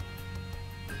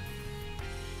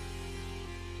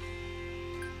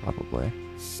 Probably.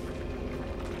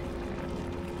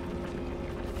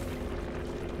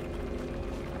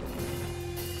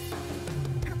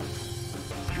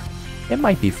 It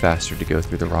might be faster to go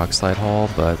through the rock slide hall,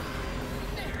 but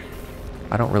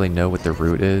I don't really know what the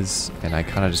route is, and I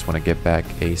kind of just want to get back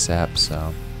ASAP,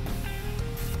 so...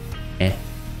 Eh.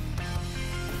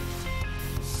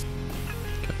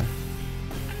 Okay.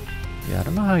 Yeah, I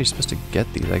don't know how you're supposed to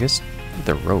get these. I guess with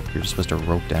the rope, you're just supposed to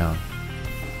rope down.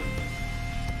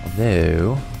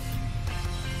 Although...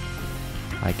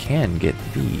 I can get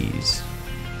these.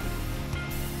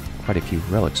 Quite a few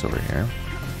relics over here.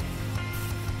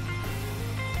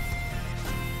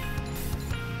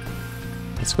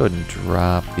 Let's go ahead and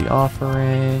drop the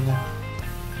offering.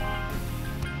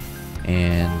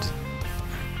 And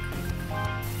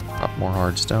drop more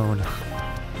hard stone.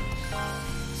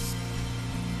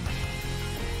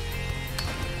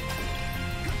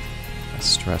 A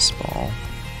stress ball.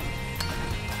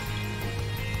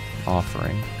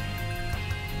 Offering.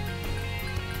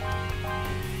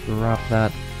 Drop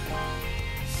that.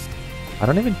 I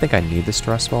don't even think I need the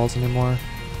stress balls anymore.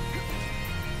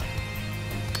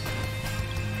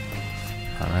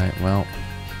 Alright, well,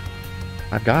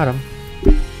 I've got them.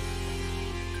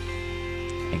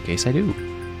 In case I do.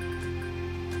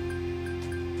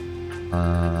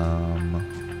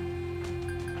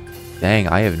 Dang,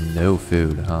 I have no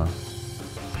food, huh?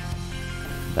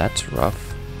 That's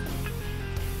rough.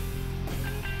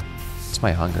 It's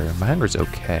my hunger. My hunger's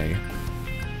okay.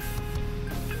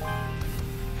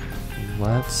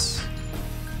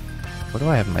 What do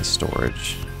I have in my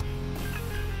storage?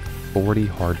 40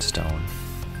 hard stone.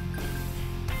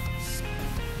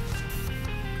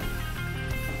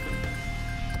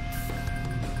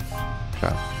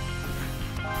 Okay.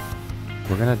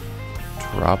 We're gonna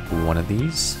drop one of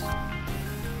these.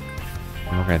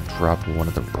 And we're gonna drop one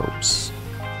of the ropes.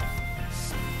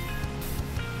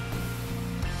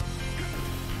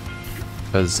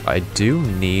 Because I do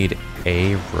need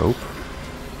a rope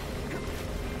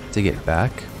to get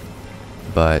back,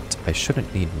 but I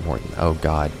shouldn't need more than... Oh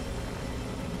god.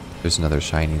 There's another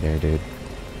shiny there, dude.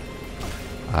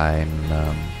 I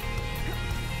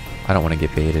don't want to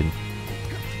get baited.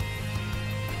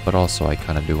 But also, I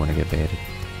kind of do want to get baited.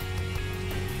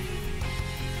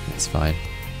 It's fine.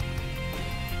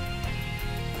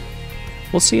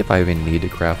 We'll see if I even need to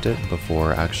craft it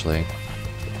before actually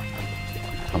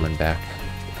coming back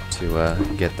to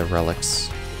get the relics.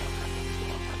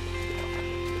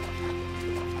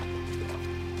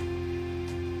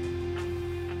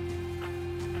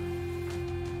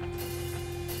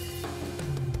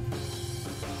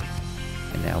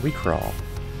 And now we crawl.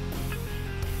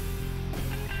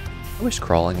 I wish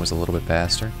crawling was a little bit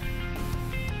faster.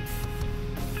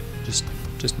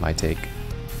 Just my take.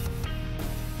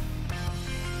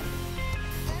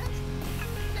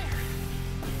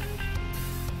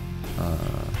 There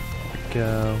we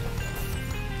go.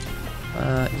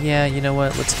 Yeah, you know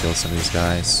what? Let's kill some of these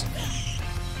guys.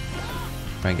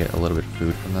 Try and get a little bit of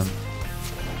food from them.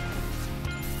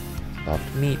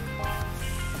 Soft meat.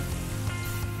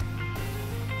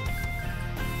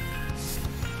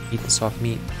 Eat the soft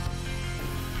meat.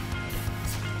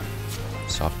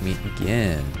 Soft meat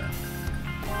again.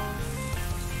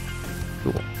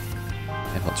 Cool.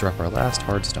 And we'll drop our last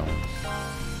hard stone.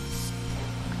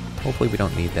 Hopefully we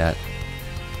don't need that.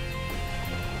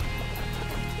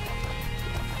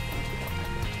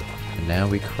 And now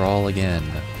we crawl again.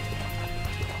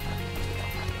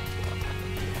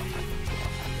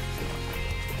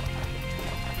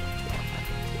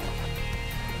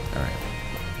 Alright.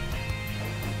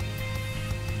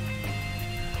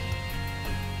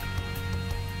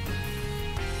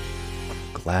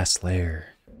 Glass layer.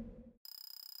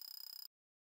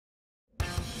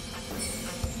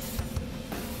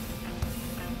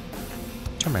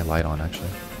 Turn my light on, actually.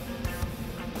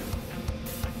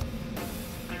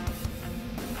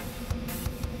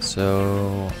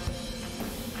 So,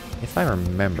 if I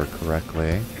remember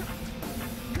correctly,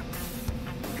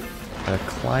 I gotta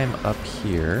climb up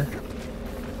here.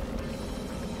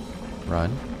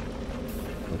 Run.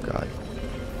 Oh god.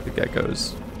 The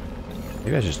geckos.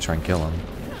 Maybe I should just try and kill him.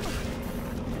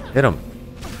 Hit him!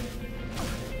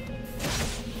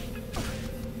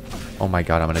 Oh my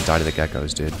god, I'm gonna die to the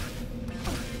geckos, dude.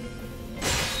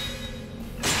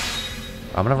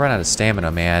 I'm gonna run out of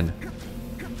stamina, man.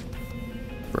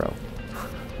 Bro.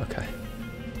 Okay.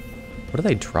 What do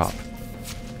they drop?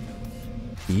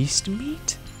 Beast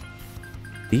meat?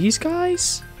 These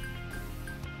guys?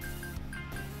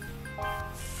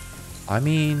 I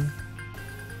mean...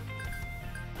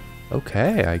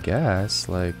 Okay, I guess.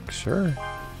 Like, sure.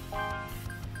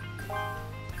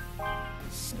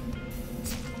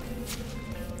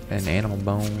 And animal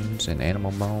bones, and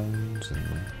animal bones,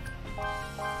 and...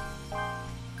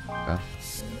 Okay.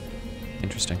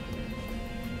 Interesting.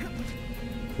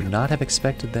 Would not have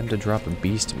expected them to drop a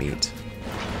beast meat.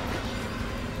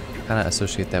 Kinda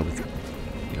associate that with,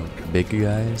 you know, big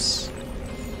guys.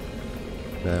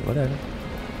 But whatever.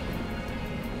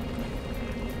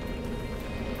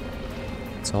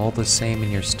 It's all the same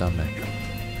in your stomach.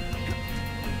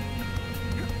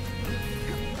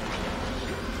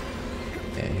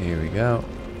 And here we go.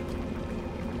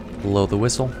 Blow the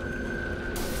whistle.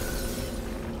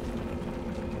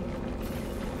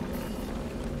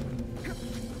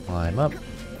 Climb up.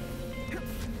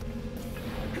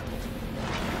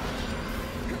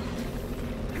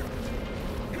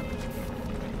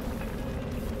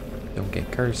 Don't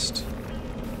get cursed.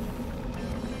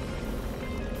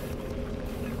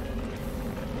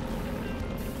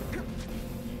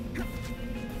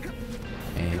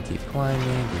 And keep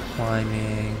climbing, keep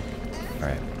climbing.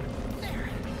 Alright.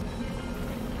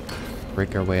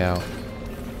 Break our way out.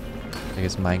 I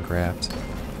guess Minecraft.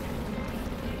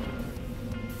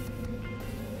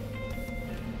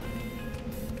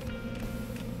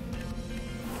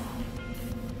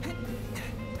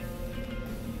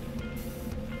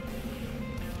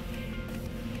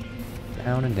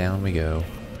 Down and down we go.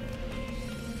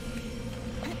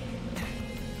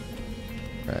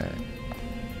 Right.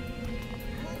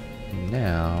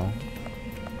 Now...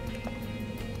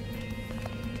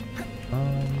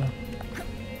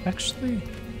 Actually...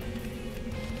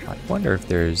 I wonder if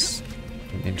there's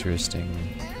an interesting...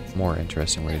 more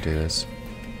interesting way to do this.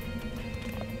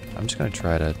 I'm just gonna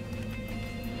try to...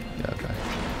 Yeah, okay.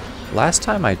 Last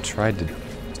time I tried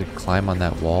to climb on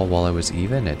that wall while I was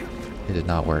even, it did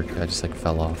not work. I just like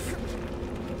fell off.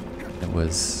 It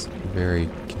was very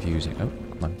confusing. Oh,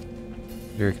 come on.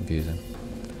 Very confusing.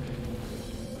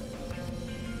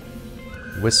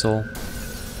 Whistle.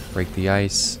 Break the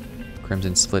ice.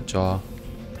 Crimson Splitjaw.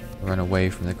 Run away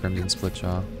from the Crimson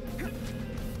Splitjaw.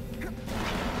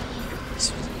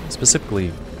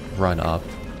 Specifically, run up.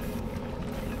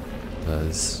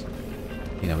 Because,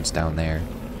 you know, it's down there.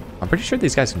 I'm pretty sure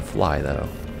these guys can fly, though.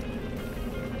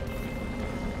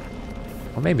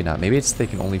 Or maybe not. Maybe it's they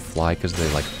can only fly because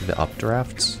they like the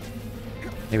updrafts.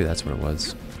 Maybe that's what it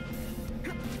was.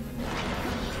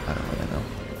 I don't really know.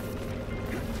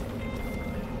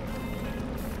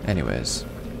 Anyways.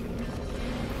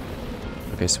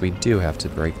 Okay, so we do have to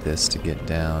break this to get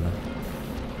down.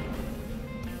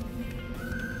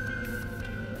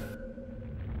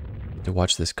 To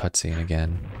watch this cutscene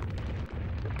again.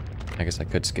 I guess I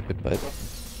could skip it, but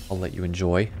I'll let you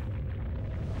enjoy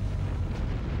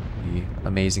the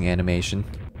amazing animation.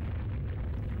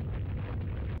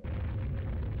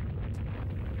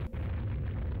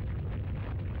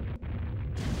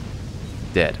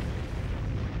 Dead.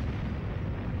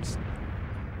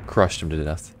 Crushed him to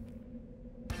death.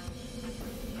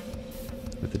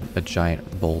 With a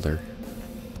giant boulder.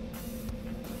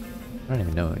 I don't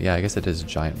even know. Yeah, I guess it is a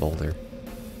giant boulder.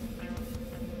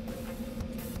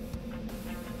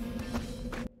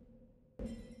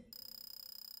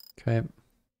 Okay.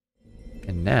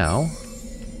 And now,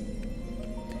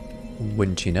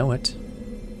 wouldn't you know it,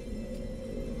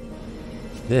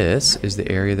 this is the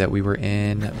area that we were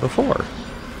in before,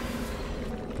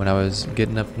 when I was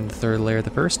getting up from the third layer the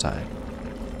first time.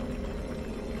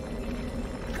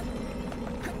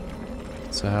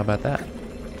 So how about that?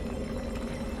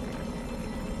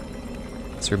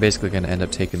 So we're basically going to end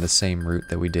up taking the same route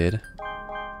that we did.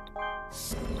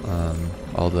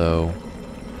 Although,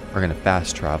 we're going to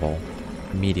fast travel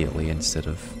immediately instead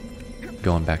of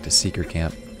going back to Seeker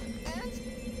Camp.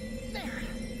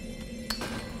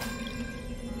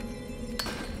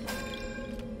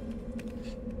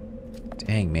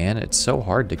 Dang, man, it's so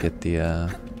hard to get the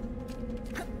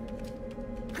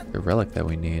relic that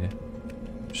we need.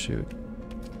 Shoot.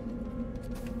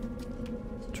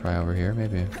 Try over here,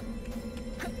 maybe.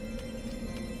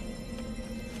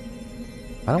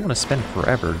 I don't want to spend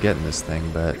forever getting this thing,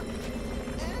 but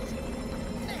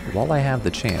while I have the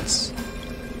chance,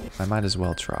 I might as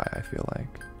well try, I feel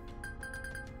like.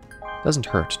 Doesn't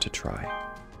hurt to try.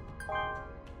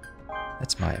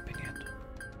 That's my opinion.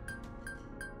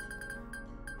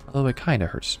 Although it kind of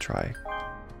hurts to try.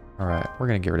 Alright, we're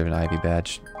gonna get rid of an Ivy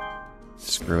badge.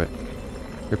 Screw it.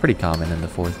 They're pretty common in the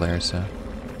 4th layer, so...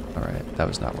 Alright, that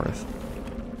was not worth.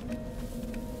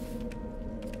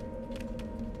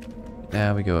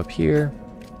 Now we go up here.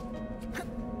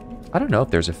 I don't know if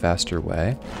there's a faster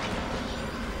way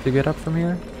to get up from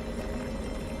here.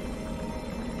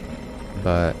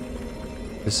 But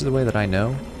this is the way that I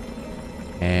know.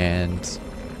 And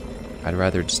I'd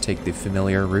rather just take the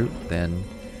familiar route than,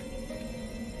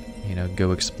 you know,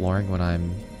 go exploring when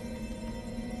I'm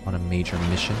on a major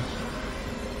mission.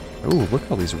 Ooh, look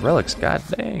at all these relics, god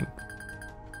dang.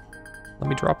 Let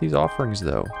me drop these offerings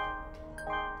though.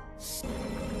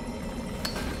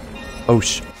 Oh,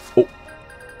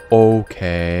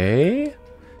 okay.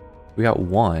 We got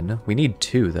 1. We need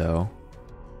 2 though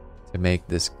to make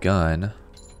this gun.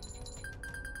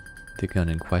 The gun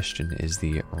in question is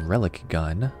the relic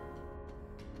gun.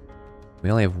 We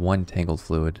only have 1 tangled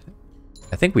fluid.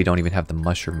 I think we don't even have the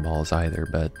mushroom balls either,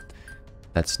 but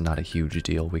that's not a huge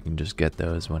deal. We can just get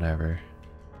those whenever.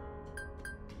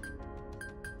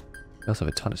 We also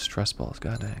have a ton of stress balls,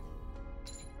 god dang.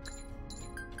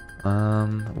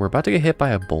 We're about to get hit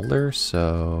by a boulder,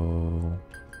 so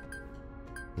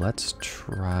let's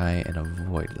try and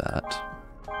avoid that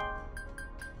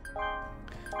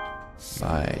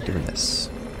by doing this.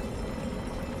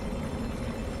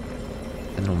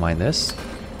 And we'll mine this.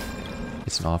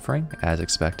 It's an offering, as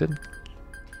expected.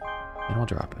 And we'll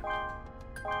drop it.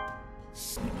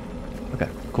 Okay,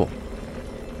 cool.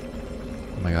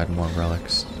 Oh my god, more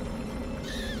relics.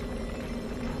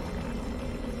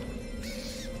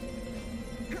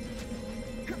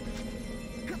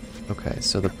 Okay,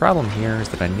 so the problem here is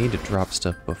that I need to drop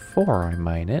stuff before I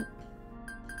mine it.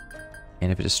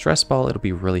 And if it's a stress ball, it'll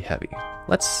be really heavy.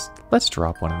 Let's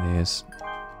drop one of these.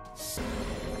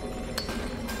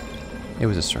 It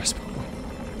was a stress ball.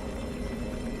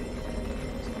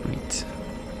 Sweet.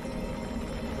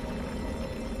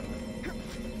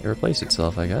 It replaced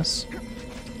itself, I guess.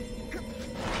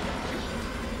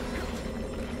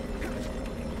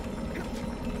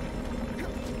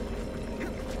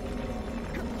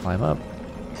 Climb up.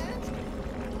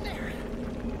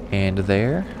 And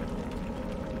there.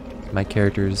 My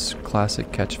character's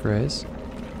classic catchphrase.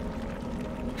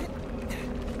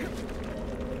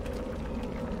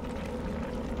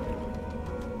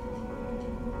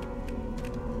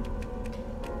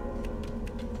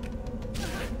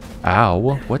 Ow,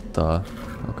 what the?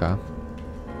 Okay.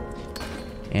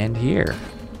 And here.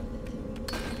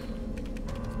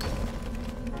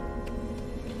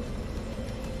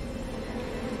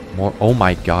 More. Oh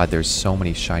my god, there's so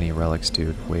many shiny relics,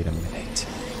 dude. Wait a minute.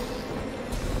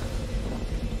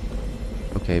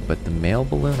 Okay, but the mail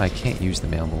balloon? I can't use the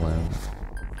mail balloon.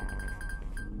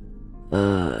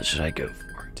 Should I go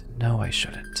for it? No, I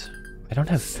shouldn't. I don't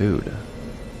have food.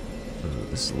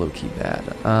 This is low-key bad.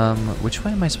 Which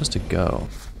way am I supposed to go?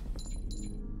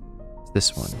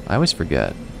 This one. I always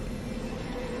forget.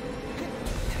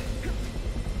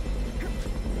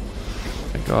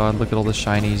 Oh my god, look at all the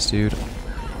shinies, dude.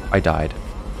 I died.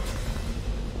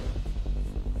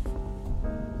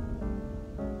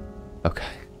 Okay.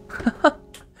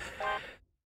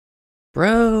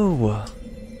 Bro! I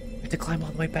have to climb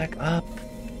all the way back up.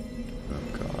 Oh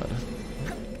god.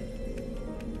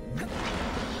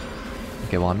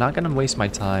 Okay, well I'm not gonna waste my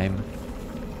time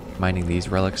mining these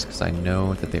relics because I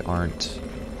know that they aren't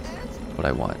what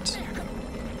I want.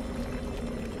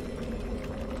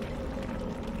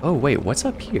 Oh wait, what's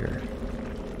up here?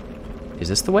 Is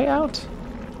this the way out?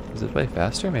 Is it way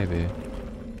faster maybe?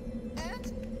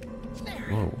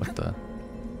 Whoa, what the?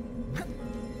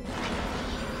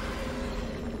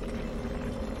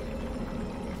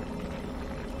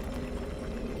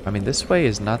 I mean, this way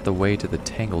is not the way to the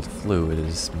tangled fluid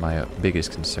is my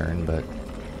biggest concern, but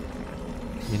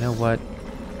you know what?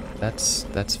 That's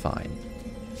fine.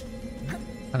 I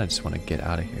kinda just want to get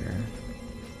out of here.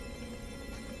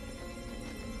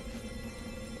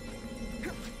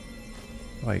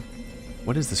 Like,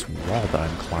 what is this wall that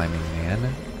I'm climbing,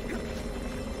 man?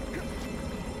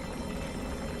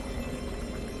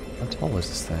 How tall is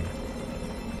this thing?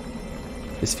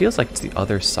 This feels like it's the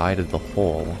other side of the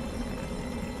hole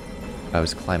I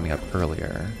was climbing up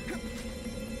earlier.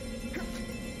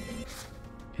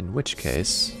 In which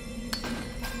case,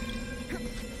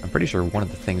 I'm pretty sure one of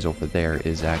the things over there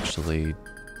is actually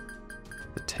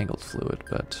the tangled fluid,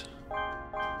 but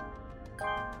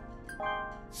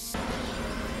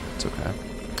it's okay.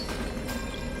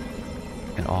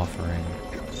 An offering.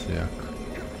 Sick.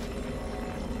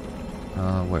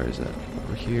 Where is it?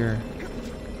 Over here.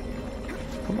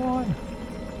 Come on.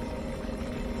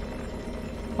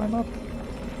 Climb up.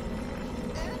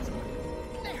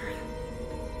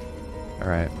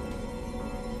 Alright.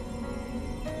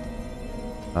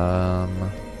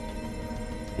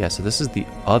 Yeah, so this is the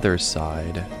other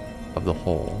side of the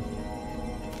hole.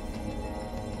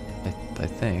 I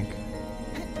think.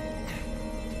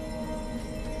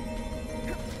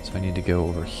 So I need to go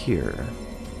over here.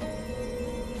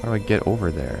 How do I get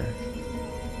over there?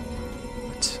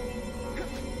 What?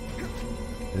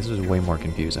 This is way more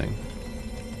confusing.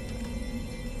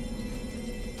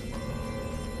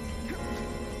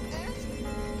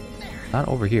 Not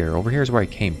over here. Over here is where I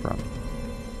came from.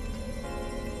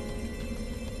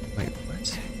 Wait,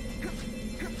 what?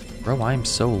 Bro, I'm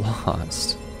so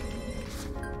lost.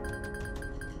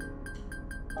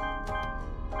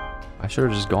 I should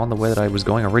have just gone the way that I was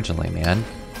going originally, man.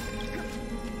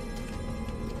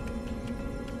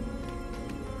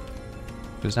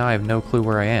 Because now I have no clue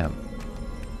where I am.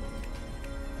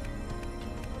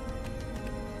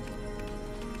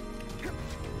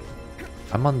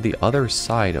 I'm on the other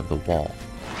side of the wall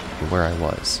to where I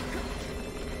was.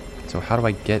 So how do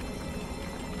I get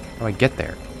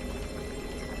there?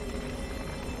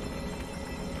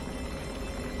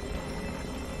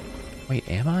 Wait,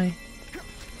 am I?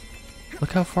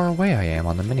 Look how far away I am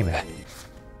on the minimap.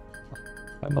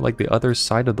 I'm on like the other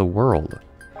side of the world.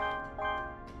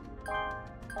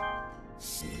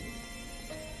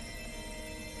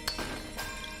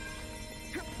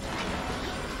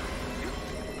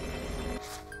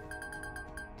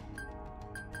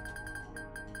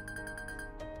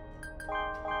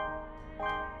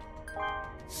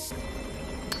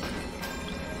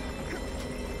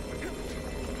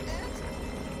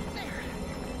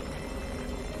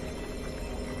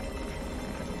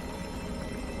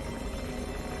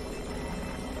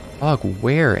 Fuck,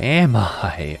 where am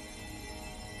I?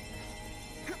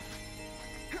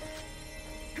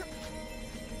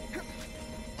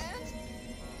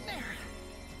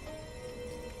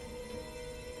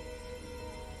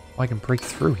 Oh, I can break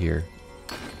through here.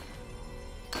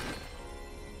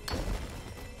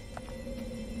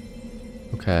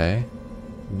 Okay.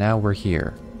 Now we're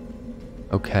here.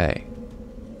 Okay.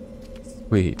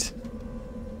 Sweet.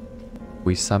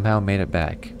 We somehow made it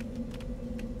back.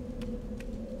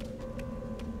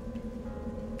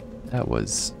 That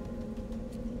was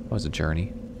a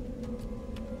journey.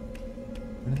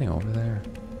 Anything over there?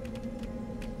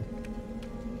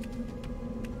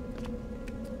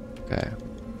 Okay.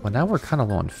 Well, now we're kind of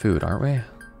low on food, aren't we?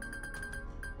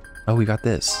 Oh, we got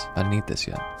this. I didn't eat this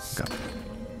yet. Okay.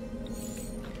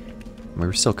 We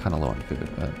were still kind of low on food,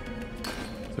 but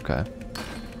it's okay.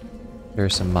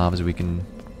 There's some mobs we can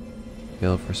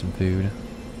kill for some food.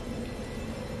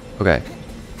 Okay.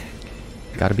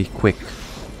 Gotta be quick.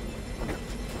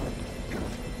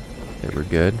 Okay, we're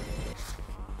good.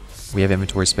 We have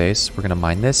inventory space. We're gonna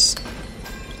mine this.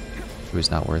 It was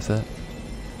not worth it.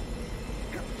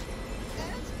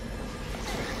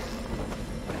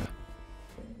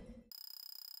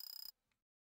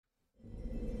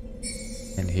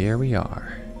 And here we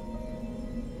are.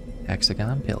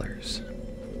 Hexagon pillars.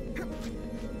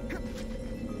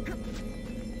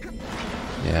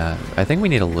 Yeah, I think we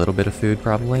need a little bit of food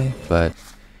probably, but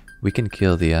we can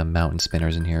kill the mountain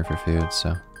spinners in here for food,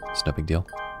 so it's no big deal.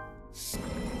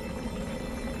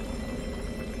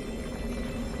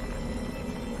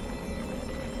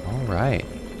 Alright.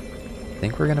 I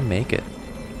think we're gonna make it.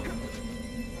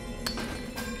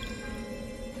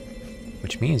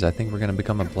 Which means I think we're gonna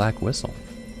become a black whistle.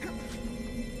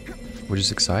 Which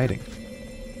is exciting.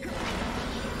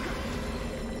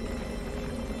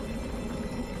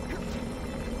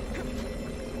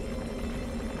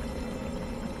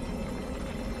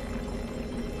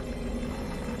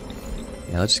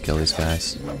 Yeah, let's just kill these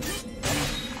guys.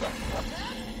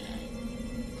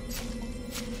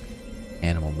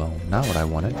 Animal bone, not what I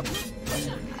wanted.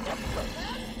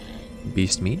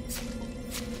 Beast meat.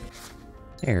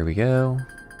 There we go.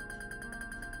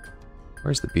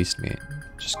 Where's the beast meat?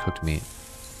 Just cooked meat.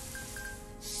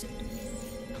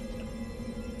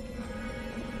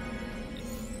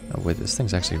 Oh wait, this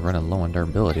thing's actually running low on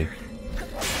durability.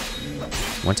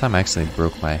 One time I actually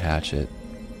broke my hatchet,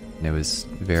 and it was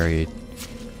very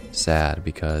sad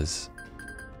because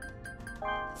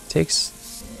it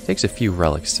takes a few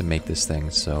relics to make this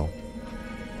thing, so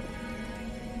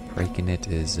breaking it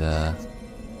is or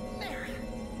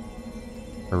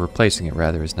replacing it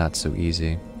rather is not so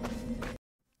easy.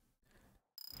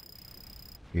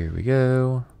 Here we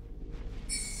go.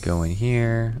 Go in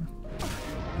here.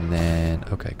 And then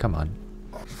okay, come on.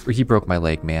 He broke my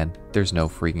leg, man. There's no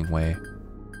freaking way.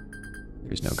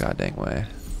 There's no goddamn way.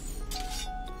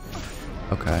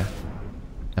 Okay.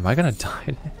 Am I gonna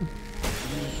die then?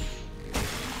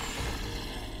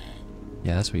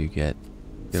 Yeah, that's what you get.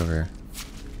 Get over here.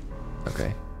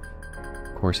 Okay.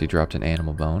 Of course he dropped an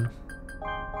animal bone.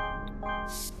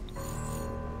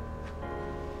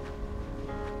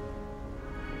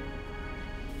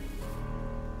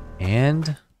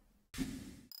 And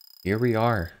here we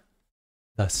are.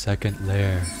 The second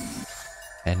lair.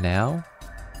 And now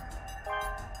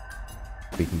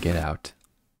we can get out.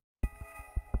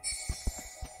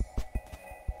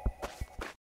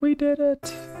 We did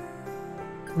it.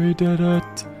 We did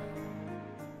it.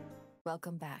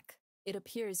 Welcome back. It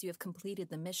appears you have completed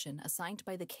the mission assigned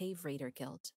by the Cave Raider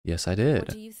Guild. Yes, I did. What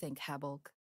do you think, Habolg?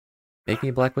 Make me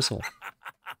a black whistle.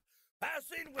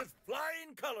 Passing with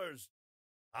flying colors.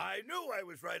 I knew I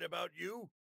was right about you.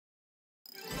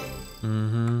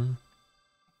 Mm-hmm.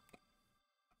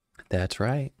 That's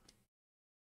right.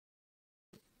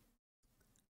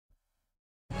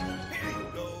 Here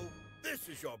you go. This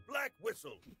is your black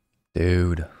whistle.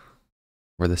 Dude.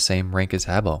 We're the same rank as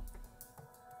Habo.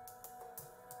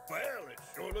 Well, it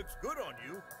sure looks good on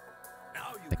you.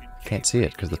 Now you can Can't see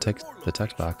it because the text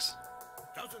box.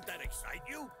 Doesn't that excite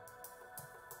you?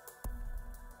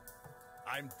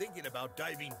 I'm thinking about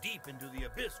diving deep into the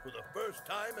abyss for the first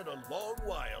time in a long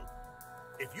while.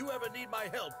 If you ever need my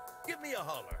help, give me a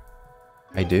holler.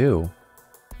 I do.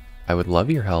 I would love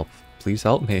your help. Please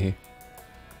help me.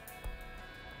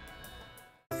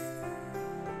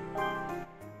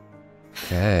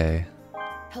 Okay.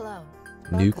 Hello.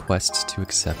 New quests to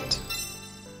accept.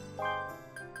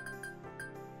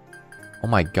 Oh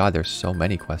my god, there's so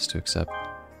many quests to accept.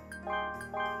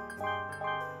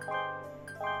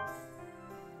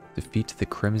 Defeat the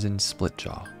Crimson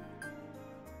Splitjaw.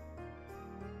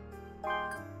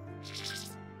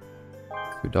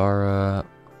 Kudara.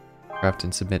 Craft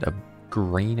and submit a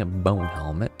green bone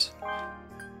helmet.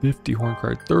 50 horn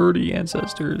card, 30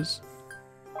 ancestors.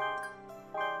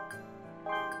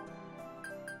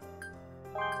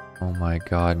 Oh my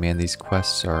god, man, these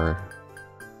quests are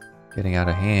getting out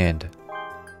of hand.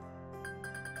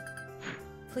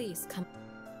 Please come.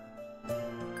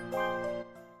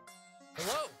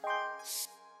 Hello.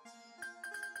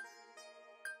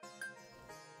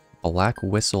 Black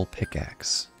Whistle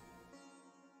Pickaxe.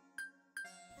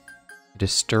 It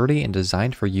is sturdy and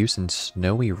designed for use in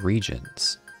snowy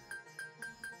regions.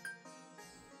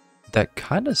 That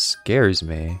kind of scares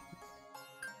me.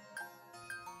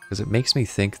 Because it makes me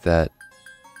think that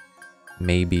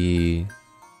maybe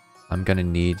I'm gonna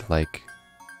need like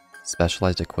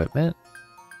specialized equipment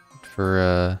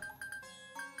for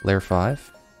Layer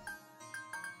 5.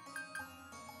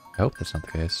 I hope that's not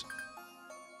the case.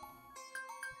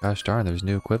 Gosh darn, there's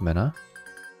new equipment, huh?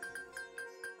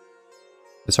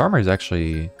 This armor is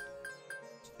actually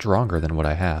stronger than what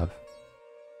I have.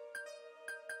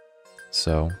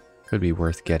 So, could be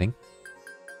worth getting.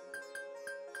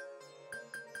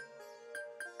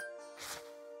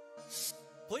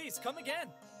 Please come again.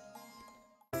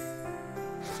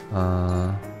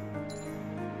 I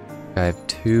have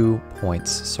 2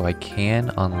 points, so I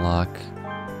can unlock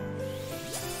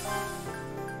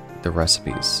the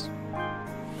recipes.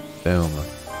 Boom.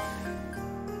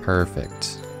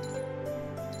 Perfect.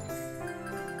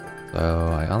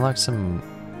 So I unlocked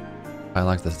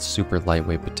the super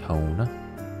lightweight baton,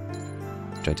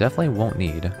 which I definitely won't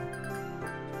need.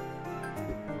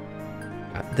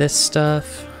 Got this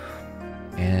stuff,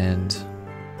 and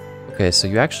okay, so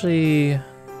you actually,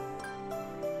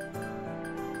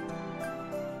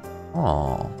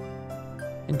 oh,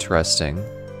 interesting.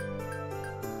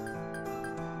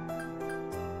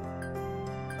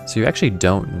 So you actually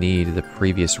don't need the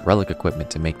previous relic equipment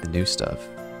to make the new stuff.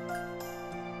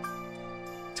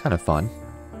 It's kind of fun.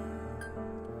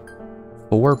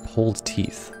 4 pulled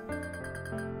teeth.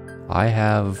 I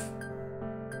have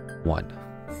 1.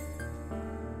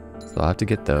 So I'll have to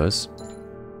get those.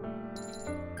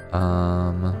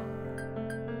 I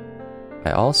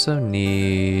also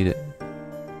need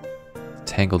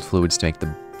tangled fluids to make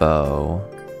the bow.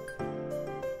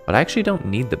 But I actually don't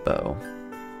need the bow.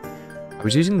 I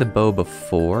was using the bow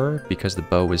before because the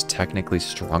bow was technically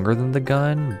stronger than the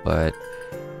gun, but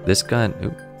this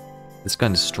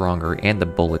gun's stronger and the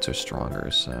bullets are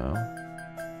stronger, so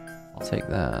I'll take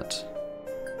that.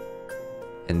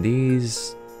 And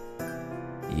these,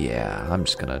 yeah, I'm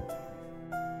just gonna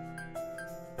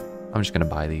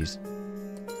buy these.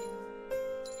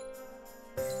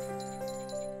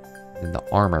 And the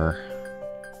armor.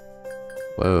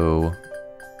 Whoa.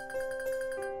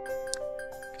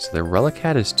 So the relic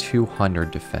hat is 200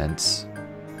 defense.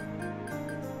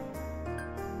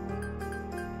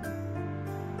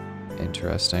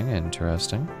 Interesting,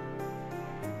 interesting.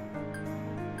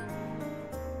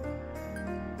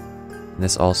 And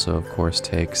this also, of course,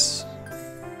 takes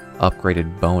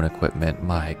upgraded bone equipment.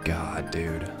 My god,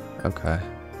 dude. Okay.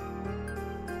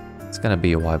 It's gonna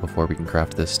be a while before we can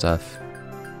craft this stuff.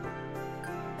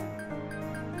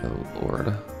 Oh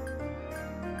lord.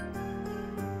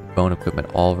 Bone equipment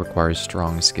all requires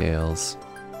strong scales.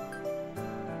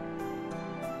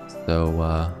 So,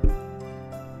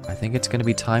 I think it's gonna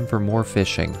be time for more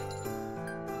fishing.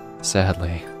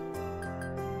 Sadly.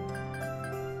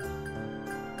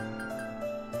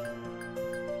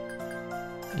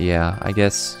 Yeah, I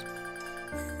guess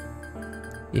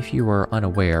if you are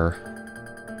unaware,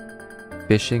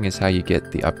 fishing is how you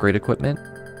get the upgrade equipment,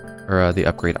 or the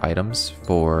upgrade items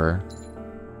for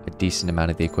a decent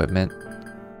amount of the equipment.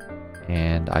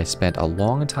 And I spent a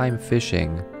long time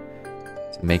fishing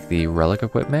to make the relic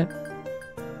equipment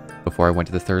before I went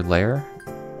to the 3rd layer,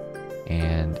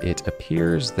 and it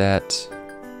appears that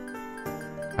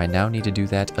I now need to do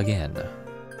that again.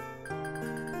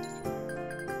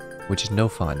 Which is no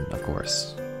fun, of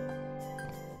course.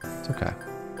 It's okay.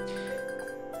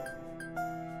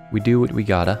 We do what we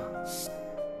gotta.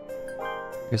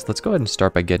 I guess let's go ahead and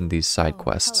start by getting these side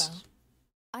quests. Hello.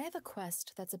 I have a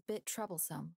quest that's a bit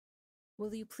troublesome.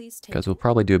 Will you please take Because we'll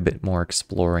probably do a bit more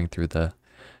exploring through the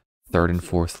 3rd and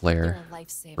 4th layer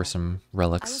for some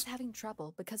relics. I was having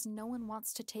trouble because no one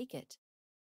wants to take it.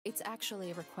 It's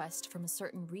actually a request from a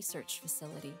certain research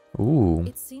facility. Ooh.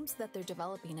 It seems that they're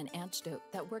developing an antidote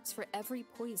that works for every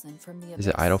poison from the abyss. Is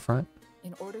it Idlefront?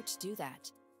 In order to do that,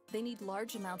 they need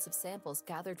large amounts of samples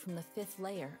gathered from the 5th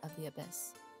layer of the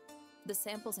abyss. The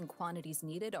samples and quantities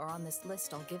needed are on this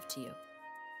list I'll give to you.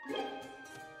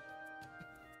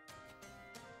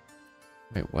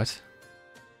 Wait, what?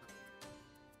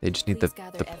 They just need Please the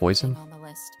gather poison? everything on the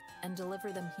list and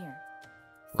deliver them here.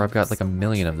 Where I've got like a Thank you so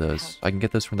million much of for your those. help. I can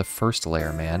get those from the 1st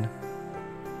layer, man.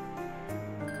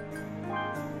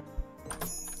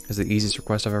 It's the easiest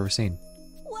request I've ever seen.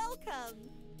 Welcome!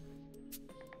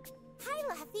 Hi,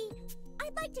 Laffy.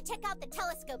 I'd like to check out the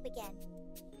telescope again.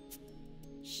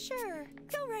 Sure,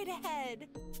 go right ahead.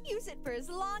 Use it for as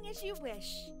long as you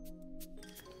wish.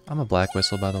 I'm a black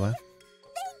whistle, by the way.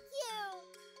 Thank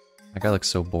you! That guy looks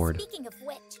so bored. Speaking of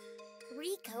which,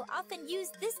 Rico often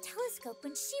used this telescope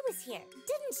when she was here,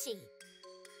 didn't she?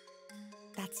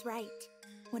 That's right.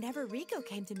 Whenever Rico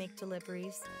came to make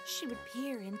deliveries, she would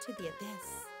peer into the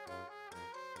abyss.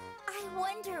 I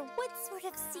wonder what sort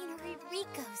of scenery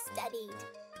Rico studied.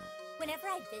 Whenever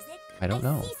I visit, I don't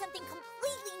know. see something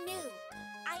completely new.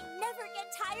 I never get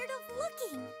tired of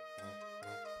looking.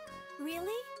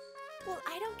 Really? Well,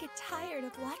 I don't get tired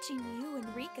of watching you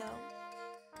and Rico.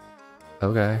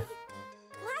 Okay.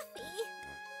 Laffy.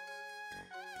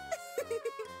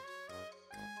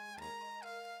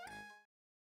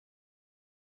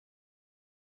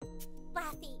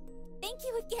 Laffy, thank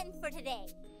you again for today.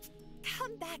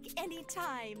 Come back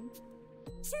anytime.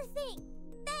 Sure thing.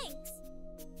 Thanks.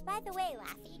 By the way,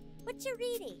 Laffy, what you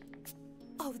reading?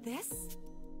 Oh, this?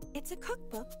 It's a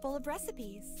cookbook full of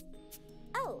recipes.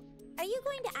 Oh, are you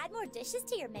going to add more dishes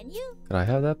to your menu? Could I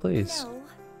have that, please? No,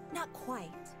 not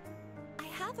quite. I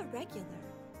have a regular,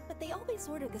 but they always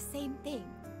order the same thing.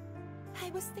 I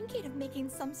was thinking of making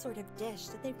some sort of dish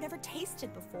that they've never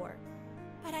tasted before,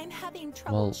 but I'm having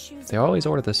trouble Well, choosing. they always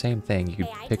one. order the same thing. You could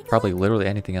May I pick take a probably look? literally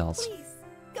anything else. Please,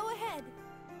 go ahead.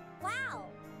 Wow,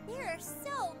 there are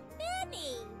so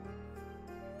many.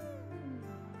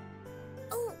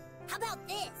 Oh, how about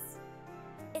this?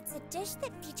 It's a dish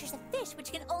that features a fish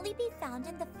which can only be found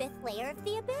in the 5th layer of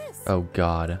the abyss. Oh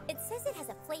god. It says it has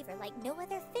a flavor like no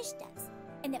other fish does,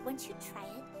 and that once you try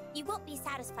it, you won't be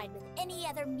satisfied with any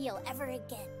other meal ever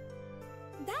again.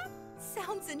 That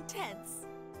sounds intense.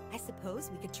 I suppose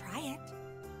we could try it.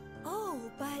 Oh,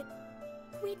 but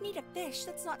we'd need a fish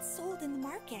that's not sold in the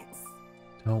markets.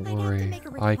 Don't I'd have to worry. make a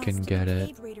I request can to get the it.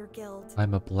 Cave Raider Guild.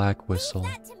 I'm a black whistle.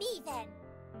 Leave that to me then.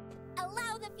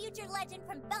 Allow the future legend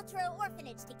from Beltro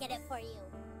Orphanage to get it for you.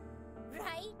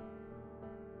 Right?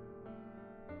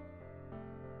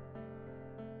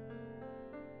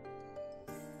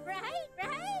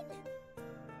 Right?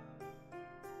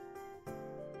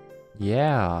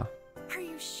 Yeah. Are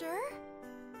you sure?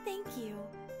 Thank you.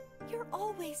 You're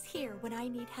always here when I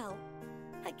need help.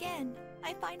 Again,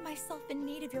 I find myself in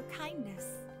need of your kindness.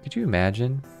 Could you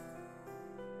imagine?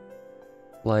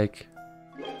 Like,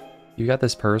 you got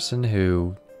this person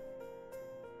who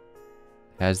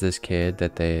has this kid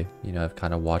that they, you know, have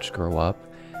kind of watched grow up.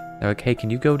 They're like, hey, can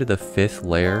you go to the 5th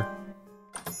layer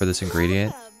for this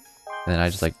ingredient? And then I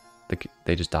just like,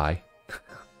 they just die.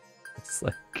 It's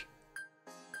like...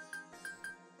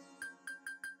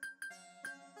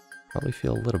 Probably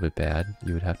feel a little bit bad,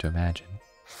 you would have to imagine.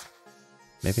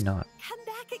 Maybe not. Come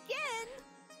back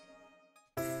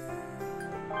again.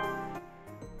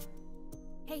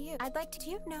 Do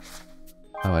you know?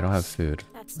 Oh, I don't have food.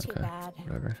 That's too bad.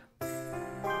 Whatever.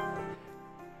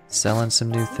 Selling some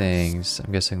new things.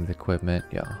 I'm guessing the equipment.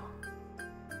 Yeah.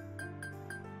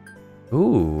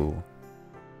 Ooh.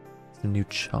 Some new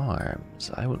charms.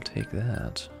 I will take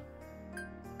that.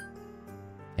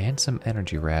 And some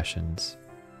energy rations.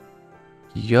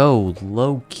 Yo,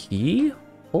 low key?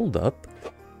 Hold up.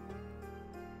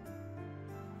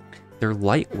 They're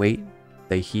lightweight.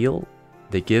 They heal.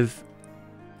 They give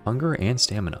hunger and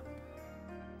stamina.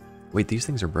 Wait, these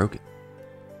things are broken.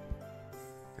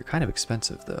 They're kind of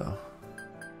expensive, though.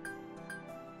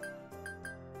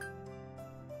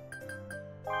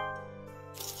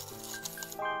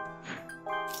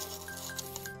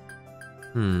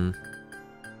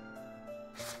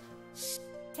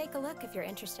 Take a look if you're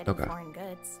interested Okay. in foreign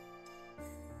goods.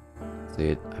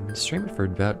 See, I've been streaming for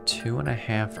about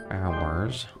 2.5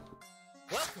 hours.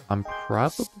 I'm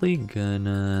probably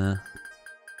gonna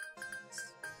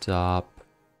stop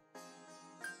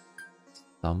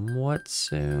somewhat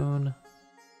soon.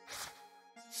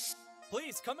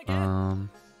 Please come again.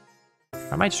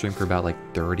 I might stream for about like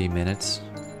 30 minutes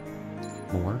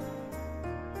more.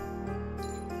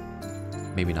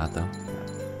 Maybe not though.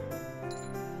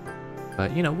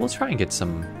 But you know, we'll try and get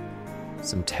some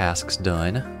tasks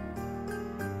done.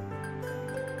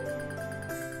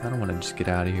 I don't want to just get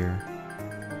out of here.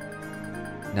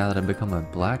 Now that I've become a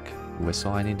black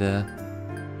whistle, I need to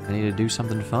do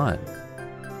something fun.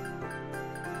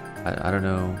 I don't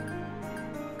know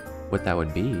what that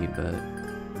would be, but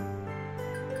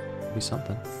it'd be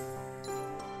something.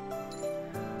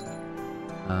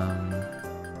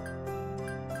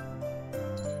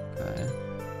 Okay.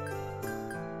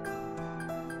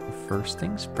 Well, first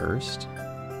things first.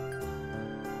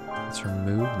 Let's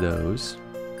remove those.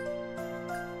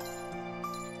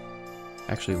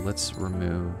 Actually, let's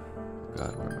remove. Oh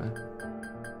God, where am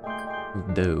I?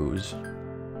 Move those.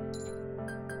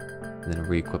 And then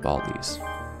re-equip all these.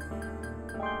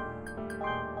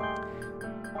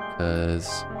 Because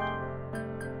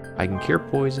I can cure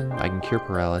poison, I can cure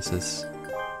paralysis.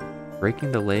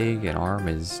 Breaking the leg and arm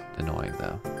is annoying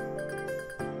though.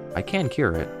 I can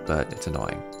cure it, but it's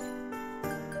annoying.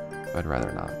 I'd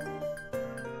rather not.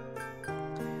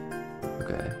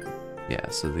 Okay. Yeah,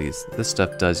 so this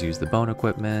stuff does use the bone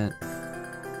equipment.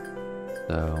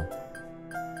 So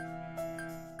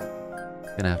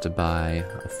gonna have to buy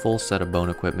a full set of bone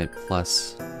equipment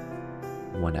plus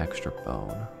 1 extra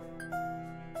bone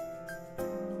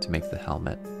to make the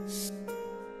helmet.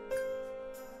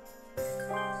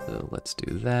 So let's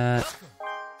do that.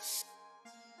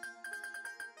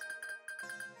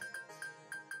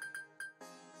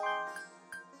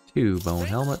 Two bone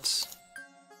helmets.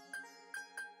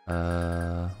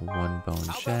 1 bone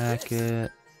jacket.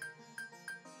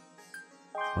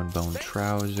 1 bone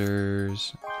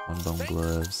trousers. 1 bone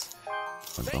gloves.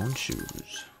 1 bone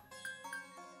shoes.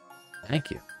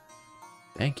 Thank you.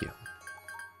 Thank you.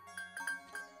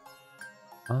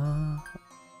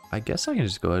 I guess I can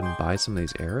just go ahead and buy some of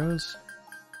these arrows.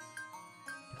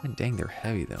 God dang, they're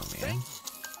heavy though, man.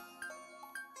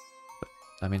 But,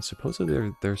 I mean,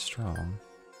 supposedly they're strong.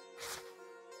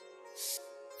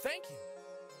 Thank you.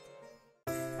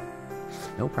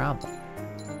 No problem.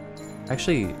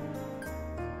 Actually,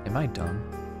 am I dumb?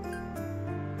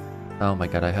 Oh my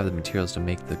god, I have the materials to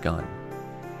make the gun.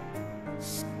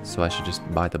 So I should just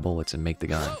buy the bullets and make the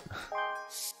gun.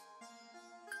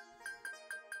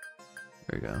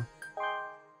 There we go.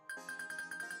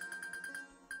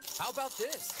 How about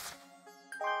this?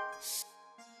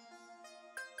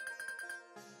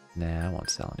 Nah, I won't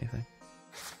sell anything.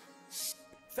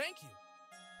 Thank you.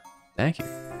 Thank you.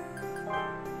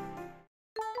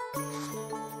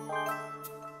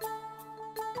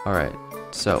 Alright,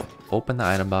 so open the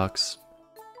item box.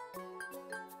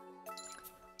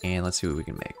 And let's see what we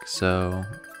can make. So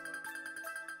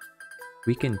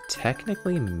we can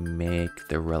technically make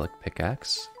the relic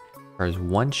pickaxe. There's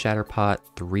 1 shatter pot,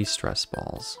 3 stress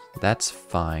balls. That's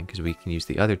fine because we can use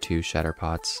the other 2 shatter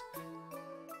pots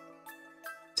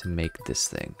to make this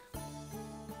thing.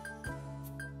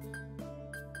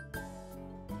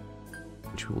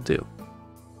 Which we will do.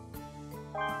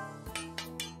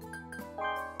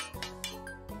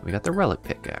 We got the relic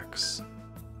pickaxe.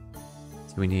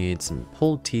 So we need some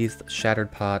pulled teeth,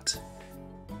 shattered pot,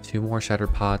 2 more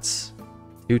shattered pots,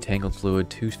 2 tangled fluid,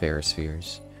 2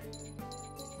 ferrospheres.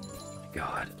 Oh my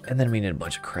god. And then we need a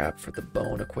bunch of crap for the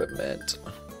bone equipment.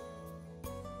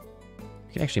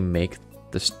 We can actually make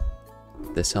this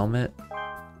helmet.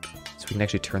 So we can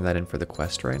actually turn that in for the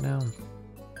quest right now.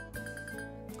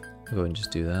 I'll go ahead and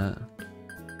just do that.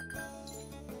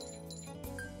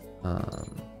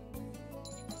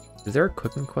 Is there a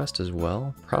cooking quest as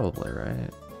well? Probably, right?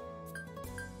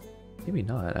 Maybe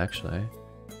not, actually.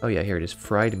 Oh yeah, here it is.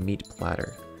 Fried meat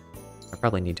platter. I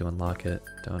probably need to unlock it,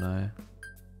 don't I?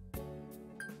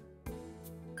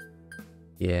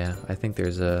 Yeah, I think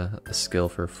there's a skill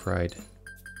for fried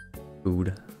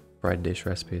food. Fried dish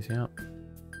recipes, yeah.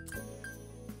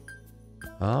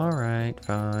 Alright,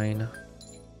 fine.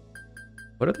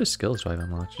 What other skills do I have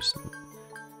unlocked? Just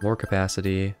more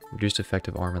capacity, reduced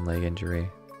effective arm and leg injury,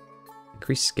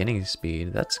 increased skinning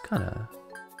speed. That's kind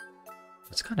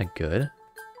of good.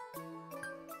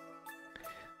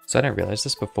 So I didn't realize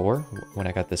this before when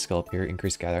I got this skill up here,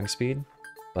 increased gathering speed,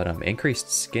 but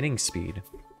increased skinning speed.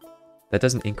 That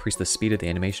doesn't increase the speed of the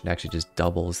animation, it actually just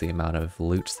doubles the amount of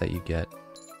loots that you get,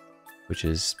 which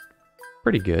is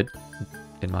pretty good,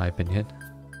 in my opinion.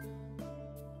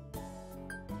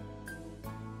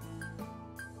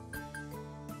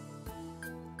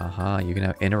 Aha, you can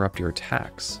now interrupt your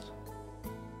attacks.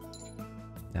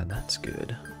 Now that's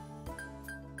good.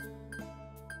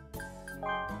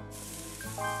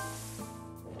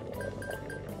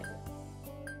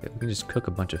 Okay, we can just cook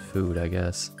a bunch of food, I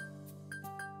guess.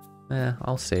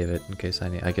 I'll save it in case I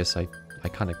need. I guess I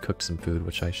kind of cooked some food,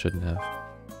 which I shouldn't have.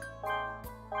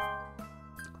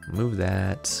 Move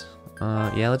that.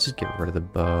 Yeah, let's just get rid of the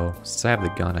bow. Since I have the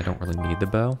gun, I don't really need the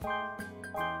bow.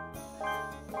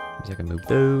 Maybe I can move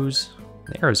those.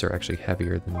 The arrows are actually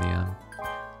heavier than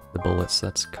the bullets. So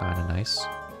that's kind of nice.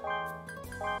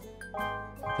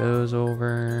 Those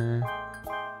over.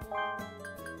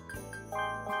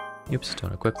 Oops,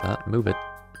 don't equip that. Move it.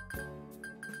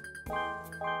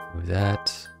 Move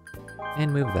that.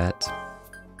 And move that.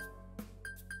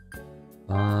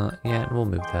 Yeah, we'll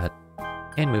move that.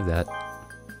 And move that.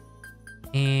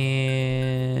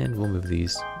 And we'll move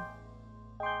these.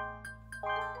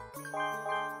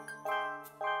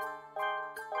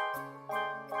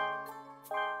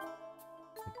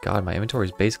 God, my inventory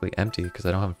is basically empty because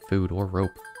I don't have food or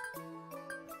rope.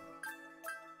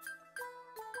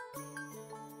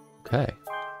 Okay.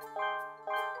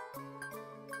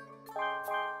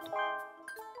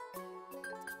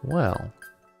 Well.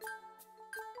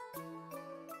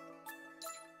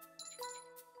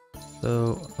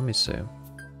 So, let me see.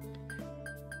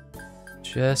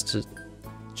 Just to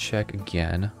check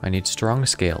again, I need strong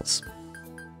scales.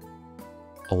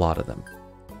 A lot of them.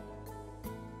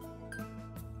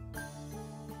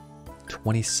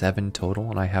 27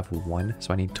 total, and I have 1,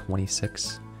 so I need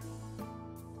 26.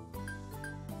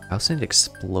 I also need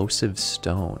explosive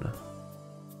stone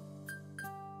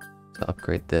to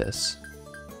upgrade this.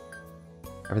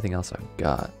 Everything else I've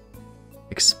got.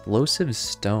 Explosive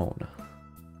stone.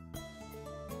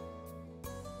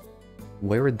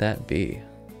 Where would that be?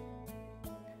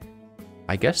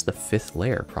 I guess the 5th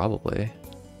layer, probably.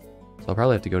 So I'll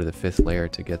probably have to go to the 5th layer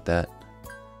to get that.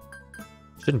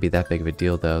 Shouldn't be that big of a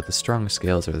deal, though. The strong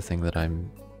scales are the thing that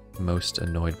I'm most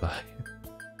annoyed by.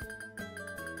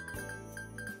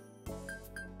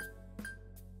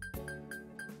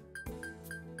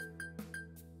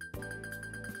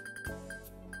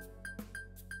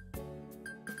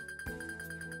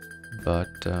 But,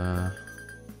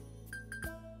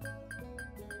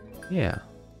 yeah.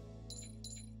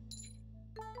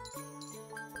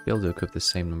 Be able to equip the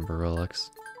same number of relics.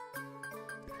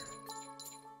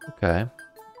 Okay.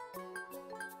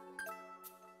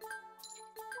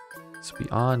 So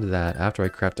beyond that, after I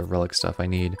craft the relic stuff, I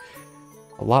need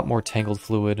a lot more tangled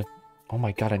fluid. Oh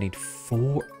my god, I need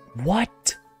 4...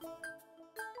 What?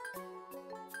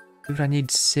 Dude, I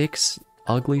need 6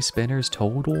 ugly spinners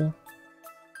total?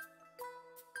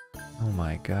 Oh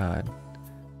my god.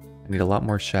 I need a lot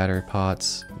more shatter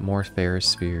pots, more Ferris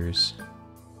spheres,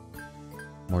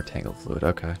 more tangled fluid.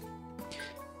 Okay.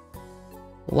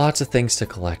 Lots of things to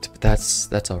collect, but that's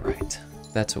alright.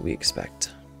 That's what we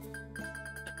expect.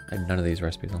 I have none of these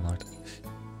recipes unlocked.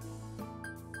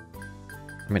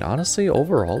 I mean, honestly,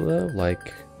 overall though,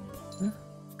 like...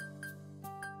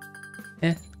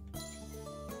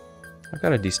 I've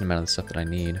got a decent amount of the stuff that I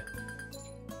need.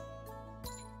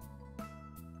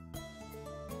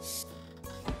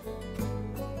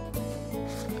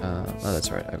 Oh,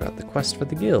 that's right, I've got the quest for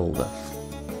the guild.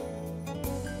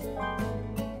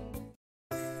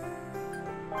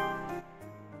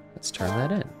 Let's turn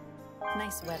that in.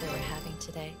 Nice weather we're having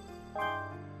today.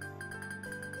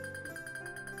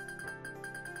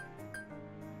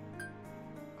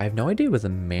 I have no idea what the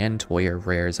Mantoyer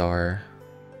rares are.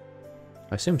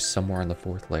 I assume somewhere in the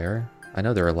 4th layer. I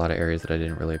know there are a lot of areas that I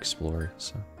didn't really explore,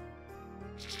 so...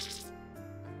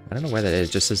 I don't know where that is.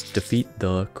 It just says defeat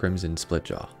the Crimson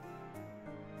Splitjaw.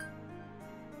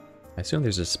 I assume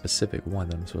there's a specific one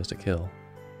that I'm supposed to kill.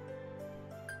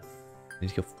 I need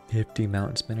to kill 50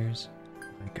 mountain spinners. Oh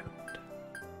my god.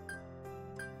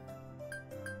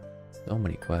 So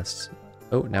many quests.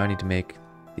 Oh, now I need to make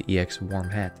the EX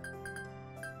warm hat.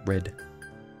 Red.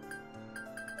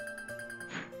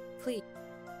 Please.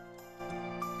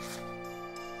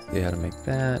 See how to make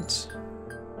that.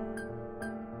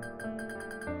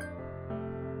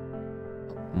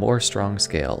 More strong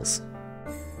scales.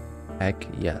 Heck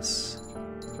yes.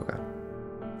 Okay.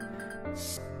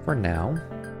 For now,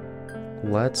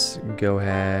 let's go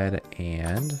ahead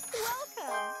and... Welcome.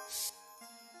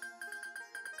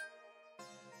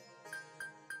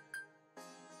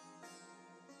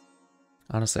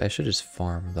 Honestly, I should just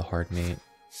farm the hard meat.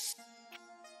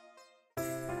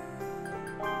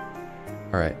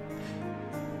 Alright.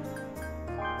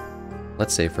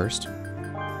 Let's save first.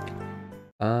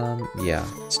 Yeah.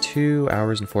 It's 2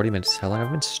 hours and 40 minutes. How long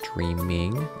I've been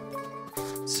streaming.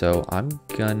 So I'm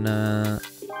gonna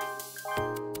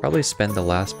probably spend the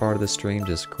last part of the stream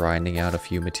just grinding out a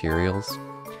few materials.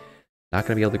 Not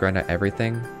gonna be able to grind out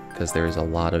everything, because there's a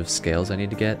lot of scales I need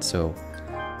to get, so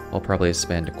I'll probably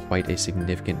spend quite a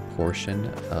significant portion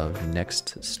of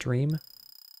next stream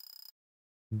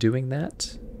doing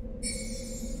that.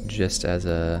 Just as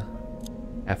a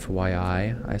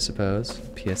FYI, I suppose.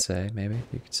 PSA, maybe,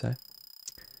 you could say.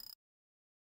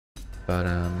 But,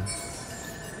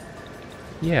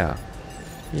 yeah.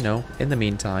 You know, in the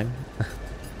meantime,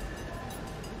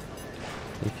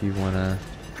 if you want to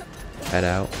head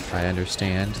out, I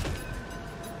understand.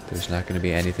 There's not going to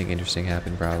be anything interesting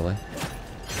happen, probably.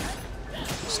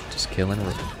 Just killing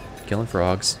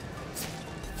frogs.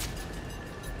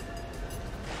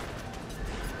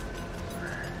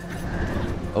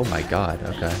 Oh my god,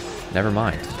 okay. Never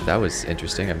mind. That was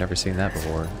interesting. I've never seen that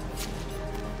before.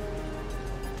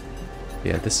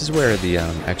 Yeah, this is where the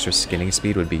extra skinning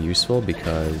speed would be useful,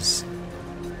 because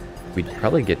we'd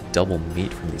probably get double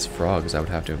meat from these frogs, I would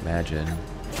have to imagine.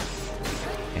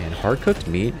 And hard-cooked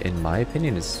meat, in my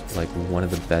opinion, is like one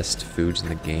of the best foods in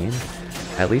the game.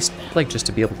 At least, like, just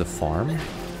to be able to farm,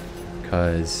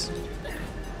 because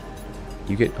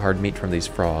you get hard meat from these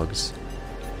frogs,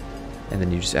 and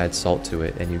then you just add salt to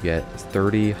it, and you get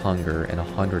 30 hunger and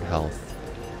 100 health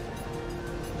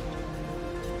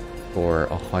for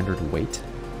 100 weight,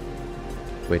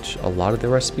 which a lot of the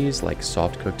recipes, like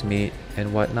soft cooked meat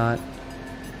and whatnot,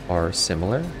 are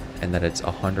similar, and that it's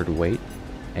 100 weight,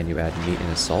 and you add meat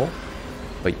and salt,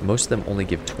 but most of them only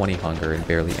give 20 hunger and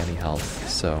barely any health,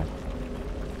 so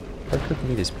hard cooked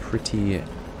meat is pretty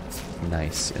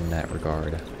nice in that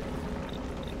regard.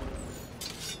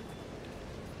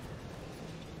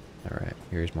 Alright,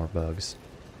 here's more bugs.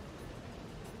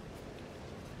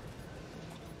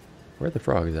 Where are the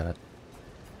frogs at?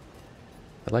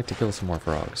 I'd like to kill some more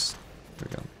frogs. There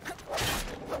we go.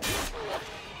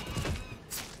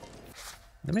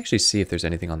 Let me actually see if there's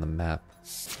anything on the map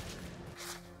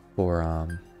for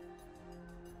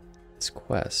this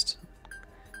quest.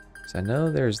 So I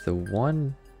know there's the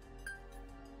one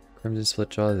Crimson Split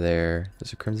Jaw there.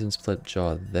 There's a Crimson Split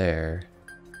Jaw there.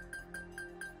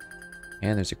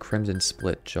 And there's a Crimson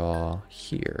Split Jaw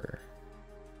here.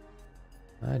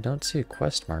 I don't see a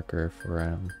quest marker for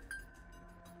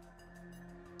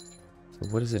So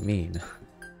what does it mean?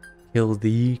 Kill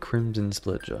the Crimson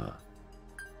Split Jaw.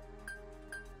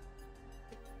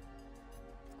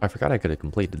 I forgot I could have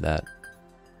completed that.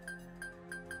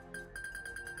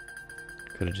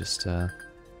 Could have just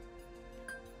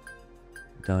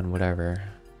done whatever.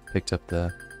 Picked up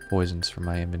the poisons from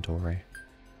my inventory.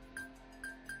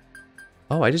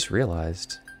 Oh, I just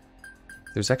realized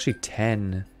there's actually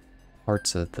 10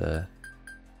 parts of the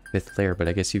 5th layer, but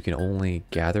I guess you can only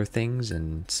gather things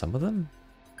in some of them?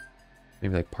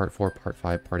 Maybe like part 4, part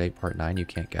 5, part 8, part 9, you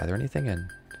can't gather anything in?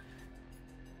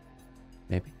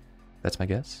 Maybe? That's my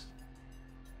guess?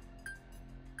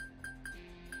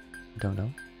 Don't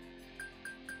know.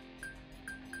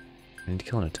 I need to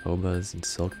kill Natobas and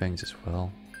Silkfangs as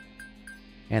well.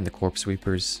 And the Corpse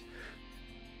Sweepers.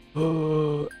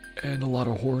 And a lot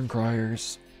of Horn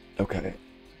Criers. Okay.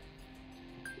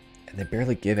 And they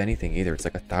barely give anything either. It's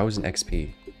like 1,000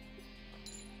 XP.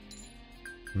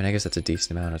 I mean, I guess that's a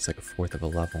decent amount. It's like a 1/4 of a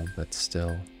level, but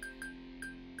still.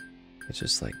 It's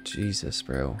just like, Jesus,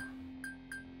 bro.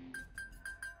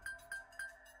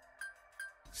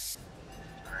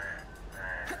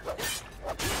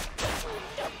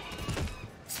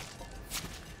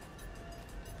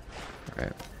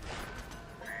 Alright.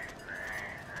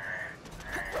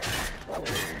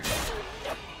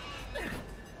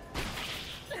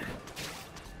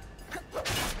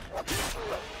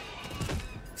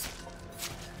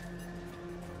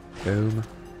 Boom.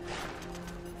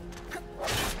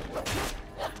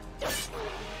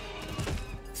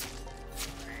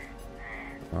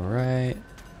 Alright.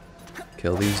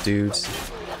 Kill these dudes.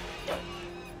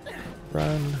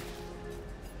 Run.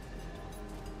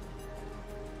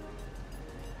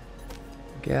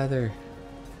 Gather.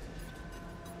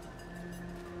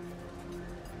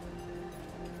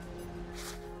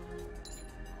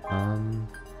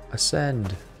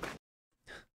 Ascend.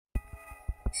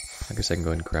 I guess I can go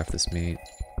ahead and craft this meat.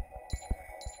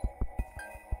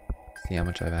 See how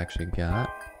much I've actually got.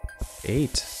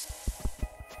 8.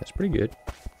 That's pretty good.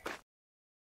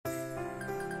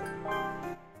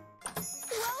 Welcome.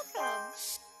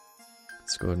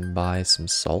 Let's go ahead and buy some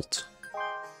salt.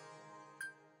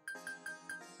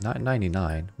 Not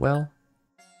 99. Well,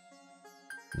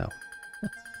 no.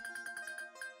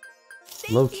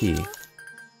 Low key.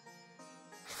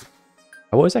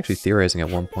 I was actually theorizing at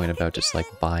one point about just like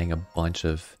buying a bunch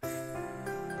of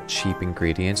cheap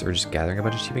ingredients or just gathering a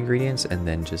bunch of cheap ingredients and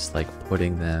then just like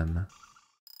putting them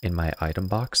in my item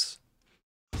box.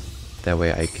 That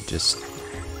way I could just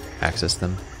access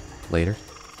them later.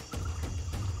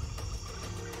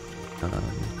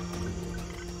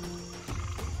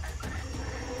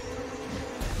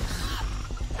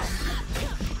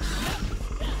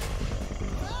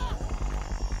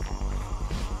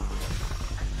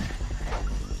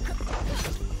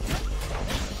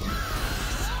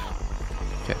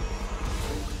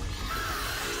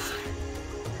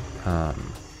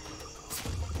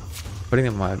 Putting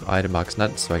them in my item box,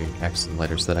 not so I can access them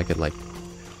later, so that I could, like,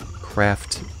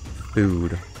 craft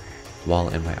food while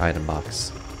in my item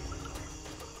box.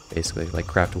 Basically, like,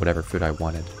 craft whatever food I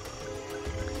wanted.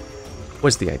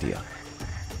 Was the idea.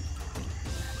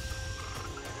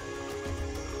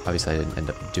 Obviously, I didn't end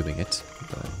up doing it,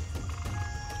 but...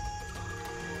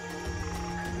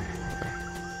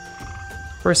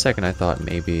 For a second, I thought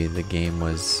maybe the game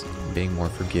was being more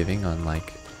forgiving on,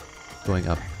 like, going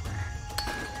up,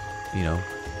 you know,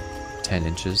 10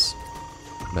 inches.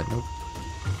 But nope.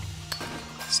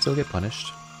 Still get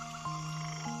punished.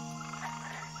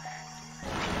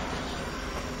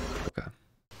 Okay.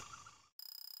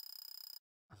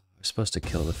 We're supposed to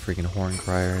kill the freaking horn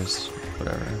criers.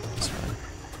 Whatever, it's fine.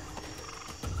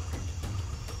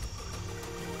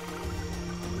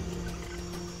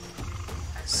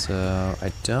 So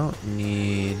I don't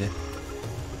need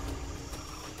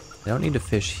to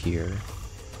fish here.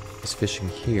 Because fishing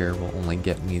here will only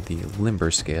get me the limber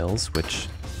scales, which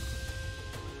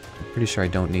I'm pretty sure I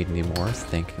don't need anymore,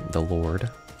 thank the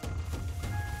Lord.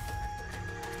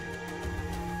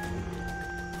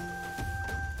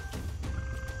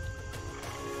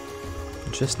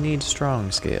 Just need strong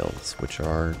scales, which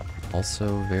are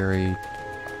also very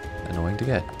annoying to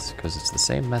get, because it's the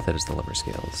same method as the limber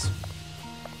scales.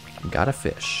 Gotta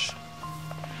fish.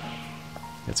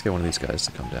 Let's get one of these guys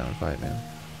to come down and fight, man.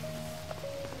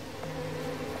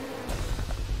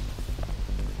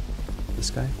 This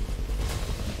guy?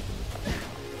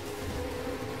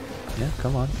 Yeah,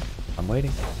 come on. I'm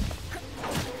waiting.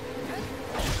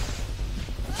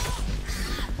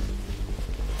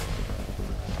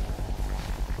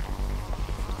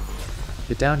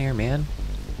 Get down here, man.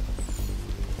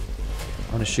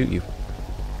 I want to shoot you.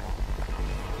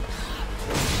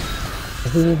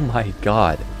 Oh my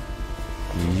god.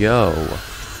 Yo.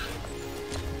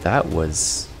 That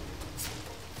was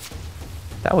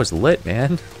lit,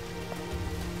 man.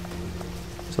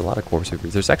 There's a lot of corpse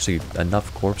weepers. There's actually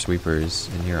enough corpse weepers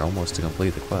in here almost to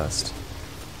complete the quest.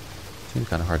 Seems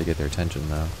kind of hard to get their attention,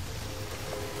 though.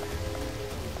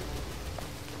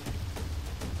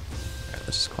 Alright, let's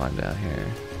just climb down here.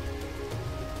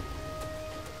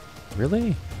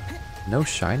 Really? No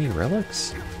shiny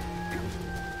relics?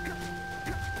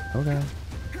 Okay.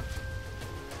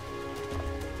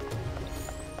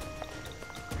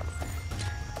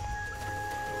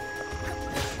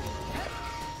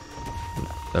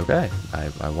 Okay,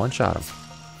 I one-shot him.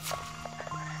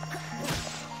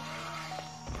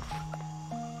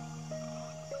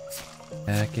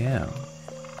 Heck yeah.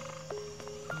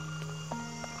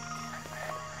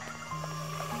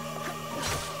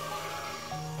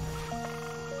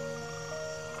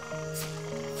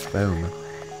 Boom.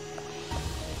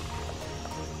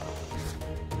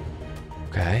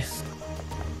 Okay.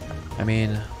 I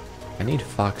mean, I need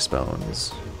fox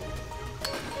bones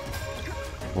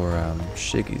for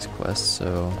Shiggy's quest,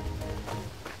 so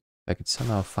if I could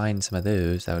somehow find some of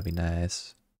those, that would be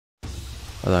nice.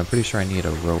 Although I'm pretty sure I need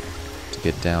a rope to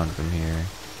get down from here.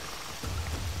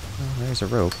 Oh, there's a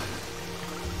rope.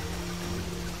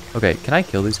 Okay, can I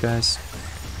kill these guys?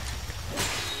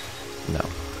 No.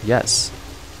 Yes.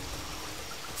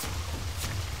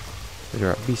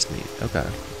 They're beast meat. Okay.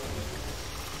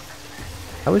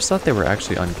 I always thought they were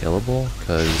actually unkillable,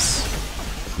 because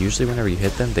Usually whenever you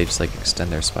hit them, they just like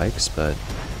extend their spikes, but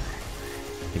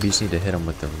maybe you just need to hit them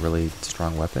with a really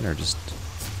strong weapon or just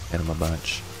hit them a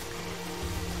bunch.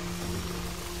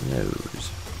 Who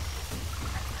knows?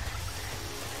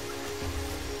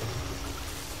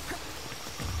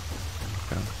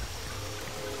 Okay.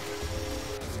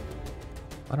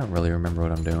 I don't really remember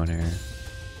what I'm doing here.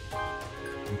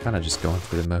 I'm kind of just going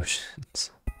through the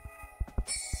motions.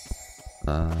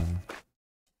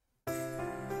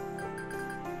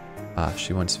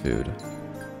 She wants food.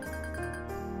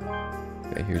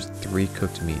 Okay, here's 3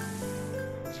 cooked meat.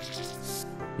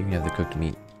 You can have the cooked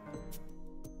meat.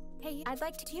 Hey, I'd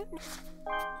like to do.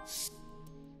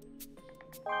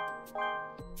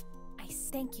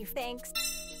 Thank you. Thanks.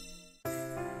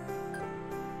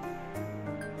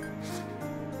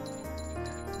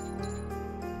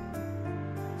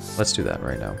 Let's do that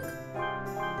right now.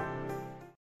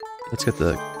 Let's get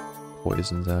the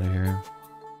poisons out of here.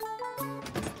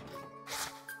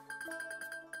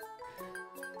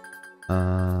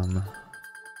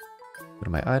 Go to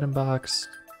my item box.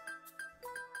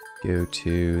 Go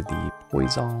to the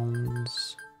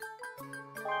poisons.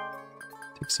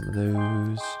 Take some of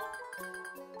those.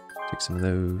 Take some of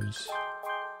those.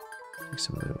 Take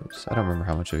some of those. I don't remember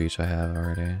how much of each I have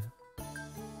already.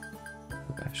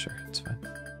 Okay, sure, it's fine.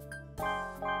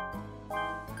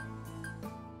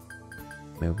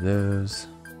 Move those.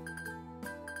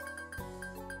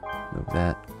 Move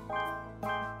that.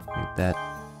 Move that.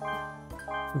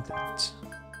 Move that.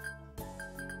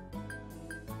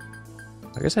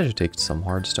 I guess I should take some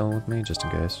hardstone with me, just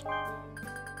in case.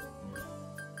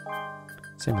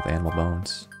 Same with animal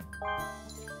bones.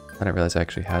 I didn't realize I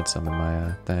actually had some in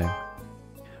my thing.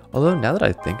 Although, now that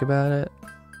I think about it,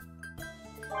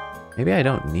 maybe I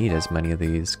don't need as many of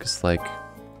these, because, like,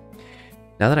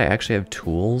 now that I actually have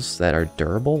tools that are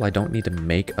durable, I don't need to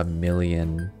make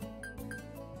 1,000,000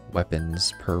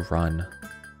 weapons per run.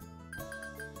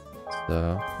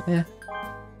 So, yeah.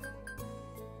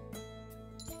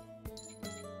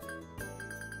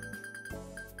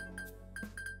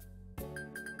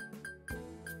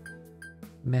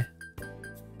 Meh.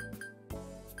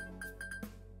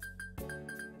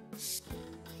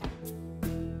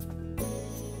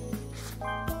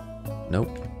 Nope.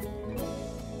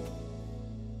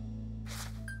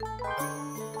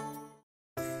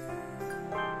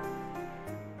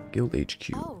 Guild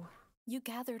HQ. Oh, you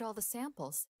gathered all the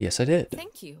samples. Yes, I did.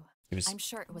 Thank you. I'm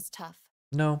sure it was tough.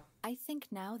 No. I think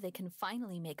now they can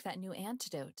finally make that new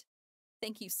antidote.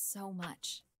 Thank you so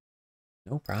much.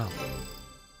 No problem.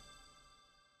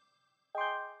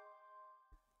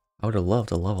 I would have loved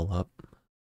to level up.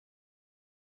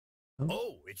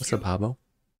 Oh, it's what's you. up, Habbo?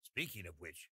 Speaking of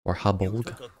which, Or you Habolg?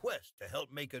 took a quest to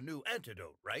help make a new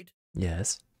antidote, right?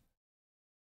 Yes.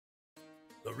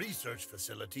 The research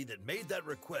facility that made that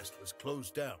request was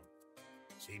closed down.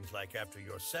 Seems like after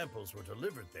your samples were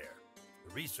delivered there,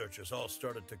 the researchers all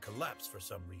started to collapse for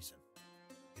some reason.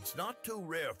 It's not too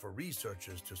rare for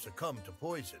researchers to succumb to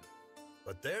poison,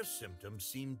 but their symptoms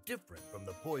seem different from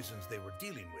the poisons they were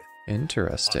dealing with.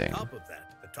 Interesting. On top of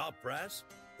that, the top brass,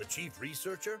 the chief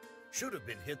researcher, should have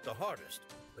been hit the hardest,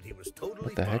 but he was totally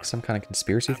What the heck? fine. Some kind of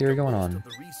conspiracy theory going After on. most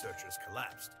of the researchers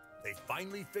collapsed, they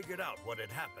finally figured out what had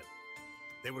happened.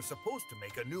 They were supposed to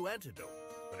make a new antidote,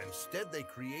 but instead they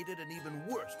created an even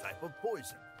worse type of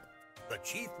poison. The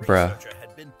chief researcher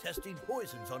had been testing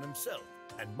poisons on himself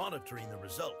and monitoring the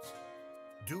results.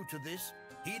 Due to this,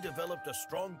 he developed a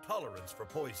strong tolerance for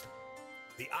poison.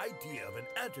 The idea of an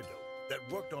antidote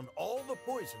that worked on all the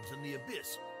poisons in the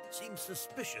Abyss seemed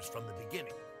suspicious from the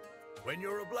beginning. When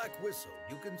you're a Black Whistle,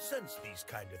 you can sense these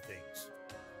kind of things.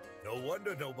 No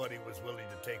wonder nobody was willing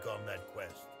to take on that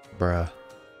quest. Bruh.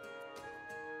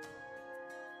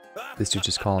 This dude's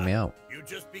just calling me out. You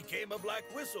just became a Black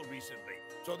Whistle recently,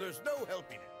 so there's no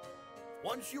helping it.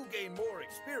 Once you gain more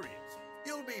experience,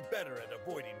 you'll be better at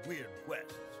avoiding weird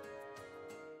quests.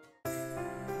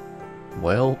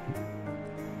 Well,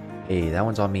 hey, that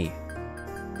one's on me.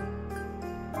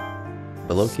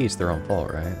 But low-key, it's their own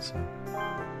fault, right? So.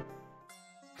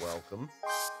 Welcome.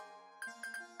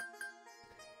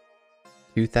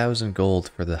 2,000 gold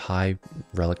for the high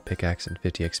relic pickaxe and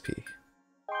 50 XP.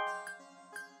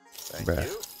 Thank Bruh.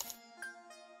 you.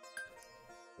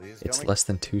 Please It's come less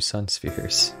than 2 sun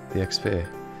spheres, the XP.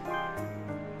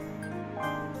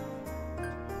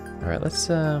 Alright, let's,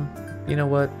 you know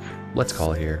what? Let's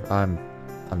call it here. I'm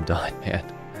done, man.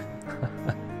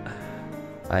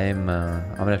 I'm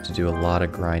gonna have to do a lot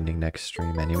of grinding next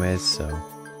stream anyways, so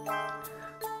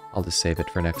I'll just save it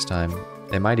for next time.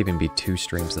 It might even be 2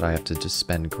 streams that I have to just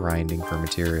spend grinding for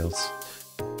materials.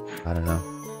 I don't know.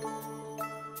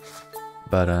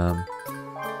 But,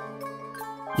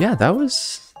 yeah, that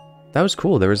was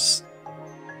cool. There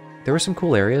were some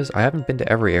cool areas. I haven't been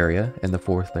to every area in the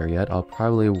 4th layer yet. I'll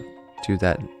probably do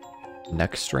that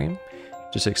next stream.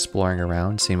 Just exploring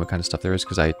around, seeing what kind of stuff there is,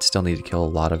 because I still need to kill a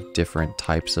lot of different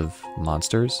types of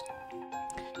monsters.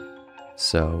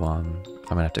 So, I'm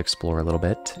gonna have to explore a little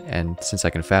bit. And since I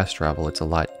can fast travel, it's a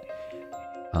lot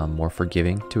more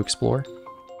forgiving to explore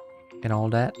and all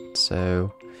that.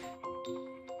 So,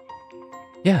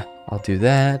 yeah, I'll do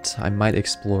that. I might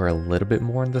explore a little bit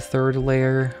more in the 3rd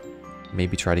layer.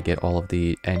 Maybe try to get all of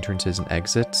the entrances and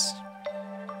exits.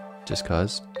 Just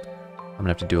cause. I'm gonna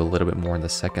have to do a little bit more in the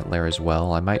 2nd layer as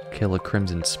well. I might kill a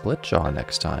Crimson Splitjaw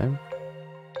next time.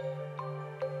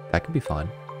 That could be fun.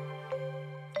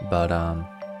 But,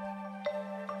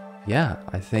 yeah,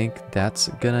 I think that's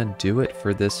gonna do it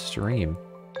for this stream.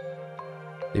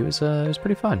 It was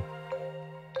pretty fun.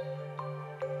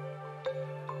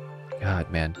 God,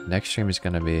 man, next stream is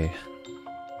gonna be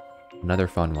another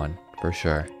fun one, for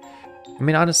sure. I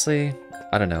mean, honestly,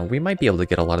 I don't know, we might be able to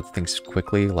get a lot of things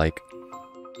quickly, like,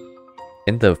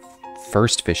 in the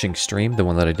first fishing stream, the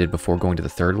one that I did before going to the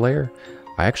 3rd layer,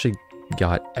 I actually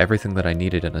got everything that I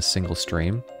needed in a single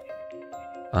stream.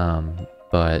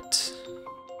 But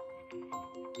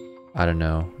I don't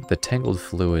know, the Tangled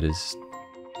Fluid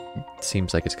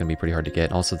seems like it's gonna be pretty hard to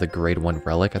get. Also the grade 1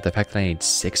 relic, the fact that I need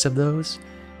 6 of those,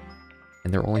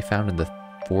 and they're only found in the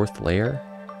 4th layer,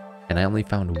 and I only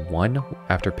found 1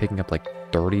 after picking up like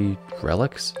 30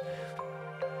 relics.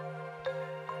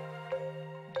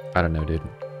 I don't know, dude.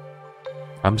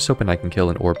 I'm just hoping I can kill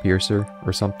an Ore Piercer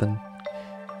or something,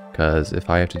 because if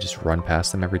I have to just run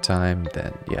past them every time,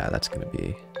 then yeah, that's gonna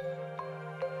be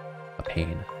a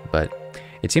pain. But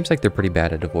it seems like they're pretty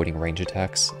bad at avoiding range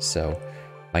attacks, so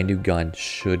my new gun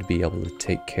should be able to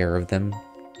take care of them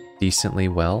decently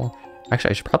well.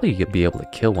 Actually, I should probably be able to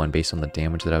kill one based on the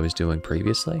damage that I was doing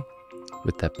previously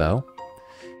with that bow.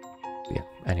 But yeah,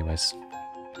 anyways.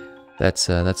 That's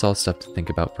all stuff to think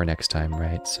about for next time,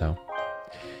 right? So,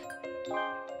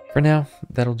 for now,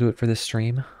 that'll do it for this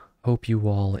stream. Hope you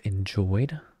all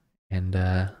enjoyed, and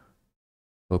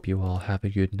hope you all have a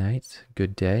good night,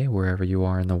 good day, wherever you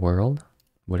are in the world,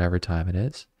 whatever time it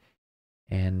is.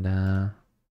 And I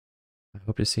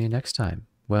hope to see you next time.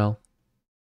 Well,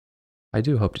 I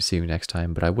do hope to see you next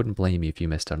time, but I wouldn't blame you if you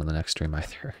missed out on the next stream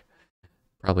either.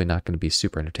 Probably not going to be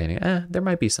super entertaining. There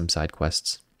might be some side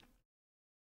quests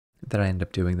that I end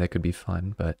up doing that could be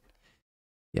fun, but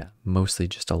yeah, mostly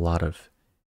just a lot of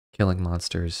killing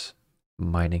monsters,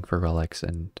 mining for relics,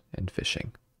 and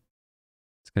fishing.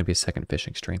 It's going to be a 2nd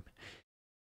fishing stream.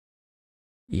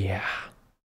 Yeah.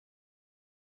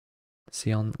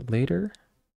 See you all later,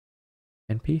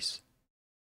 and peace.